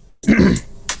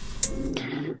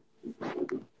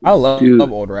 I love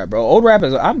old rap, bro. Old rap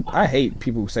is. I hate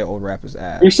people who say old rap is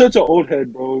ass. You're such an old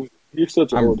head, bro. You're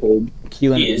such an old head.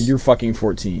 Keelan, you're fucking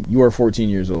 14. You are 14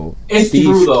 years old. It's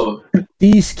true though.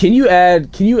 These, can you add?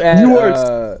 You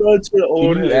are such an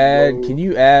old head. Bro. Can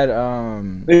you add?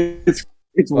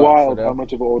 It's wild how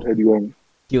much of an old head you are.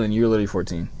 Keelan, you're literally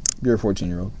 14. You're a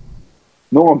 14-year-old.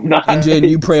 No, I'm not. And Jaden,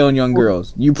 you prey on young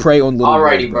girls. You prey on little.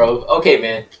 Alrighty, girls, bro. Okay,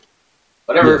 man.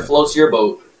 Whatever floats your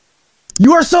boat.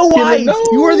 You are so white. No.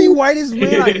 You are the whitest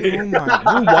man. Oh my!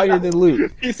 You're whiter than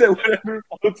Luke. He said, "Whatever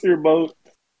floats your boat."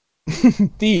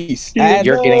 These.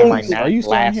 You're getting my Are you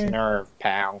still in last here? nerve,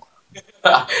 pal.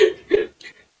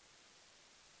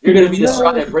 You're gonna be the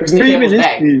straw that breaks the camel's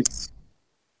back.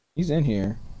 He's in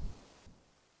here.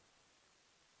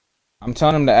 I'm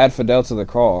telling him to add Fidel to the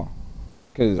call.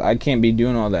 Cause I can't be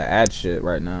doing all that ad shit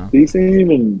right now. He's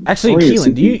even. Actually,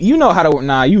 Keelan, do you know how to?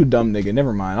 Nah, you a dumb nigga.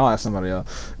 Never mind. I'll ask somebody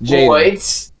else. Jaden,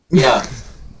 What? Yeah.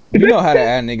 you know how to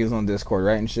add niggas on Discord,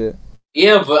 right? And shit.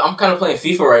 Yeah, but I'm kind of playing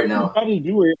FIFA right now. How do you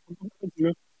do it?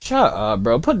 Shut up,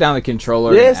 bro. Put down the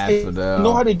controller Yes, and add Fidel. you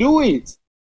know how to do it.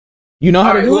 You know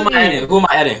how to Alright, do who it? am I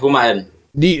adding? Who am I adding?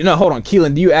 Do you, no, hold on,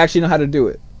 Keelan. Do you actually know how to do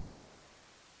it?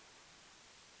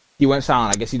 He went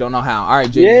silent. I guess you don't know how. All right,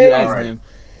 Jaden, you asked alright. him.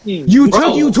 You Bro.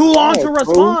 took you too long to Bro.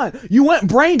 respond. You went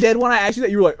brain dead when I asked you that.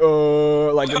 You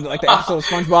were like the episode of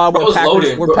SpongeBob where Bro's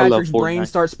loaded, bro. Patrick's I love brain Fortnite.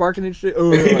 starts sparking and shit.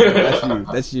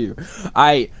 That's you.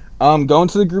 I go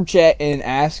into the group chat and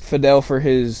ask Fidel for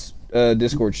his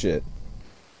Discord shit.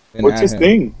 And What's add his him.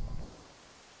 thing?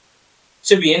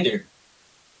 Should be in there.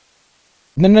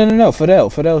 No.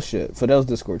 Fidel shit. Fidel's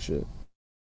Discord shit.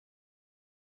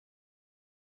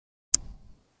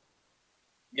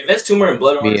 If that's tumor and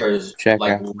blood Me, markers, check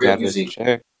like after real that, music.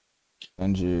 check.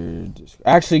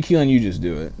 Actually, Keelan, you just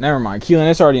do it. Never mind, Keelan.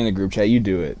 It's already in the group chat. You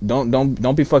do it.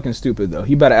 Don't be fucking stupid though.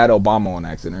 He better add Obama on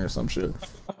accident or some shit.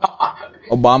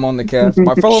 Obama on the cast.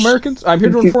 My fellow Americans, I'm here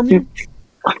to inform you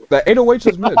that 808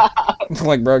 is mid.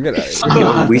 Like, bro, get out of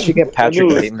here. We should get Patrick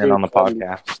Bateman on the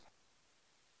podcast.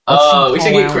 We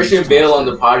should get Christian Bale on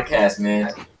the podcast,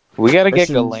 man. We gotta get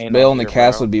Christian Ghislaine Bale on on the here,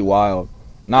 cast bro. would be wild.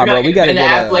 Nah, bro, we gotta Ben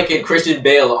get Affleck and Christian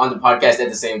Bale on the podcast at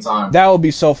the same time. that would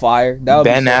be so fire. That would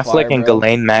Ben be so Affleck fire, and bro.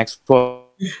 Ghislaine Maxwell.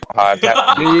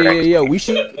 Yeah. We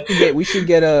should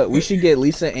get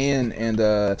Lisa Ann and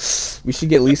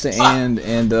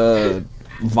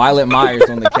Violet Myers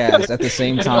on the cast at the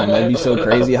same time. That'd be so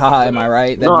crazy. Haha, am I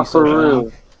right? That'd be so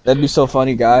funny. That'd be so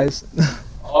funny, guys.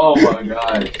 Oh my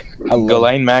god.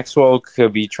 Ghislaine Maxwell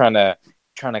could be trying to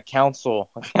counsel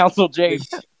Jade.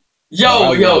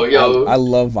 Yo. I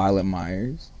love Violet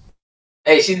Myers.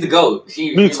 Hey, she's the GOAT.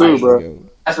 Me too, bro.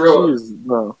 That's real. She's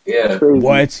no. Yeah. Crazy.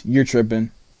 What? You're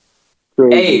tripping.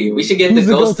 Crazy. Hey, we should get Who's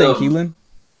the the ghost GOAT of... then, Keelan?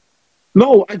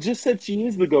 No, I just said she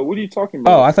is the GOAT. What are you talking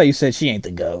about? Oh, I thought you said she ain't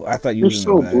the GOAT. I thought you You're was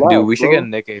so in the black, Dude, we should bro. get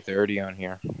Nick A30 on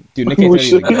here. Dude, Nick A30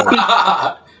 is the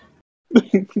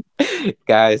GOAT.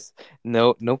 Guys,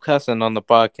 no cussing on the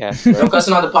podcast. Bro. No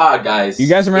cussing on the pod, guys. You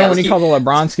guys remember when he called the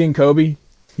LeBron skin Kobe?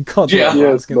 He called the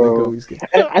LeBron skin the Kobe skin.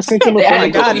 I sent him a Oh my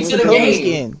God, it's the Kobe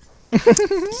skin.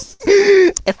 It's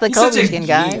the Kobe skin,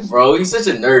 guys. Bro, he's such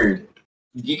a nerd.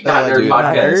 Geek Not Nerd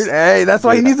podcast. Hey, that's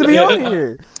why he needs to be on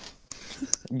here.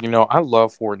 You know, I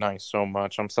love Fortnite so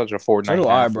much. I'm such a Fortnite So do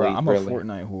I, athlete, bro. I'm really. a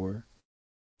Fortnite whore.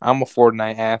 I'm a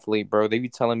Fortnite athlete, bro. They be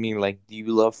telling me, like, do you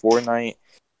love Fortnite?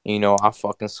 You know, I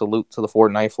fucking salute to the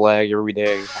Fortnite flag every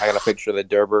day. I got a picture of the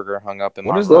Durburger hung up in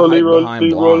my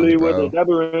room. Rolly with the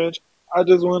double ranch. I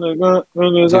just want to go.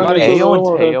 Ayo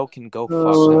and Teo can go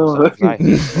fuck themselves. I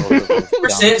hate Ever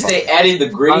since they added the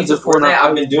gritty to Fortnite,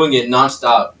 I've been doing it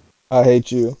nonstop. I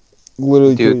hate you.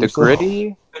 Literally, dude, the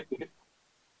gritty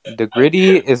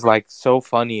is like so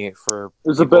funny for.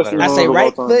 It's the best. I say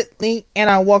right foot think, and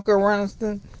I walk around.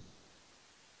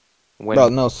 Bro,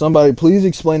 no, somebody please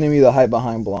explain to me the hype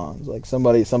behind Blondes. Like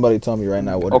somebody tell me right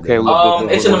now what okay, it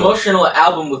is. It's an emotional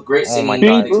album with great singing.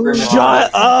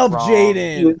 Shut up,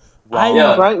 Jaden.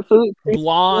 Yeah. Right foot.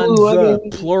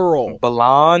 Blondes, plural.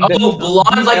 Blonde. Oh,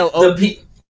 blonde, like the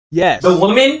yes, the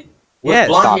woman with yes,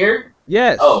 blonde hair.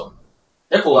 Yes. Oh,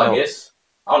 they're cool, I guess.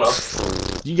 I don't know.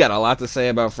 You got a lot to say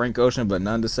about Frank Ocean, but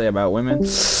none to say about women.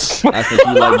 I think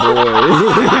you like boys.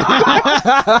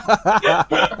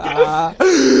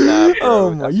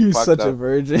 Oh my, you such a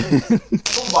virgin.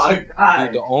 Oh my god.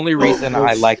 Dude, the only reason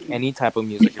I like any type of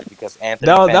music is because Anthony.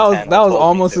 That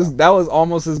was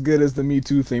almost as good as the Me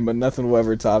Too thing, but nothing will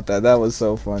ever top that. That was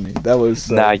so funny. That was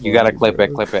so funny, you gotta clip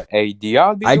it. Hey, do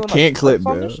y'all be I doing, can't clip,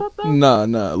 bro. No.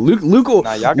 Luke will.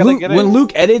 Nah, y'all gotta get it. When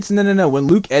Luke edits, no. When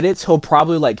Luke edits, he'll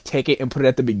probably like take it and put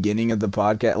it at the beginning of the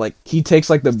podcast. Like he takes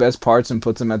like the best parts and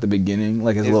puts them at the beginning,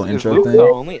 like his little intro Luke thing. the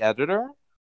only editor?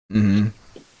 Mm-hmm.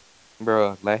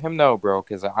 Bro, let him know, bro,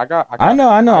 because I know.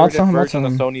 I'll heard tell him. version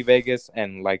of Sony Vegas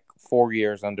and like 4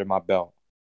 years under my belt.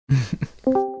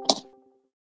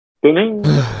 Bing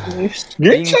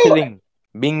chilling.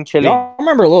 Y'all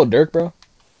remember Lil Durk, bro?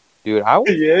 Dude, I was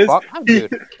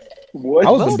dude. What?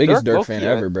 I was the biggest Durk fan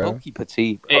ever, bro. Low-key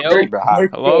petite. Hey,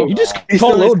 Hello? You just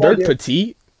call Lil Durk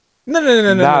petite? No.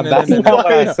 That's not what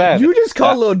I said. You just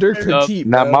call Lil Durk petite,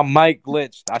 Nah, bro. my mic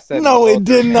glitched. I said No, it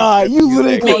did not. You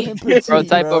literally called him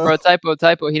petite, Bro,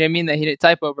 typo. He didn't mean that. He didn't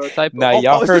typo, bro. Typo. Nah,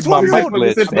 y'all heard my mic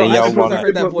glitch. Bro, And as y'all soon as I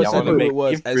heard that voice, I knew who it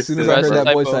was. As soon as I heard that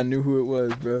Typo. voice, I knew who it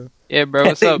was, bro. Yeah, bro.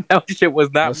 What's up? That shit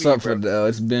was not What's me, up, bro. Fidel?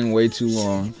 It's been way too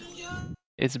long.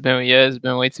 It's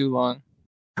been way too long.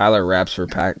 Tyler raps for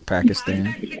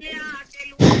Pakistan.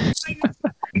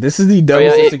 This is the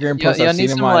dumbest Instagram post I've seen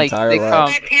in my entire life. I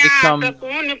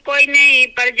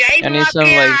need some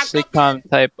like sitcom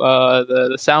type.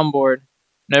 The soundboard.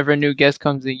 Whenever a new guest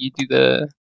comes in, you do the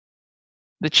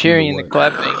cheering and the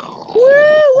clapping.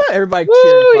 Woo! Everybody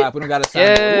cheer and clap. We don't got a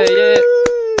soundboard.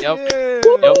 Yeah. Yep.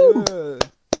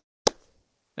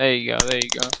 There you go.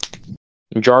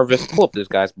 Jarvis, pull up this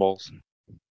guy's balls.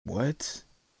 What?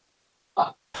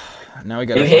 Now we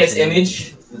got enhance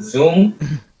image, zoom.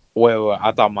 Wait,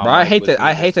 I thought my. Bro, I hate that.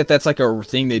 I hate that. That's like a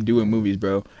thing they do in movies,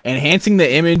 bro. Enhancing the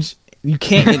image. You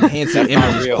can't enhance the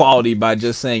image's quality by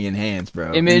just saying enhance,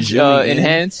 bro. Image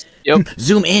enhance. Yep.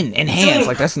 Zoom in, enhance.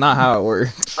 Like that's not how it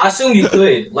works. I assume you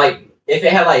could, like, if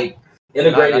it had like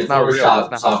integrated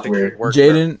Photoshop software.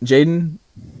 Jaden,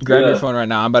 grab your phone right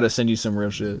now. I'm about to send you some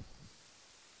real shit.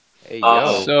 Hey,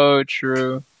 yo. So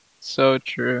true.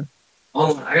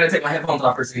 Hold on, I gotta take my headphones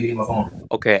off first so you can get my phone.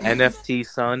 Okay, NFT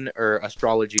son or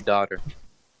astrology daughter?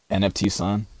 NFT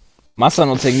son. My son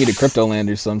will take me to Crypto Land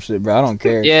or some shit, bro. I don't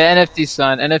care. Yeah, NFT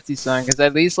son, because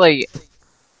at least like,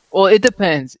 well, it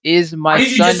depends. Is my Why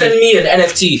did you son just send me an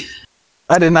NFT?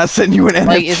 I did not send you an NFT.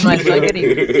 Like, is my son getting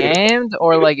scammed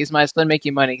or like is my son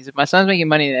making money? Because if my son's making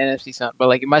money, then NFT son. But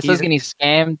like if my son's getting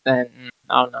scammed, then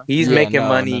I don't know. He's making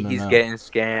money. He's getting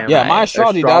scammed. Yeah, my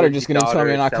astrology daughter just gonna tell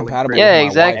me I'm not compatible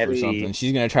with my wife or something.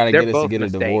 She's gonna try to get us to get a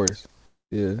divorce.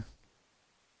 Yeah.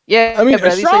 Yeah, I mean, but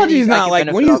astrology is not like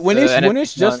when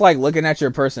it's just son. like looking at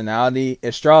your personality.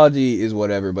 Astrology is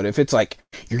whatever, but if it's like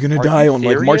you're gonna die on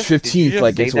like March 15th,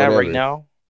 like it's whatever. Right now,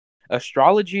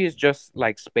 astrology is just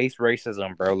like space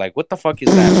racism, bro. Like, what the fuck is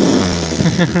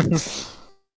that?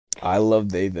 I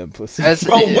love they them pussy.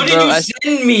 Bro, what did you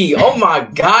send me? Oh my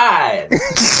god.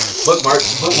 Bookmark.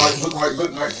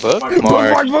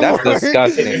 That's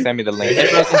disgusting. Send me the link.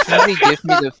 Hey, bro, can somebody gift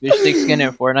me the fish stick skin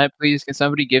in Fortnite, please? Can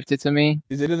somebody gift it to me?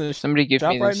 Is it in the somebody gift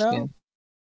shop me the right skin? now?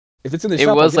 If it's in the It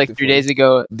shop, was like 3 days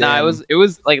ago. Nah, it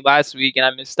was like last week, and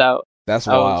I missed out. That's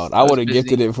wild. I would have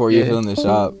gifted it for you if it was in the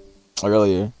shop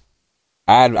earlier.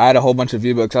 I had a whole bunch of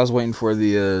V-Bucks. I was waiting for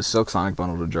the Silk Sonic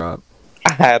bundle to drop.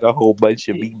 I had a whole bunch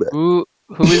of V-Bucks. Who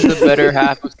is the better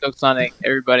half of Silk Sonic?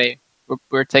 Everybody,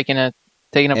 we're taking a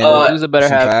poll. Who's the better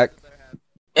half? Pack.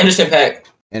 Anderson .Paak.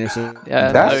 Anderson.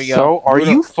 Yeah, that's there you go.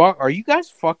 So. Are you guys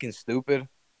fucking stupid?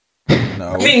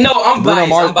 No. I mean, no, I'm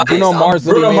biased. Bruno Mars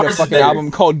literally made a fucking better.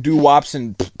 album called Doo-Wops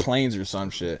and Planes or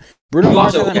some shit. Bruno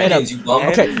Mars hasn't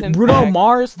made Bruno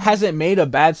Mars hasn't made a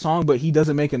bad song, but he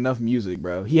doesn't make enough music,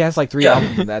 bro. He has like 3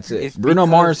 albums and that's it.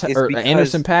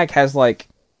 Anderson .Paak has like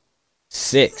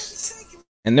 6,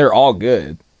 and they're all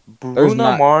good.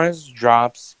 Bruno Mars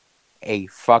drops a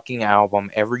fucking album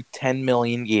every 10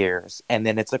 million years, and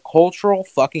then it's a cultural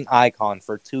fucking icon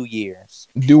for 2 years.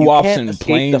 Doo-Wops and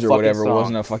Planes or whatever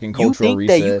wasn't a fucking cultural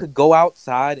reset. You think that you could go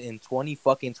outside in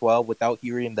 2012 without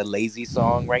hearing the Lazy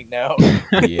song right now?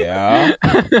 Yeah.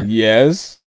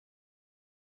 Yes.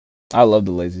 I love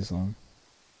the Lazy song.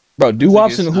 Bro,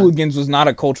 Doo-Wops and Hooligans was not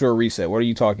a cultural reset. What are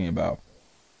you talking about?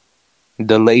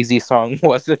 The Lazy song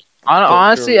wasn't.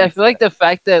 Honestly, I feel like the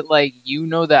fact that like you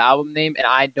know the album name and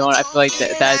I don't, I feel like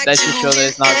that should show that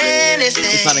it's not really,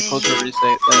 it's not a cultural reset.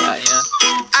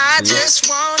 I just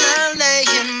wanna lay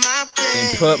in my bed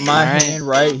and put my hand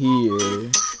right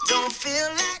here.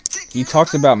 He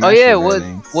talks about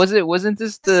wasn't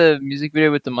this the music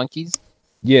video with the monkeys?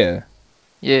 Yeah.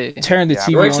 Tearing the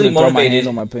TV on and throw my hands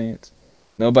on my pants.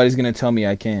 Nobody's gonna tell me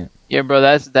I can't. Yeah, bro,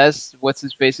 that's what's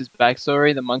his face's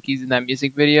backstory. The monkeys in that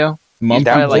music video. Oh my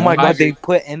god, they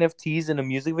put NFTs in a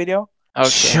music video? Okay.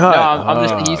 Shut up. I'm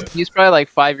just he's probably like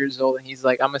 5 years old and he's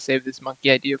like, I'm gonna save this monkey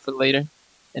idea for later.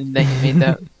 And then he made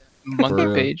that monkey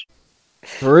page.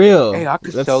 For real. Hey, I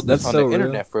could sell this on the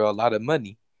internet for a lot of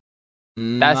money.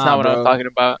 That's not what I'm talking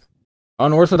about.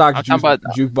 Unorthodox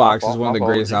Jukebox is one of the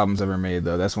greatest albums ever made,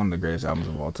 though. That's one of the greatest albums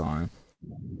of all time.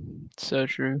 So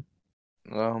true.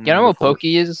 You know what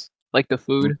Pokey is? Like the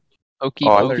food? Hokey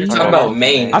You're talking about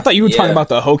Maine. I thought you were talking about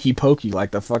the Hokey Pokey, like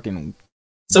the fucking...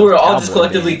 So we're all just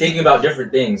collectively thinking about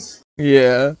different things.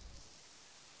 Yeah.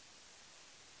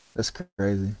 That's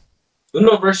crazy.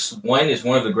 Uno Verse 1 is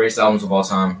one of the greatest albums of all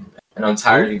time. And I'm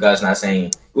tired of you guys not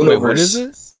saying Uno Wait, Verse. what is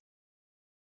it?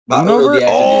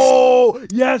 Oh,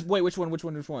 yes! Wait, which one?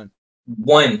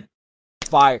 One.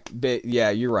 Fire bit. Yeah,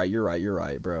 you're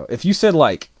right, bro. If you said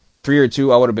like 3 or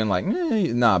 2, I would have been like,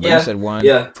 nah, but you said 1.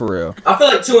 Yeah. For real. I feel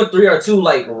like 2 and 3 are too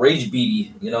like rage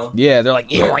beaty, you know? Yeah, they're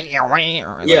like, yeah,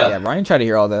 Ryan tried to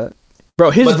hear all that.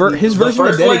 Bro, his version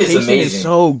of Dedication is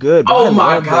so good. Bro. Oh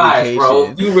my gosh,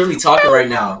 bro. You really talking right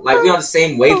now. Like, we on the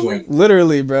same wavelength.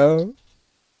 Literally, bro.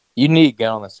 You need to get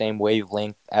on the same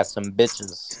wavelength as some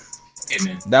bitches.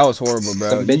 Amen. That was horrible, bro.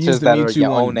 Some bitches that are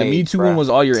your own age, the Me Too one was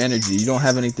all your energy. You don't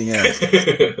have anything else.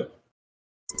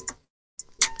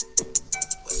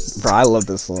 Bro, I love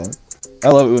this song. I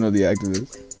love Uno the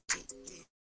Activist.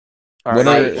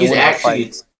 Alright, he's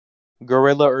actually...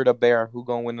 Gorilla or the bear? Who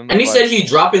gonna win in the fight? And he said he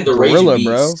dropping the Gorilla, Rage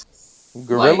Beast. bro.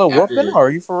 Gorilla like, whooping? Are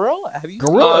you for real? Have you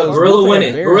Gorilla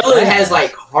winning. Gorilla has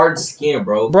like hard skin,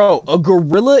 bro. Bro, a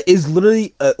gorilla is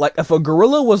literally like if a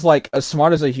gorilla was like as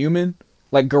smart as a human,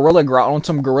 like Gorilla Grodd on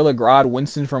some Gorilla Grodd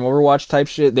Winston from Overwatch type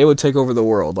shit, they would take over the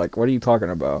world. Like, what are you talking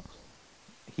about?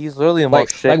 He's literally the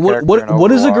most shit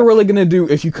what is a gorilla gonna do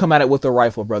if you come at it with a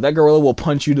rifle, bro? That gorilla will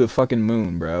punch you to the fucking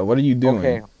moon, bro. What are you doing?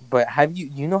 Okay, but have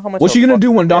you know how much? What you gonna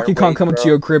do when Donkey Kong comes to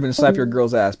your crib and slap your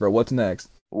girl's ass, bro? What's next?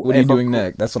 What are you doing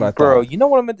next? That's what I thought. Bro, you know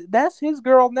what that's his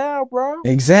girl now, bro.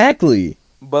 Exactly.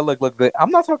 But look, I'm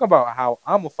not talking about how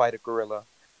I'm gonna fight a gorilla.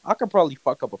 I could probably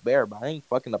fuck up a bear, but I ain't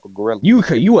fucking up a gorilla. You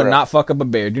would not fuck up a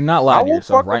bear. Do not lie to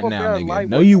yourself right now, nigga.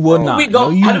 No, you would not.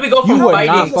 How do we go from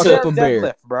fighting to a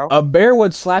bear? Bro? A bear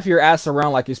would slap your ass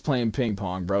around like he's playing ping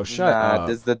pong, bro. Shut up. I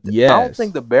don't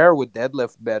think the bear would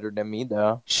deadlift better than me,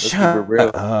 though. Shut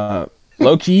up.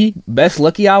 Low key, best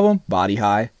Lucky album, Body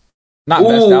High. Not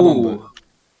best album, but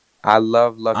I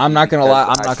love Lucky. I'm not gonna lie.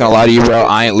 I'm not gonna lie to you, bro.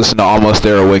 I ain't listened to Almost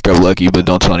There or Wake Up Lucky, but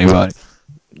don't tell anybody.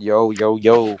 Yo,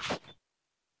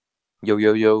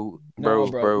 bro.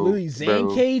 Literally,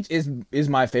 Zane Cage is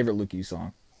my favorite Lucky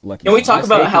song. Lucky. Can we talk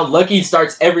about how Lucky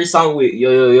starts every song with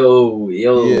yo,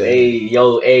 hey,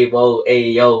 whoa,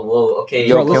 okay,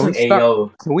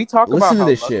 Yo, can we talk Listen about to how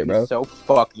this Lucky's shit, bro. so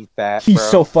fucking fat, He's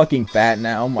bro? so fucking fat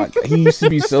now. Oh my God. He used to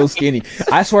be so skinny.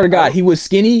 I swear to God, he was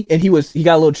skinny and he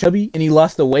got a little chubby and he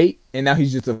lost the weight and now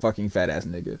he's just a fucking fat ass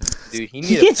nigga. Dude, he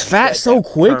gets fat so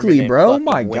quickly, bro. Oh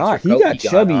my God, he got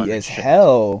chubby as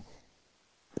hell.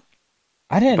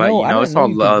 I didn't know. But you know, it's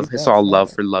all love. It's all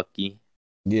love for Lucky.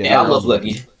 Yeah, I love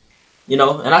Lucky. You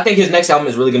know, and I think his next album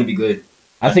is really gonna be good.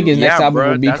 I think his next album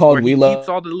will be called "We Love." Keeps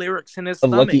all the lyrics in his of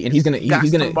stomach. Lucky, and he's gonna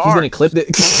clip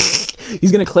it.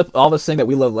 He's gonna clip all the thing that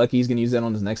 "We Love Lucky." He's gonna use that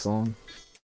on his next song.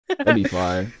 That'd be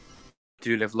fire.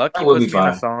 Dude, if Lucky was in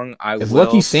a song, if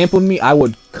Lucky sampled me, I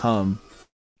would come.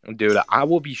 Dude, I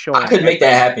will be showing. I could make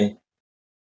that happen.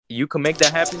 You can make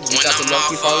that happen. You got the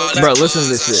Lucky follow. Bro, listen to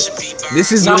this shit.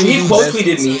 This is he quote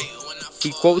tweeted me.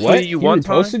 He quote tweeted you one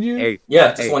time. Reposted you? Hey,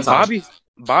 yeah, just one time.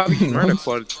 Bobby Smyrna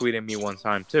quote tweeted me one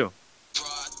time too.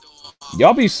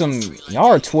 Y'all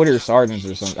are Twitter sergeants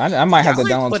or something. I might have to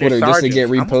download Twitter just to get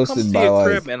reposted by like.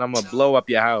 Crib and I'm gonna blow up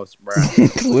your house, bro.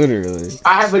 Literally.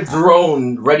 I have a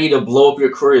drone ready to blow up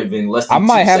your crib in less than 2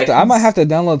 seconds. I might have to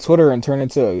download Twitter and turn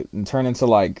into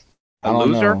like I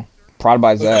don't know. Prod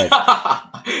by Zach. Yeah.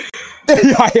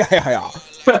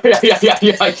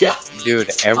 Dude,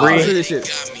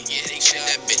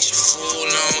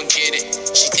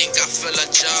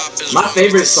 my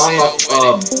favorite song off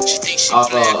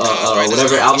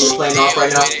whatever album you're playing off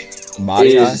right now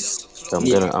is.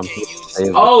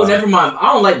 Oh, never mind.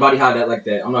 I don't like Body High that like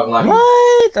that. I'm not gonna lie.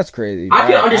 What? That's crazy. I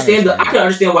can understand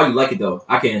why you like it though.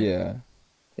 I can. Yeah.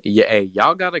 Yeah, hey,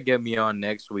 y'all gotta get me on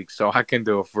next week so I can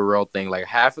do a for real thing. Like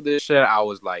half of this shit, I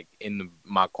was like in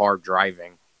my car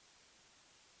driving,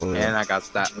 and I got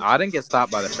stopped. I didn't get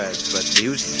stopped by the feds, but he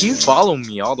was following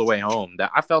me all the way home.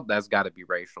 That I felt that's got to be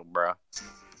racial, bro.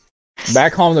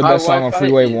 Back Home, the best song on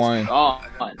Freeway 1.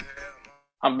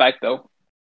 I'm back though.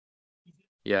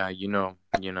 Yeah, you know.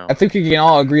 I think we can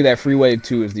all agree that Freeway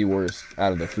 2 is the worst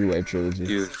out of the Freeway trilogy.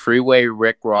 Dude, Freeway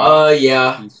Rick Ross.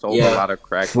 Yeah. He sold a lot of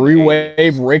crack.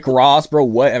 Freeway Rick Ross, bro.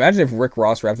 What? Imagine if Rick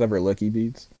Ross raps over Lucky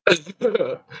beats. He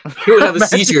would have a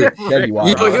seizure. That'd be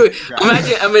wild.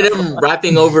 Imagine Eminem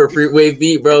rapping over a Freeway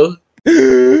beat, bro.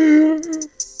 Rick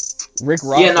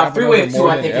Ross. Yeah, now Freeway 2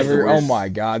 I think is the worst. Oh my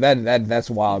God, that's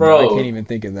wild, bro. I can't even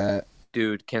think of that.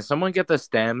 Dude, can someone get the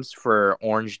stems for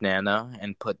Orange Nana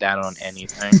and put that on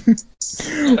anything?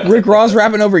 Rick Ross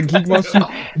rapping over Geek Monster.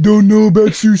 Don't know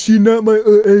about you, she not my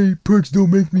A. Perks don't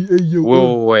make me A,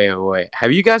 yo. Wait.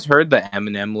 Have you guys heard the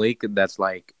Eminem leak? That's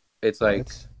like, it's like,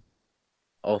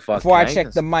 oh fuck. Before I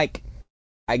check the mic,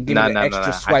 I give it an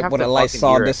extra swipe with a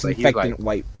Lysol disinfectant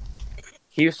wipe.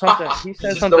 He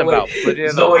said something about put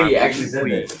it on he actually said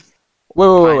that.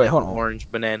 Wait, hold on.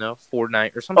 Orange banana,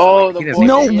 Fortnite, or something. Oh,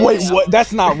 wait, what?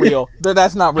 That's not real.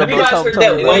 That's not real. Have you guys heard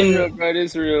that one? It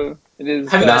is real. It is.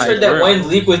 Have you guys heard that one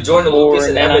leak with Jordan Lucas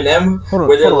and Eminem,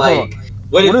 where they're like,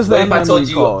 "What if I told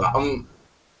you?"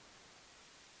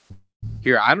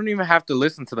 Here, I don't even have to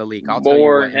listen to the leak. I'll tell you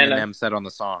what Eminem said on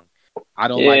the song. I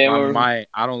don't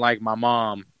like my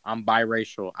mom. I'm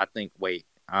biracial. I think. Wait,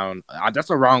 that's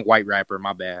a wrong white rapper.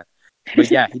 My bad.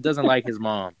 But yeah, he doesn't like his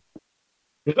mom.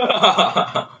 No,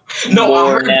 I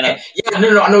heard. Yeah,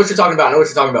 no, I know what you're talking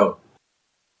about.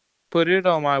 Put it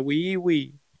on my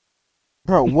wee.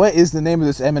 Bro, what is the name of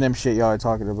this Eminem shit y'all are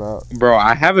talking about? Bro,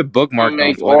 I have it bookmarked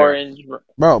on Twitter. Orange.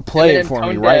 Bro, play it for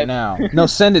me right now. No,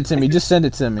 send it to me. Just send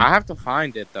it to me. I have to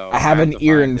find it though. I have an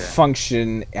ear in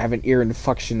function.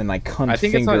 and I can't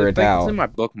figure it out. It's in my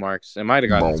bookmarks. It might have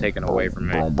gotten taken away from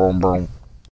me.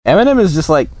 Eminem is just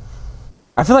like.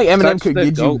 I feel like Eminem could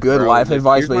give you good life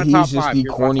advice, but he's just the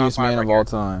corniest man of all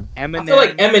time. I feel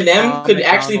like Eminem could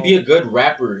actually be a good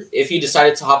rapper if he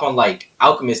decided to hop on like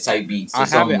Alchemist type beats. I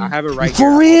have it right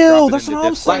for real. That's what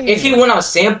I'm saying. Like if he went on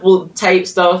sample type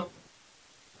stuff,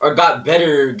 or got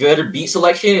good beat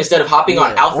selection instead of hopping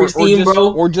on Alfred's theme,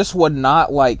 bro, or just would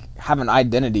not like have an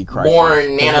identity crisis.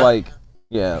 Born Nana, like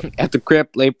yeah, at the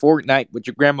crib, play Fortnite with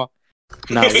your grandma.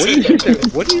 Now, what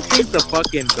do you think the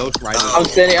fucking ghostwriter? I'm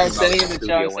sending in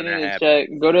the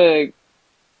chat. Go to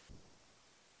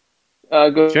the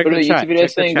YouTube video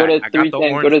thing. Go to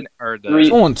 310. Go to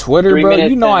 3. On Twitter, bro.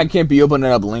 You know I can't be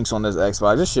opening up links on this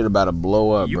Xbox. This shit about to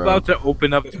blow up, bro. You about to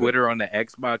open up Twitter on the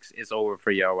Xbox? It's over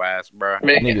for your ass, bro.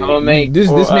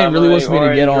 This man really wants me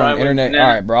to get on internet. All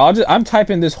right, bro. I'm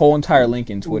typing this whole entire link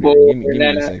in Twitter. Give me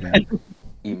a second. At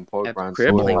the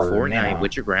crib, playing Fortnite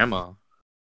with your grandma.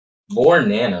 Born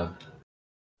Nana.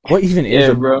 What even is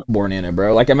a Born Nana,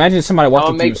 bro? Like, imagine somebody walked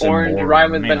up to you and said, orange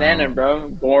rhyme with banana, bro.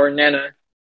 Born Nana.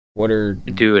 What are...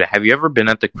 Dude, have you ever been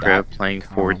at the crib playing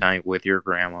Fortnite with your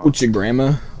grandma? What's your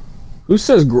grandma?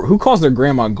 Who calls their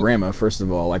grandma grandma, first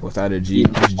of all, like without a G?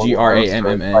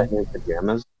 Gramma.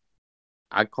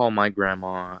 I call my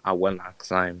grandma Abuela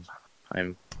because I'm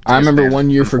I remember one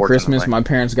year for Christmas, my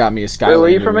parents got me a Skylander. Wait, where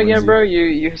you from again, bro?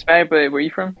 You Hispanic, but where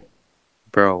you from?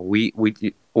 Bro, wait,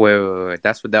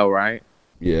 that's Fidel, right?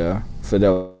 Yeah,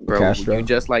 Fidel bro, Castro. You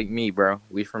just like me, bro.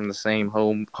 We from the same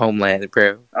homeland,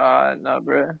 bro. No,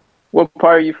 bro. What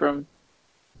part are you from?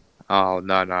 Oh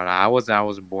no! I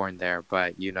wasn't born there,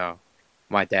 but you know,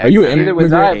 my dad. Are you an immigrant?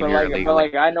 Was I, but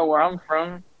like I know where I'm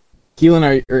from.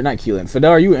 Keelan, or not Keelan?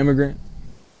 Fidel, are you an immigrant?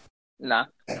 Nah,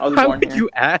 I was How born would here. you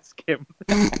ask him?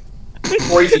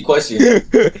 Crazy question.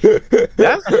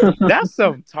 That's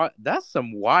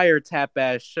some wiretap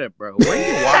ass shit, bro. Where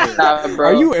you wired? Nah, bro.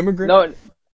 Are you an immigrant?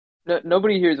 No,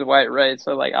 nobody here is white, right?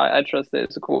 So like, I trust that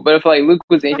it's cool. But if like Luke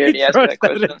was in here and he asked me that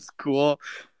question, it's cool.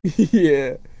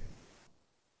 Yeah.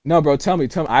 No, bro. Tell me.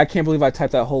 I can't believe I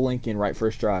typed that whole link in right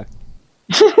first try.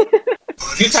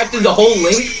 You typed in the whole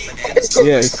link?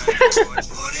 Yes.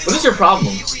 What is your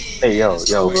problem? Hey, yo,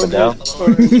 Fidel.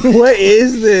 What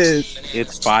is this?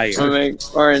 It's fire. I make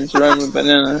orange run with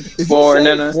banana. Is Or this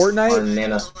nana. Fortnite? Or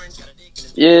Nana.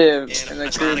 Yeah, and then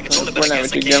Fortnite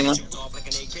with your grandma.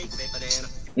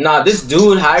 Nah, this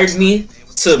dude hired me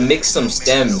to mix some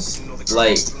stems,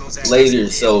 like, later,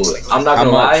 so I'm not gonna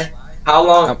lie. How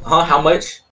long? How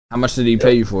much? How much did he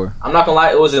pay you for? I'm not gonna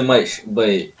lie, it wasn't much,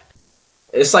 but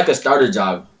it's like a starter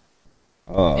job.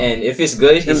 Oh. And if it's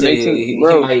good, he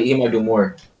might do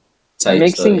more.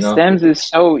 Mixing stems is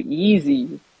so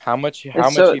easy. How much he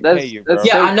pay you, bro?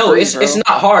 Yeah, I know it's not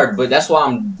hard, but that's why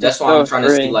I'm trying to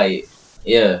see, like,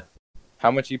 yeah.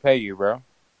 How much he pay you, bro?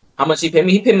 How much he paid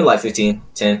me? He paid me like 15,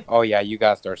 10. Oh yeah, you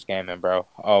gotta start scamming, bro.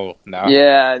 Oh no.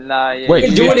 Yeah, nah. Yeah. Wait,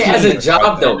 you're doing it as a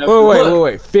job though.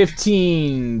 Wait.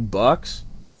 $15?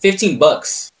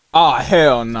 $15. Oh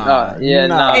hell no. Nah.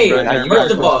 Hey,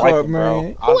 first of all,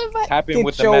 tap in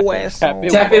with the methods.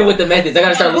 Tap in with the methods. I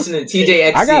gotta start listening to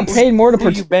TJX. I got paid more to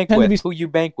Who you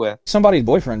bank with? Somebody's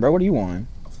boyfriend, bro. What do you want?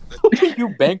 You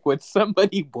bank with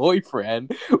somebody's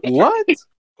boyfriend? What?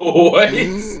 What?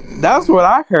 That's what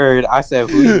I heard. I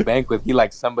said, who you bank with? He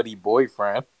like somebody's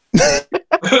boyfriend.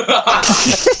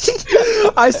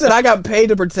 I said I got paid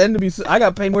to pretend to be. I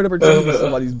got paid more to pretend to be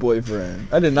somebody's boyfriend.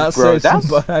 I did not say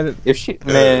somebody. If she,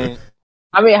 man.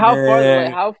 I mean,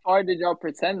 how far did y'all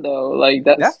pretend though? Like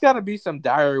that's gotta be some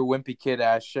diary wimpy kid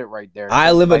ass shit right there.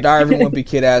 I live a diary wimpy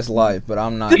kid ass life, but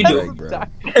I'm not Drake, bro.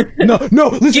 No.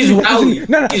 Listen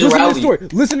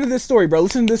to this story.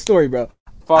 Listen to this story, bro.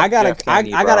 I got a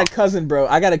cousin, bro.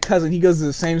 I got a cousin. He goes to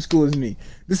the same school as me.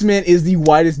 This man is the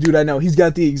whitest dude I know. He's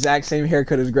got the exact same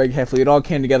haircut as Greg Heffley. It all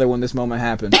came together when this moment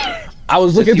happened. I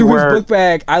was looking through his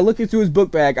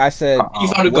book bag. I said, "You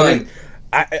found a gun."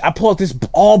 I pull out this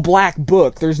all black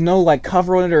book. There's no like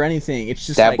cover on it or anything. It's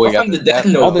just that like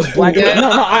all this black.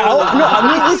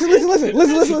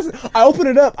 Listen. I open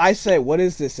it up. I say, "What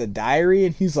is this? A diary?"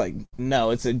 And he's like,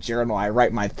 "No, it's a journal. I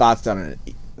write my thoughts down in it."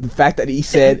 The fact that he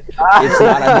said it's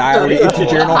not a diary, it's a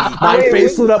journal, my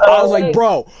face lit up. I was like,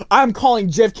 bro, I'm calling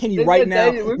Jeff Kenny right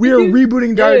now. We are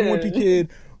rebooting Diary of Wimpy Kid.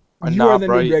 You are the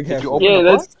new Greg Heffley. Yeah,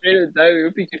 that's straight up Diary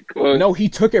of Wimpy Kid quote. No, he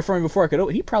took it from me before I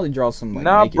could. He probably draws some like.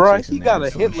 Nah, bro, he got a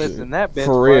hit list in that bitch.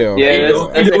 For real. Yeah,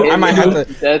 I might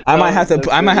have to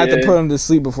put him to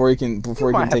sleep before he can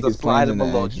take his plans into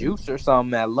action. A little juice or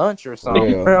something at lunch or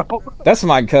something. Bro. That's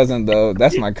my cousin though.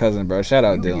 That's my cousin, bro. Shout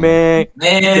out Dylan.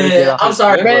 Man, I'm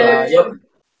sorry, bro.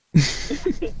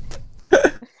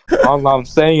 All I'm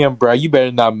saying, bro, you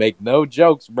better not make no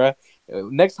jokes, bro.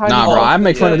 Next time, bro, I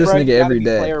make fun of this nigga every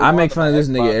day. I make fun of this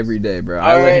nigga every day, bro.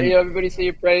 Alright, everybody say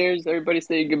your prayers. Everybody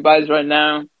say your goodbyes right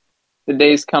now. The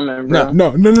day's coming, bro.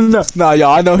 No,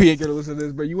 y'all. I know he ain't gonna listen to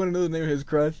this, bro. You wanna know the name of his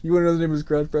crush?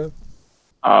 Bro?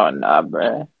 Oh nah,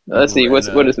 bro. Let's see. What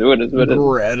is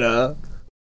Greta?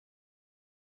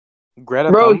 Greta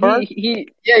bro, Thunberg?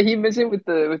 he missing with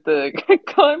the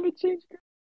climate change.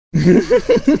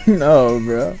 No,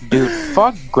 bro. Dude,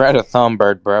 fuck Greta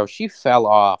Thunberg, bro. She fell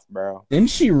off, bro. Wasn't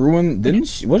she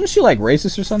like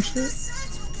racist or some shit?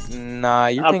 Nah,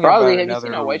 you're thinking about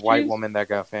another white woman that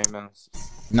got famous.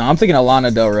 No, I'm thinking of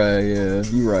Lana Del Rey. Yeah,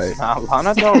 you're right. Nah,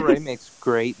 Lana Del Rey makes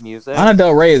great music. Lana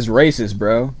Del Rey is racist,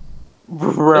 bro.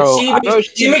 Bro,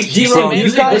 she makes zero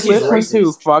music. You guys listen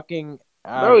to fucking.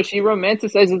 Bro, she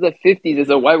romanticizes the 50s as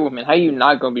a white woman. How you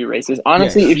not gonna be racist?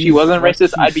 Honestly, if she wasn't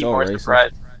racist, I'd be more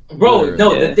surprised. Bro,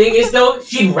 no, the thing is though,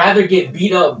 she'd rather get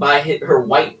beat up by her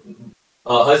white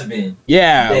husband.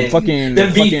 Yeah, than fucking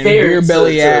be fair beer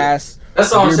belly ass.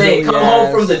 That's all I'm saying. Come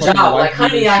home from the job, like,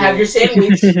 honey, I have your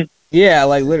sandwich. Yeah,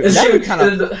 like literally. That would kind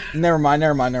of. Never mind.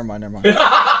 Never mind. The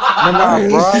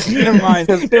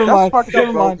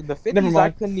 50s,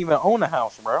 I couldn't even own a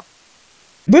house, bro.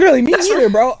 Literally, me neither,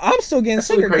 bro. I'm still getting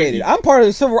segregated. I'm part of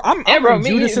the civil. I'm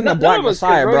Judas and the Black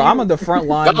Messiah, bro. I'm on the front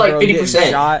line. Y'all like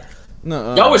 50%.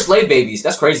 Y'all were slave babies.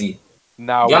 That's crazy.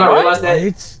 Now, y'all not realize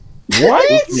that?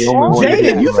 What?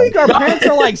 Jaden, you think our parents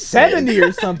are like 70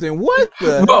 or something? What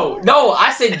the? No,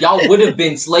 I said y'all would have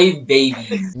been slave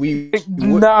babies.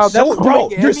 Bro,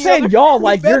 you're saying y'all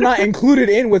like you're not included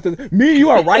in with us. Me and you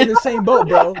are right in the same boat,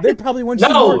 bro. They probably want you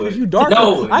more because you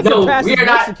darker. I can pass as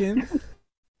Mexican.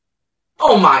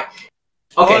 Oh my.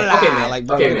 Okay, man. I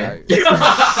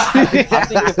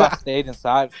think if I stayed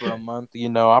inside for a month,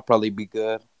 I'll probably be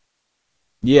good.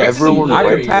 Yeah,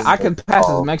 I could pass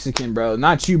as Mexican, bro.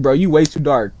 Not you, bro. You way too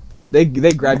dark. They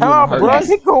grab you in the heart. Bro,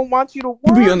 they gonna want you to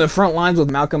You be on the front lines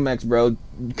with Malcolm X, bro.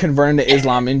 Converting to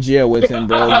Islam in jail with him,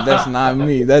 bro. That's not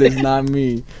me. That is not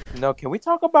me. No, can we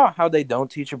talk about how they don't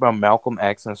teach about Malcolm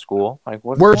X in school? Like,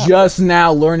 we're just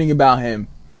now learning about him.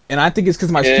 And I think it's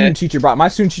because my student teacher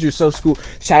is so cool.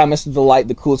 Shout out Mr. Delight,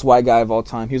 the coolest white guy of all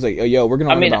time. He was like, yo, we're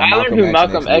gonna learn about Malcolm X. I learned who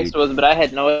Malcolm X was, but I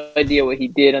had no idea what he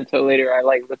did until later. I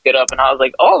looked it up and I was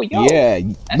like, oh, yo, yeah,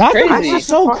 Malcolm X is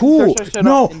so cool.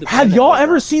 No, have y'all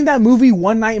ever seen that movie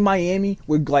One Night in Miami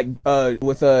with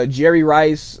Jerry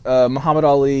Rice, Muhammad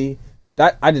Ali?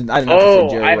 I didn't know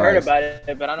Jerry Rice. I heard about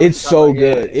it, but I don't. It's so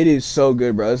good. It is so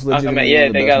good, bro. It's legitimately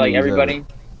they got like everybody.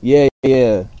 Yeah.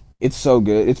 It's so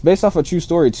good. It's based off a true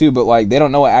story too, but like they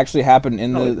don't know what actually happened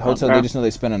in the hotel. They just know they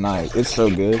spent a night. It's so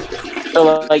good.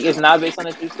 So like it's not based on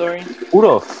a true story? Who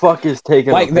the fuck is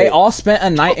taking like they all spent a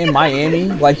night in Miami.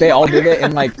 Like they all did it,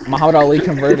 and like Muhammad Ali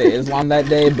converted to Islam that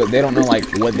day, but they don't know like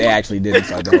what they actually did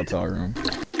inside the hotel room.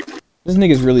 This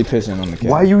nigga's really pissing on the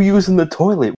cat. Why are you using the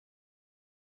toilet?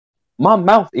 My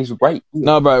mouth is right here.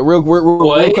 No, bro. Real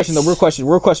question. Real question.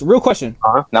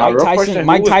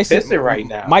 Mike Tyson right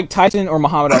now. Mike Tyson or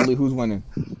Muhammad Ali? Who's winning?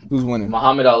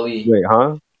 Muhammad Ali. Wait,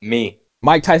 huh? Me.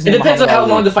 Mike Tyson. It depends on how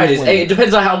long the fight is. Hey, it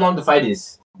depends on how long the fight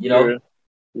is. You know,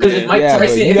 because if Mike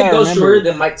Tyson, if it goes shorter,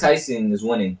 then Mike Tyson is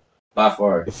winning by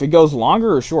far. If it goes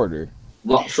longer or shorter.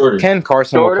 Shorter. Ken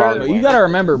Carson will probably win. You gotta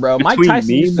remember, bro. Mike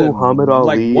Tyson used to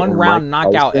like one round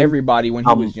knock out everybody when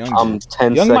he was younger.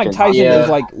 Young Mike Tyson is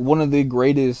like one of the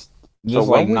greatest, just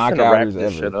like knockouters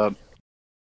ever.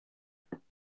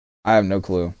 I have no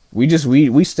clue.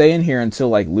 We stay in here until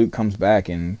like Luke comes back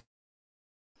and.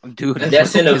 Dude,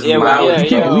 that's in his You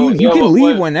can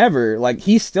leave whenever. Like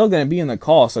he's still gonna be in the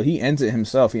call, so he ends it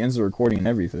himself. He ends the recording and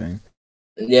everything.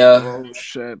 Yeah. Oh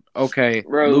shit. Okay,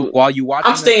 bro. Luke, while you watch,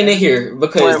 I'm staying in here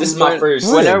because this is my first.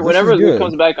 Whenever Luke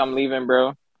comes back, I'm leaving,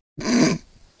 bro.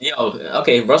 Yo,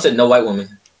 okay, bro said no white woman.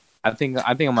 I think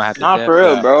I'm gonna have to. Not for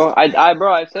real, bro.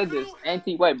 I said this.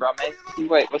 Anti-white, bro. I'm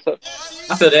anti-white. What's up?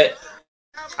 I feel that.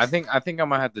 I think I'm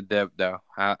gonna have to dip though.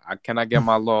 Can I get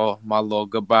my little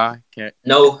goodbye?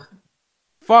 No.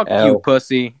 Fuck you,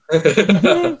 pussy. Wait,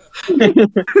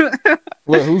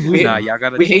 who's nah, y'all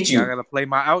gotta. We hate you. Y'all gotta play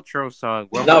my outro song.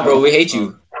 No, bro, we hate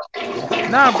you.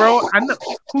 Nah, bro. I know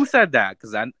who said that.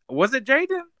 Was it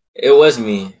Jaden? It was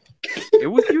me. It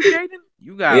was you, Jaden.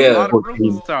 You got a lot of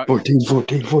rules to talk.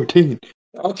 14.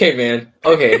 Okay, man.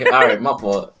 Okay, all right, my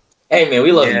fault. Hey, man,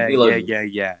 we love you. We love you.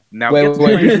 Yeah. Now wait.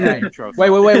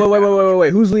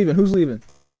 Who's leaving?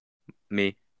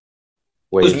 Me.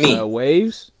 Who's me?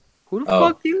 Waves. Who the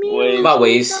fuck do you mean? Waves. About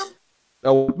Waves.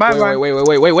 Oh,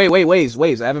 wait,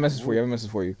 Waves. I have a message for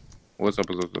you. What's up?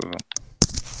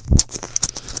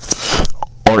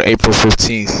 On April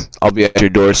 15th, I'll be at your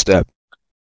doorstep.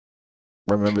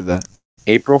 Remember that.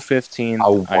 April 15th, I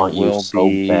want you so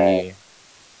bad.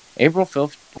 April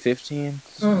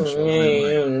 15th.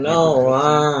 You know,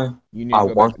 I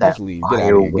want that. Get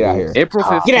out of here. April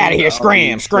 15th. Get out of here.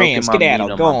 Scram.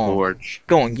 Skedaddle. Go on.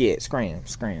 Get. Scram.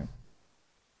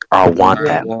 I want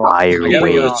that fiery.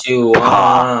 What you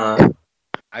want.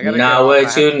 Not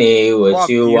what you need. What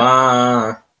you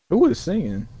want. Who is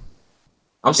singing?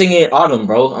 I'm singing Autumn,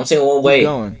 bro. I'm singing One Way.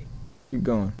 Keep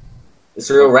going. It's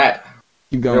real rap.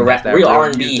 Keep going. Real rap. Real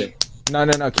R&B. No.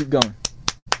 Keep going.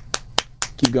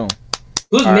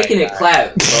 Who's making it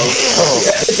clap, bro?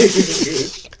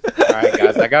 Alright,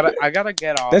 guys, I gotta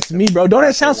get off. That's me, bro. Don't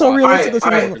it sound so realistic?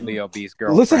 Leo Beast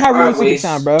girl. Listen how realistic it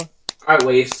sound, bro. Alright,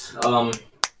 Waves.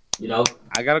 You know,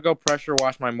 I gotta go pressure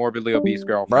wash my morbidly obese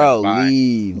girlfriend. Bro,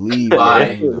 leave.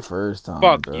 Bye. The first time.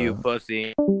 Fuck bro. you,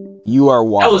 pussy. You are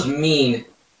wild. That was mean.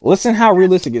 Listen how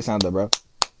realistic it sounded, bro.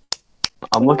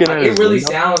 I'm looking at it. Really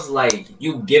sounds like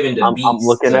you giving the beats. I'm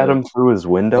looking at him through his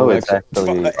window. It's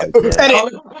actually.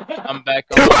 I'm back.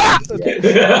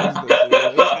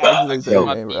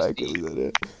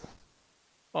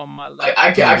 Oh my Like,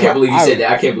 I can't believe you said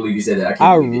that. I can't believe you said that.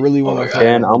 I really want to.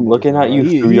 And I'm looking at you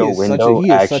through your window. He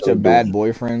is such a bad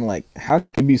boyfriend. Like, how could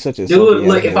you be such a dude?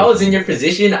 Look, if I was in your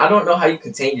position, I don't know how you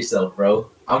contain yourself, bro.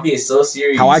 I'm being so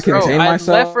serious. How I contain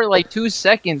myself? I left for like 2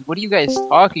 seconds. What are you guys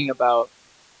talking about?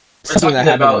 We're talking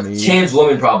about Chan's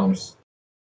woman problems.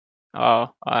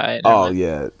 Oh, alright. Oh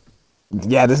yeah,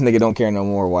 This nigga don't care no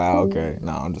more. Wow. Okay.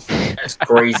 No, I'm just. That's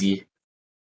crazy.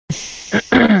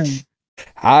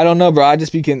 I don't know, bro. I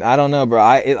don't know, bro.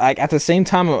 Like at the same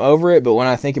time, I'm over it, but when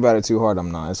I think about it too hard,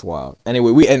 I'm not. It's wild.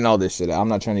 Anyway, we ending all this shit out. I'm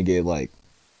not trying to get like.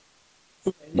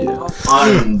 Yeah.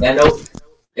 On that note,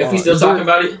 if we still talking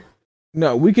about it.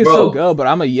 No, we can still go, but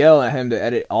I'm gonna yell at him to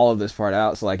edit all of this part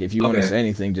out. So like, if you want to say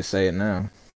anything, just say it now.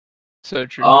 So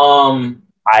true.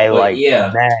 I like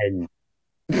men.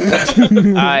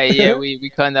 Yeah, we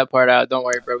cutting that part out. Don't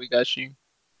worry, bro. We got you.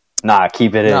 Nah,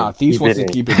 keep it in. Nah, Thief wants to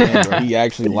keep it in, bro. He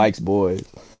actually likes boys.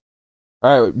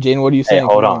 All right, Jane, what are you saying?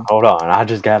 Hey, hold on. I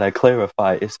just gotta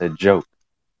clarify. It's a joke.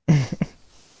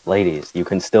 Ladies, you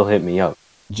can still hit me up.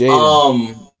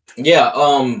 Jane.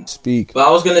 Speak. But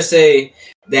I was gonna say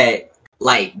that,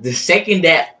 like, the second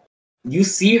that you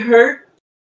see her,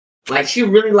 like, she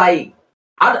really, like,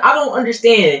 I don't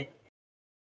understand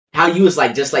how you was,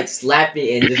 like, just, like,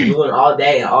 slapping and just doing all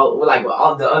that and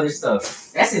all the other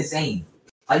stuff. That's insane.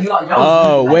 Like,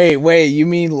 y'all wait. You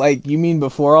mean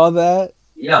before all that?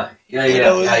 Yeah.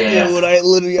 When I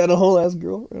literally had a whole ass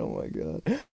girlfriend. Oh my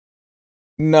god.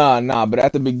 Nah. But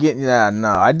at the beginning,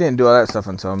 I didn't do all that stuff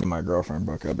until me and my girlfriend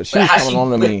broke up. But she was coming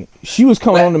on to me. She was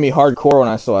coming on to me hardcore when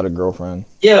I still had a girlfriend.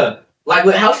 Yeah. Like,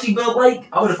 how she felt like?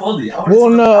 I would have folded it. Well,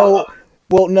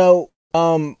 no.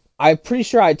 I'm pretty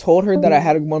sure I told her that I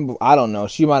had one. But I don't know.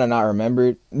 She might have not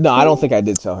remembered. No, I don't think I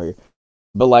did tell her.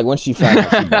 But like when she found out,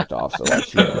 she backed off. So like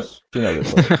she knows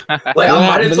it.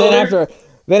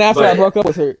 Then after I broke up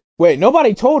with her, wait,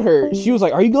 nobody told her. She was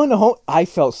like, "Are you going to home?" I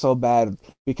felt so bad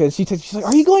because she's like,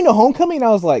 "Are you going to homecoming?" And I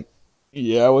was like,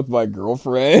 "Yeah, with my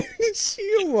girlfriend."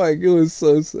 It was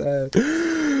so sad.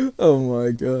 Oh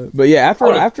my god. But yeah,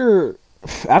 after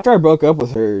I broke up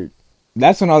with her,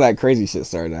 that's when all that crazy shit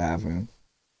started to happen.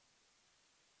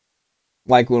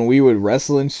 Like when we would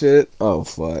wrestle and shit. Oh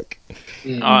fuck.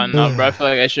 Oh no, bro! I feel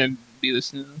like I shouldn't be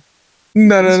listening.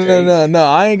 No.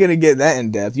 I ain't gonna get that in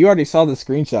depth. You already saw the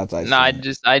screenshots.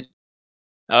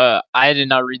 I did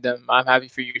not read them. I'm happy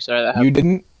for you. Sorry that happened. You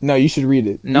didn't? No, you should read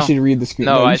it. No. You should read the screen.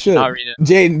 No, you I should not read it.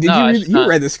 Jaden, did you read? You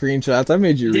read the screenshots. I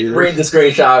made you read it. Read the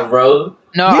screenshot, bro.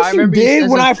 No, yes, I remember you did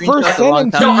when I first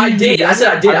sent them to you. No, I did. I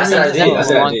said I did.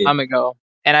 A long time ago,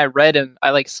 and I read them.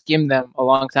 I like skimmed them a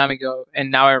long time ago,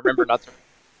 and now I remember not to.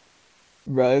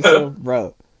 Bro,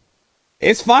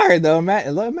 it's fire though.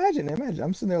 Imagine.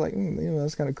 I'm sitting there like,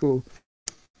 that's kind of cool.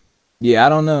 Yeah, I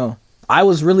don't know. I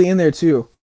was really in there too.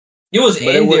 You was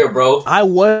there, bro. I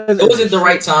was. It wasn't the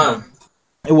right time.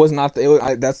 It was not.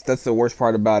 That's the worst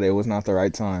part about it. It was not the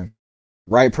right time.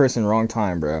 Right person, wrong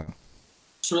time, bro.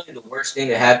 It's really the worst thing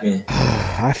that happened.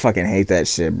 I fucking hate that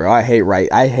shit, bro. I hate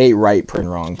right person,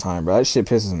 wrong time, bro. That shit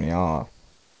pisses me off.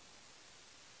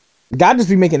 God just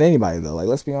be making anybody though. Like,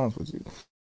 let's be honest with you.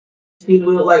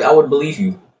 Like, I would believe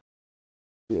you.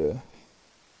 Yeah.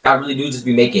 I really do just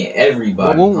be making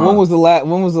everybody. When was the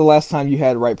last time you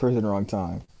had right person, wrong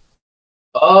time?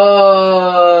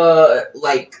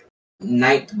 Like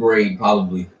 9th grade,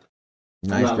 probably.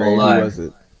 9th grade. Who was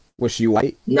it? Was she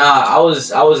white? Nah, I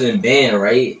was in band,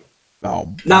 right?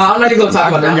 Oh. Nah, I'm not even gonna talk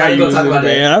about that.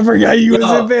 I forgot you was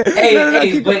in band.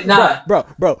 Hey, but nah.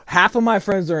 Bro, half of my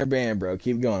friends are in band, bro.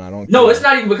 Keep going. I don't care. No, it's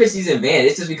not even because she's in band.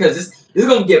 It's just because this is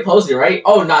gonna get posted, right?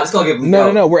 Oh, nah, it's gonna get bleeped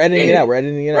out. No, we're editing it out. Right.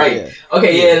 Yeah.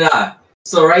 Okay, nah.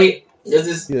 So, right, there's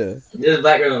this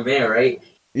black girl in band, right?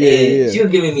 And she was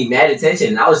giving me mad attention,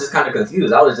 and I was just kind of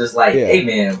confused. I was just like, hey,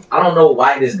 man, I don't know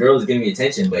why this girl is giving me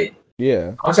attention, but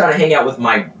I'm trying to hang out with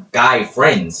my guy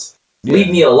friends.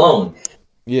 Leave me alone.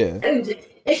 Yeah. And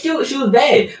she was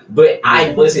bad, but I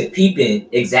wasn't peeping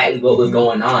exactly what was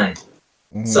going on.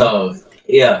 Mm-hmm. So,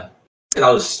 yeah, because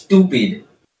I was stupid.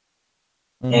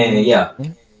 Mm-hmm. And, yeah.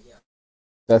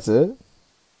 That's it?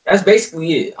 That's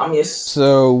basically it. I mean,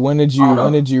 so when did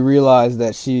you realize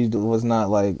that she was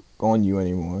not, like, on you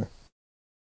anymore?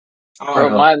 I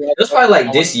don't know. It was probably,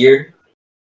 like, this year.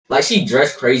 Like, she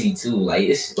dressed crazy, too. Like,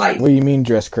 it's like... What do you mean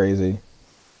dressed crazy?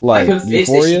 Like her fits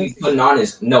that she be putting on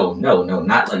is no,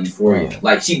 not like Euphoria.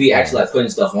 Like she be actually like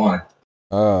putting stuff on.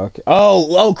 Oh, okay.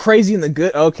 Oh, crazy in the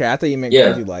good. Okay, I thought you meant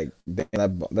crazy like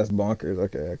that's bonkers.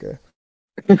 Okay.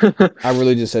 I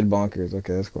really just said bonkers.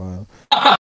 Okay, that's wild.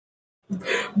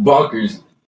 Bonkers.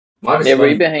 Yeah, but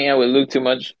you been hanging out with Luke too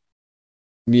much.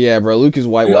 Yeah, bro. Luke is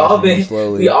whitewashing him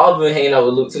slowly. We all been hanging out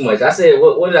with Luke too much. I said,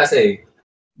 what did I say?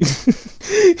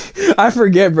 I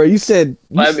forget, bro. You said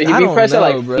I don't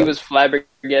know, bro. He was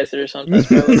flabbergasted or something.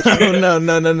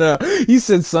 No. You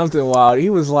said something wild.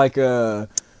 He was like, oh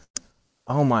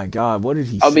my god, what did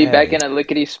he say? I'll be back in a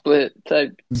lickety split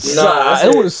type.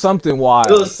 It was something wild.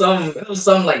 It was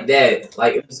something like that.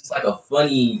 Like it was just like a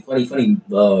funny, freaking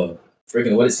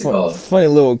what is it called? Funny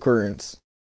little occurrence.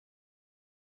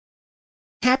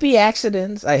 Happy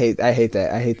accidents. I hate that. I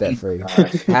hate that phrase.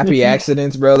 Happy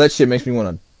accidents, bro. That shit makes me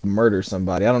want to murder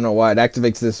somebody. I don't know why. It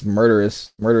activates this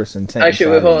murderous intent.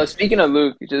 Actually, wait, hold on. Speaking of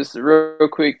Luke, just real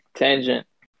quick tangent.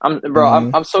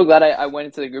 I'm so glad I went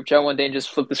into the group chat one day and just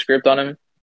flipped the script on him.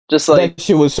 Just like that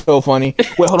shit was so funny.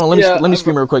 Wait, hold on. Let me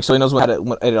scream real quick so he knows how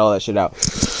to edit all that shit out.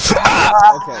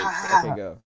 Okay,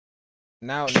 go.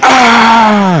 Now.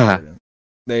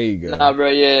 There you go. Nah, bro,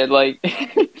 yeah, like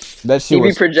that shit. He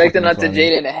be projecting onto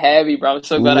Jaden heavy, bro. I'm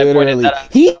so glad I pointed that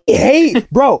out. He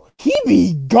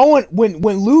be going when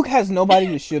Luke has nobody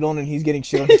to shit on and he's getting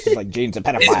shit on. He's just like Jaden's a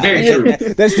pedophile. It's very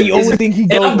true. That's the only thing he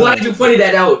goes. And I'm glad you pointed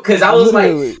that out because I was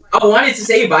like, I wanted to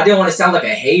say it, but I didn't want to sound like a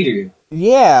hater.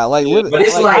 Yeah, like, but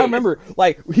it's like I remember,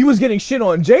 like he was getting shit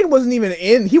on. Jaden wasn't even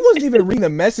in. He wasn't even reading the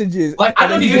messages. Like I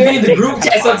don't even be in the group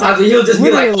chat sometimes, and he'll just be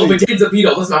like, "Oh, but Jaden's a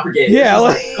pedo. Let's not forget." Yeah,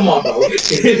 like, come on, bro.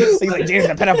 He's like Jaden's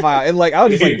a pedophile, and like I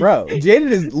was just like, bro,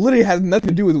 Jaden literally has nothing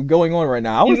to do with what's going on right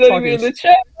now. I was talking. In the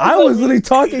chat. I was literally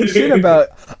talking shit about.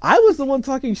 I was the one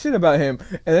talking shit about him,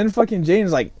 and then fucking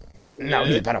Jaden's like, no,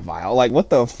 he's a pedophile. Like, what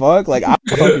the fuck? Like, I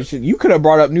was talking shit. You could have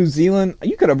brought up New Zealand.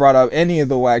 You could have brought up any of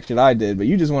the whack shit I did, but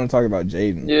you just want to talk about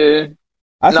Jaden. Yeah.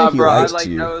 I think he likes like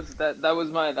you. that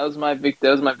was my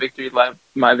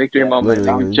victory moment.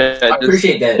 I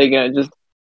appreciate that.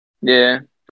 Yeah.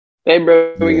 Hey,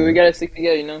 bro, we gotta stick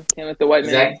together. You know, can't let the white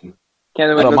man.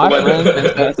 Can't let the white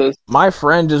man. My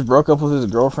friend just broke up with his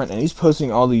girlfriend, and he's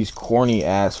posting all these corny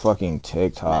ass fucking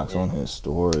TikToks on his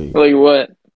story. Like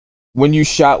what? When you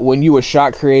a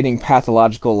shot creating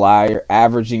pathological liar,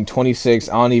 averaging 26,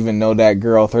 I don't even know that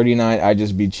girl, 39, I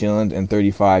just be chillin', and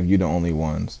 35, you the only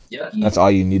ones. Yeah. That's all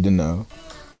you need to know.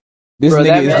 This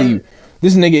nigga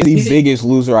is the biggest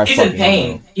loser I fucking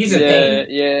know. He's in pain.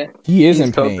 Yeah. He is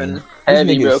in pain.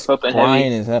 Heavy, bro.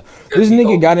 Crying as hell. This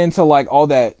nigga got into like all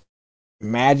that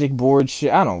magic board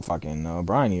shit. I don't fucking know.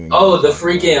 Brian even. Oh, the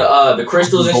freaking the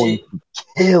crystals and shit.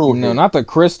 No, not the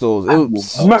crystals. It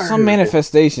was some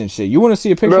manifestation shit. You want to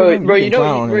see a picture of him? Bro, you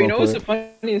know what's the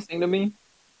funniest thing to me?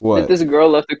 What? That this girl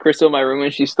left the crystal in my room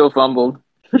and she still fumbled.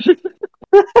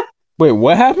 Wait,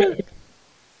 what happened?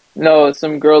 No,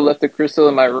 some girl left the crystal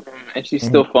in my room and she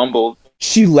still fumbled.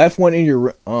 She left one in your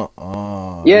room?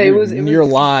 Yeah, it was. You're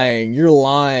lying. You're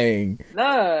lying.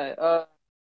 Nah,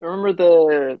 remember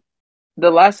the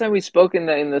last time we spoke in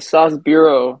the sauce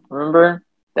bureau, remember?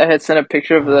 That had sent a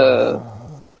picture of the.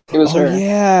 It was her.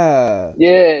 Yeah.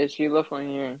 Yeah, she left one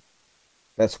here.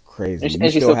 That's crazy.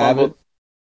 And she still have it?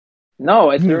 No,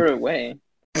 I threw it away.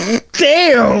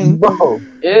 Damn, bro.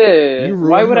 Yeah.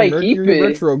 Why would I keep it?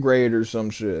 Retrograde or some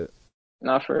shit.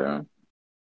 Not for real.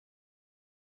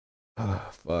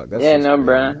 Fuck. That's yeah, no,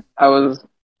 bro.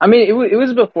 I mean, it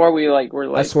was before we were like.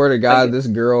 I swear to God, this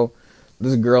girl,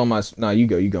 No, you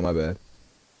go. My bad.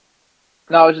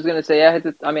 No, I was just gonna say I had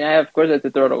to. I mean, of course I had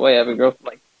to throw it away. I have a girl,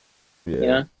 yeah. You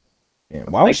know. Yeah.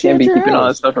 Why was she can't be keeping all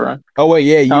that stuff around? Oh wait,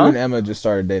 yeah, you and Emma just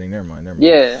started dating. Never mind.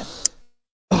 Yeah.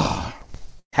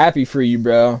 Happy for you,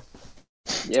 bro.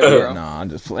 Yeah, bro. Nah, I'm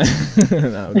just playing.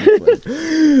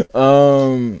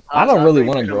 I don't really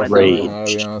want a girlfriend. I'll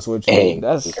be honest with you.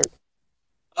 That's.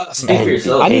 Speak for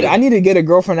yourself. I need to get a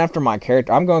girlfriend after my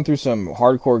character. I'm going through some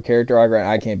hardcore character arc.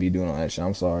 I can't be doing all that shit.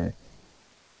 I'm sorry.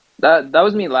 That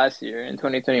was me last year in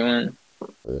 2021.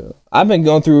 Yeah. I've been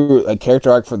going through a character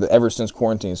arc ever since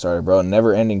quarantine started, bro.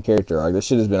 Never ending character arc. This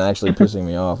shit has been actually pissing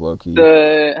me off, low key.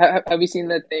 Have you seen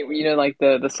that thing? You know, like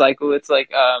the cycle. It's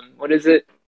like what is it?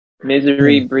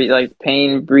 Misery breeds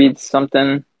pain breeds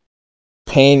something.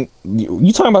 Pain.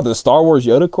 You talking about the Star Wars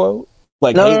Yoda quote?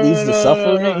 Like hate leads to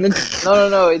suffering.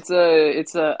 No. It's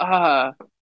a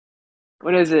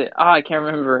what is it? I can't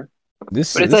remember. This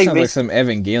sounds like some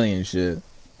Evangelion shit.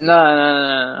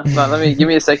 No. Give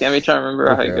me a second. Let me try to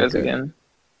remember how it goes again.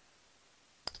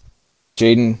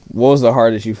 Jaden, what was the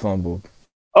hardest you fumbled?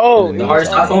 Oh, the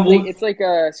hardest I fumbled. It's like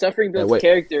suffering builds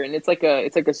character, and it's like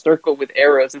a circle with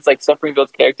arrows. It's like suffering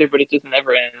builds character, but it just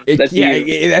never ends.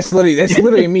 That's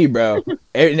literally me, bro.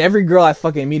 And every girl I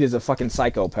fucking meet is a fucking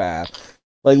psychopath.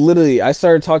 Like literally, I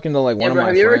started talking to one of my friends.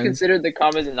 Have you ever considered the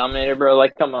common denominator, bro?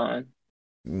 Like, come on.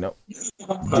 No.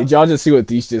 Did y'all just see what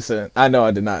These just said? I know I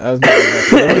did not. I was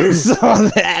not saw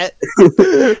that.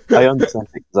 I unsent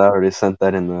it because I already sent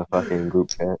that in the fucking group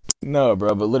chat. No,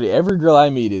 bro, but literally every girl I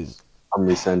meet is I'm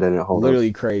resending it. Hold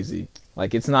literally crazy.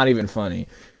 Like, it's not even funny.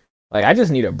 Like, I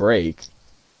just need a break.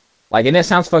 Like, and that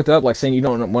sounds fucked up, like saying you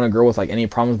don't want a girl with like any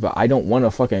problems, but I don't want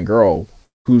a fucking girl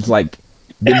who's like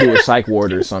been to a psych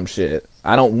ward or some shit.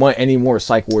 I don't want any more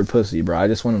psych ward pussy, bro. I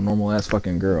just want a normal ass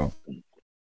fucking girl.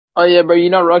 Oh yeah, bro, you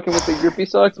not rocking with the grippy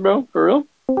socks, bro? For real?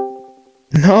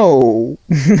 No,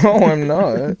 no, I'm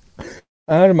not.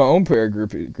 I had my own pair of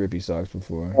grippy socks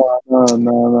before.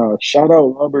 No. Shout out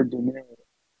Robert De Niro.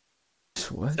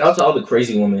 What? Shout out to all the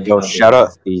crazy women. Yo, shout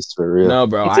out Feast for real. No,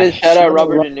 bro. He said shout out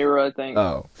Robert De Niro, I think.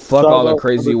 Oh, fuck all the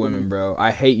crazy women, bro.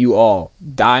 I hate you all.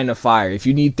 Die in the fire. If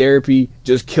you need therapy,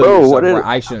 just kill yourself. Bro,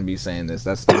 I shouldn't be saying this.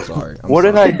 I'm sorry. What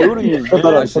did I do to you?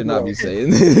 I should not be saying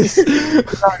this. What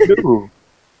did I do?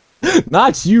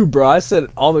 Not you, bro. I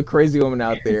said all the crazy women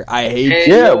out there. I hate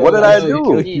you. Yeah, what did I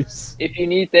do? If you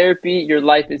need therapy, your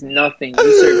life is nothing.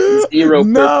 You serve zero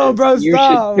No, purpose. bro, You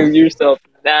stop. should kill yourself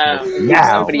now.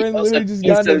 My friend literally just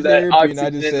got into therapy, and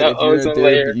I just said,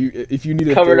 if you need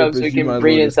a covered up therapist, so you might can as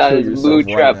breathe well just inside kill his yourself blue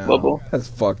right trap now. bubble. That's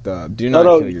fucked up. Do not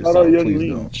kill yourself. Shout out Young Please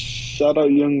Lean. don't. Shout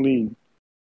out Young Lean.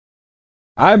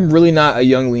 I'm really not a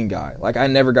young lean guy. Like, I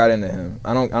never got into him.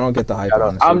 I don't get the hype.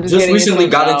 Honestly. I'm just recently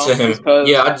got into him.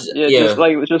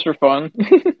 Just for fun.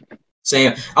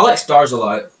 Same. I like Stars a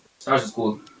lot. Stars is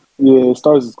cool. Yeah,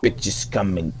 Stars is cool. Bitches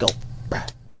come and go,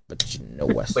 but you know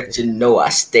I stay. But you know I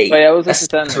stay. Oh, yeah, what was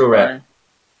That's true rap.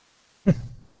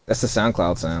 That's the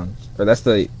SoundCloud sound, or that's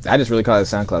the. I just really call it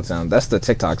the SoundCloud sound. That's the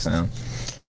TikTok sound.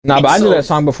 Nah, but I knew that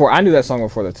song before. I knew that song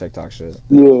before the TikTok shit.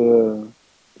 Yeah.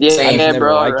 Yeah,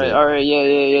 bro. All right.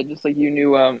 Yeah. Just like you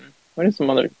knew. What is some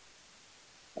other?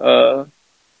 Like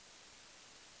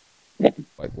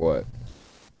what?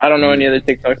 I don't know any other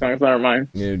TikTok songs that aren't mine.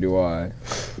 Neither do I.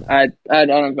 I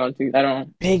don't go to. I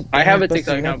don't. I have a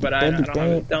TikTok account, but I don't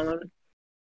have it downloaded.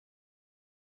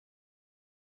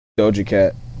 Doja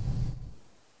Cat.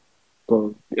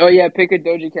 Oh yeah, pick a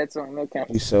Doja Cat song. No count.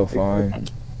 She's so fine.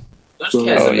 Doja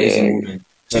Cat is an amazing woman.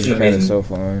 She's Doja Cat is so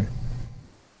fine.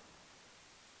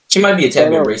 She might be a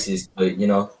tad bit racist, but you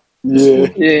know.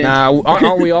 Yeah. Nah,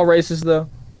 aren't we all racist though?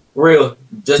 Real,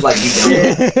 just like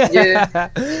Yeah.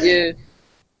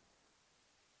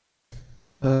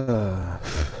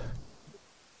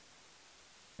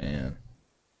 Man.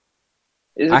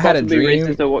 Is it I had a possibly dream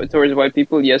racist towards white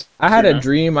people? Yes. I had a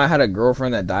dream. I had a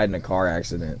girlfriend that died in a car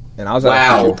accident, and I was at a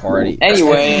fucking party.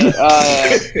 Anyway,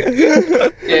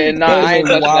 yeah, nah, I ain't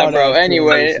touching that, bro.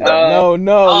 Anyway, no,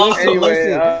 listen.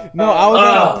 No, I was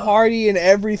at a party and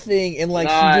everything, and like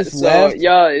she just left.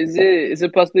 Yeah, is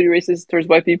it possibly racist towards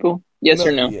white people? Yes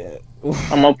or no? Yeah.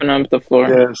 I'm opening up the floor.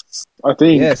 Yes, I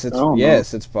think. Yes, it's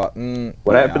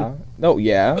what happened? No,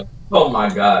 yeah. Oh my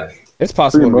god. It's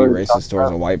possible to be racist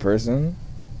towards a white person.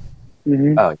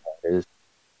 Mm-hmm. Oh, yeah, it is.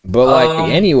 But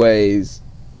like, anyways.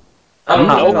 No,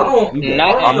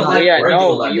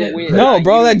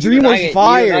 bro, that dream was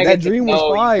fire. That dream was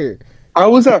fire. I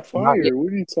was at fire.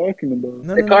 What are you talking about?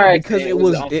 No, because it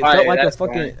felt like a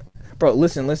fucking. Bro,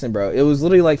 listen, bro. It was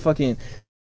literally like fucking.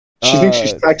 She thinks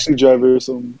she's taxi driver or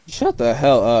something. Shut the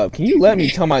hell up! Can you let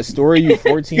me tell my story, you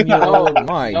 14-year-old?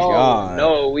 My God!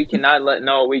 No, we cannot let you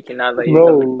tell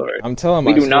the story. I'm telling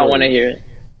my story. We do not want to hear it.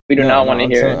 We do not want to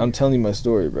hear it. I'm telling you my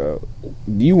story, bro.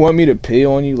 Do you want me to pee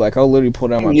on you? Like, I'll literally pull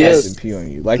down my pants and pee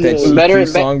on you, like that Cheeknotnerd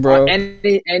song, bro.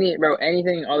 Anything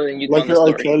other than you like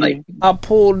telling the story. Like, I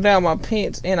pulled down my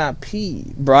pants and I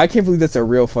peed, bro. I can't believe that's a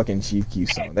real fucking Chief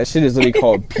Keef song. That shit is literally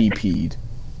called Pee-Peed.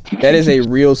 That is a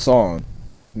real song.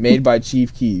 Made by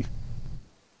Chief Keef.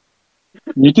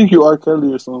 You think you R.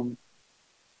 Kelly or something?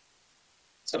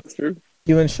 That's true.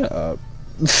 Keelan, shut up.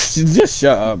 Just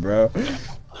shut up, bro.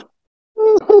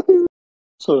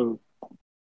 So,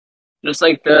 just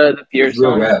like the Pierce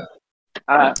song.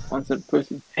 Wants a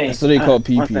pussy. Hey, that's what they call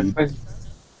PP.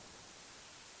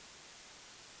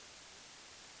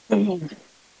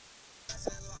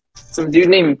 Some dude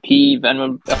named P.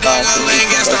 Venom. My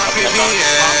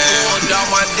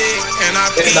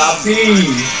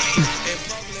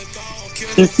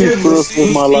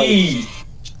life.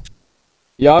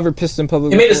 Y'all ever pissed in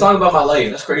public? He made a song about my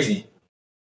life. That's crazy.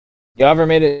 Y'all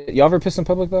ever pissed in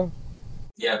public though?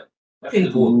 Yeah. In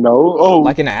the pool. No. Oh.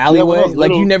 Like in an alleyway? Yeah,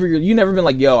 like you never been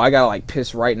like, yo, I gotta like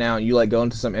piss right now, and you like go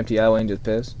into some empty alleyway and just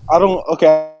piss? I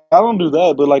don't do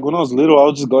that, but like when I was little, I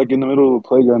would just go like in the middle of the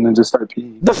playground and just start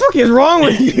peeing. The fuck is wrong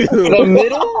with you? The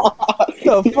middle?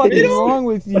 The fuck is wrong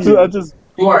with you? I just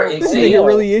you are this insane. nigga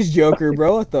really is Joker,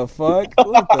 bro. What the fuck?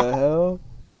 What the hell?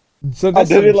 So that's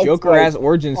some Joker ass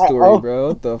origin story, bro.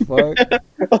 What the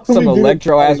fuck? Some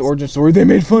Electro ass origin story. They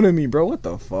made fun of me, bro. What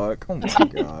the fuck? Oh my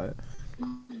god.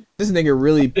 This nigga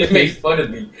really. They made fun of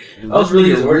me. That was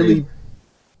really his origin.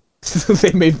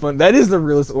 They made fun. That is the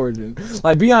realest origin.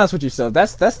 Like, be honest with yourself.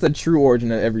 That's the true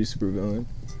origin of every supervillain.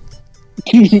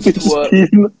 This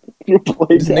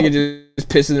nigga just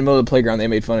pissed in the middle of the playground. They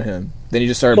made fun of him. Then he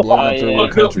just started blowing up third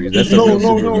world countries. That's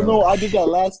No. I did that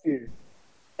last year.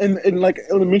 In like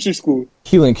elementary school.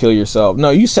 Heal and kill yourself. No,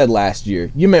 you said last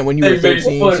year. You meant when you were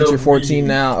 13, since you're 14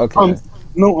 now? Okay.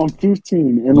 I'm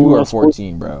 15. And you are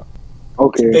 14, bro.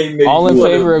 Okay. All in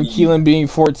favor of Keelan being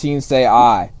 14, say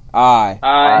aye. Aye.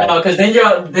 No, because then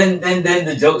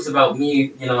the jokes about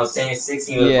me, saying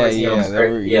 16 or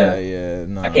 14. Yeah.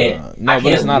 No,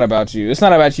 but it's not about you. It's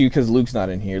not about you because Luke's not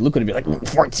in here. Luke would be like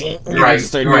 14. Right.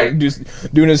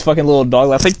 Doing his fucking little dog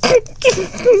laugh. Like,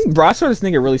 bro, I swear this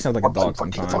nigga really sounds like a dog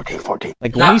sometimes. 14.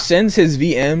 Like when he sends his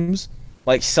VMs,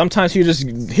 like sometimes he'll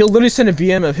literally send a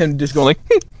VM of him just going like.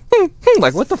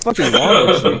 Like, what the fuck is wrong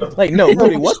with you? Like, no,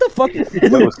 Rudy, what the fuck?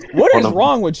 What is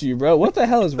wrong with you, bro? What the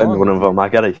hell is wrong? One of them, I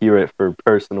gotta hear it for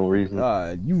personal reasons.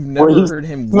 You've never heard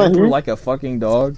him whimper like a fucking dog?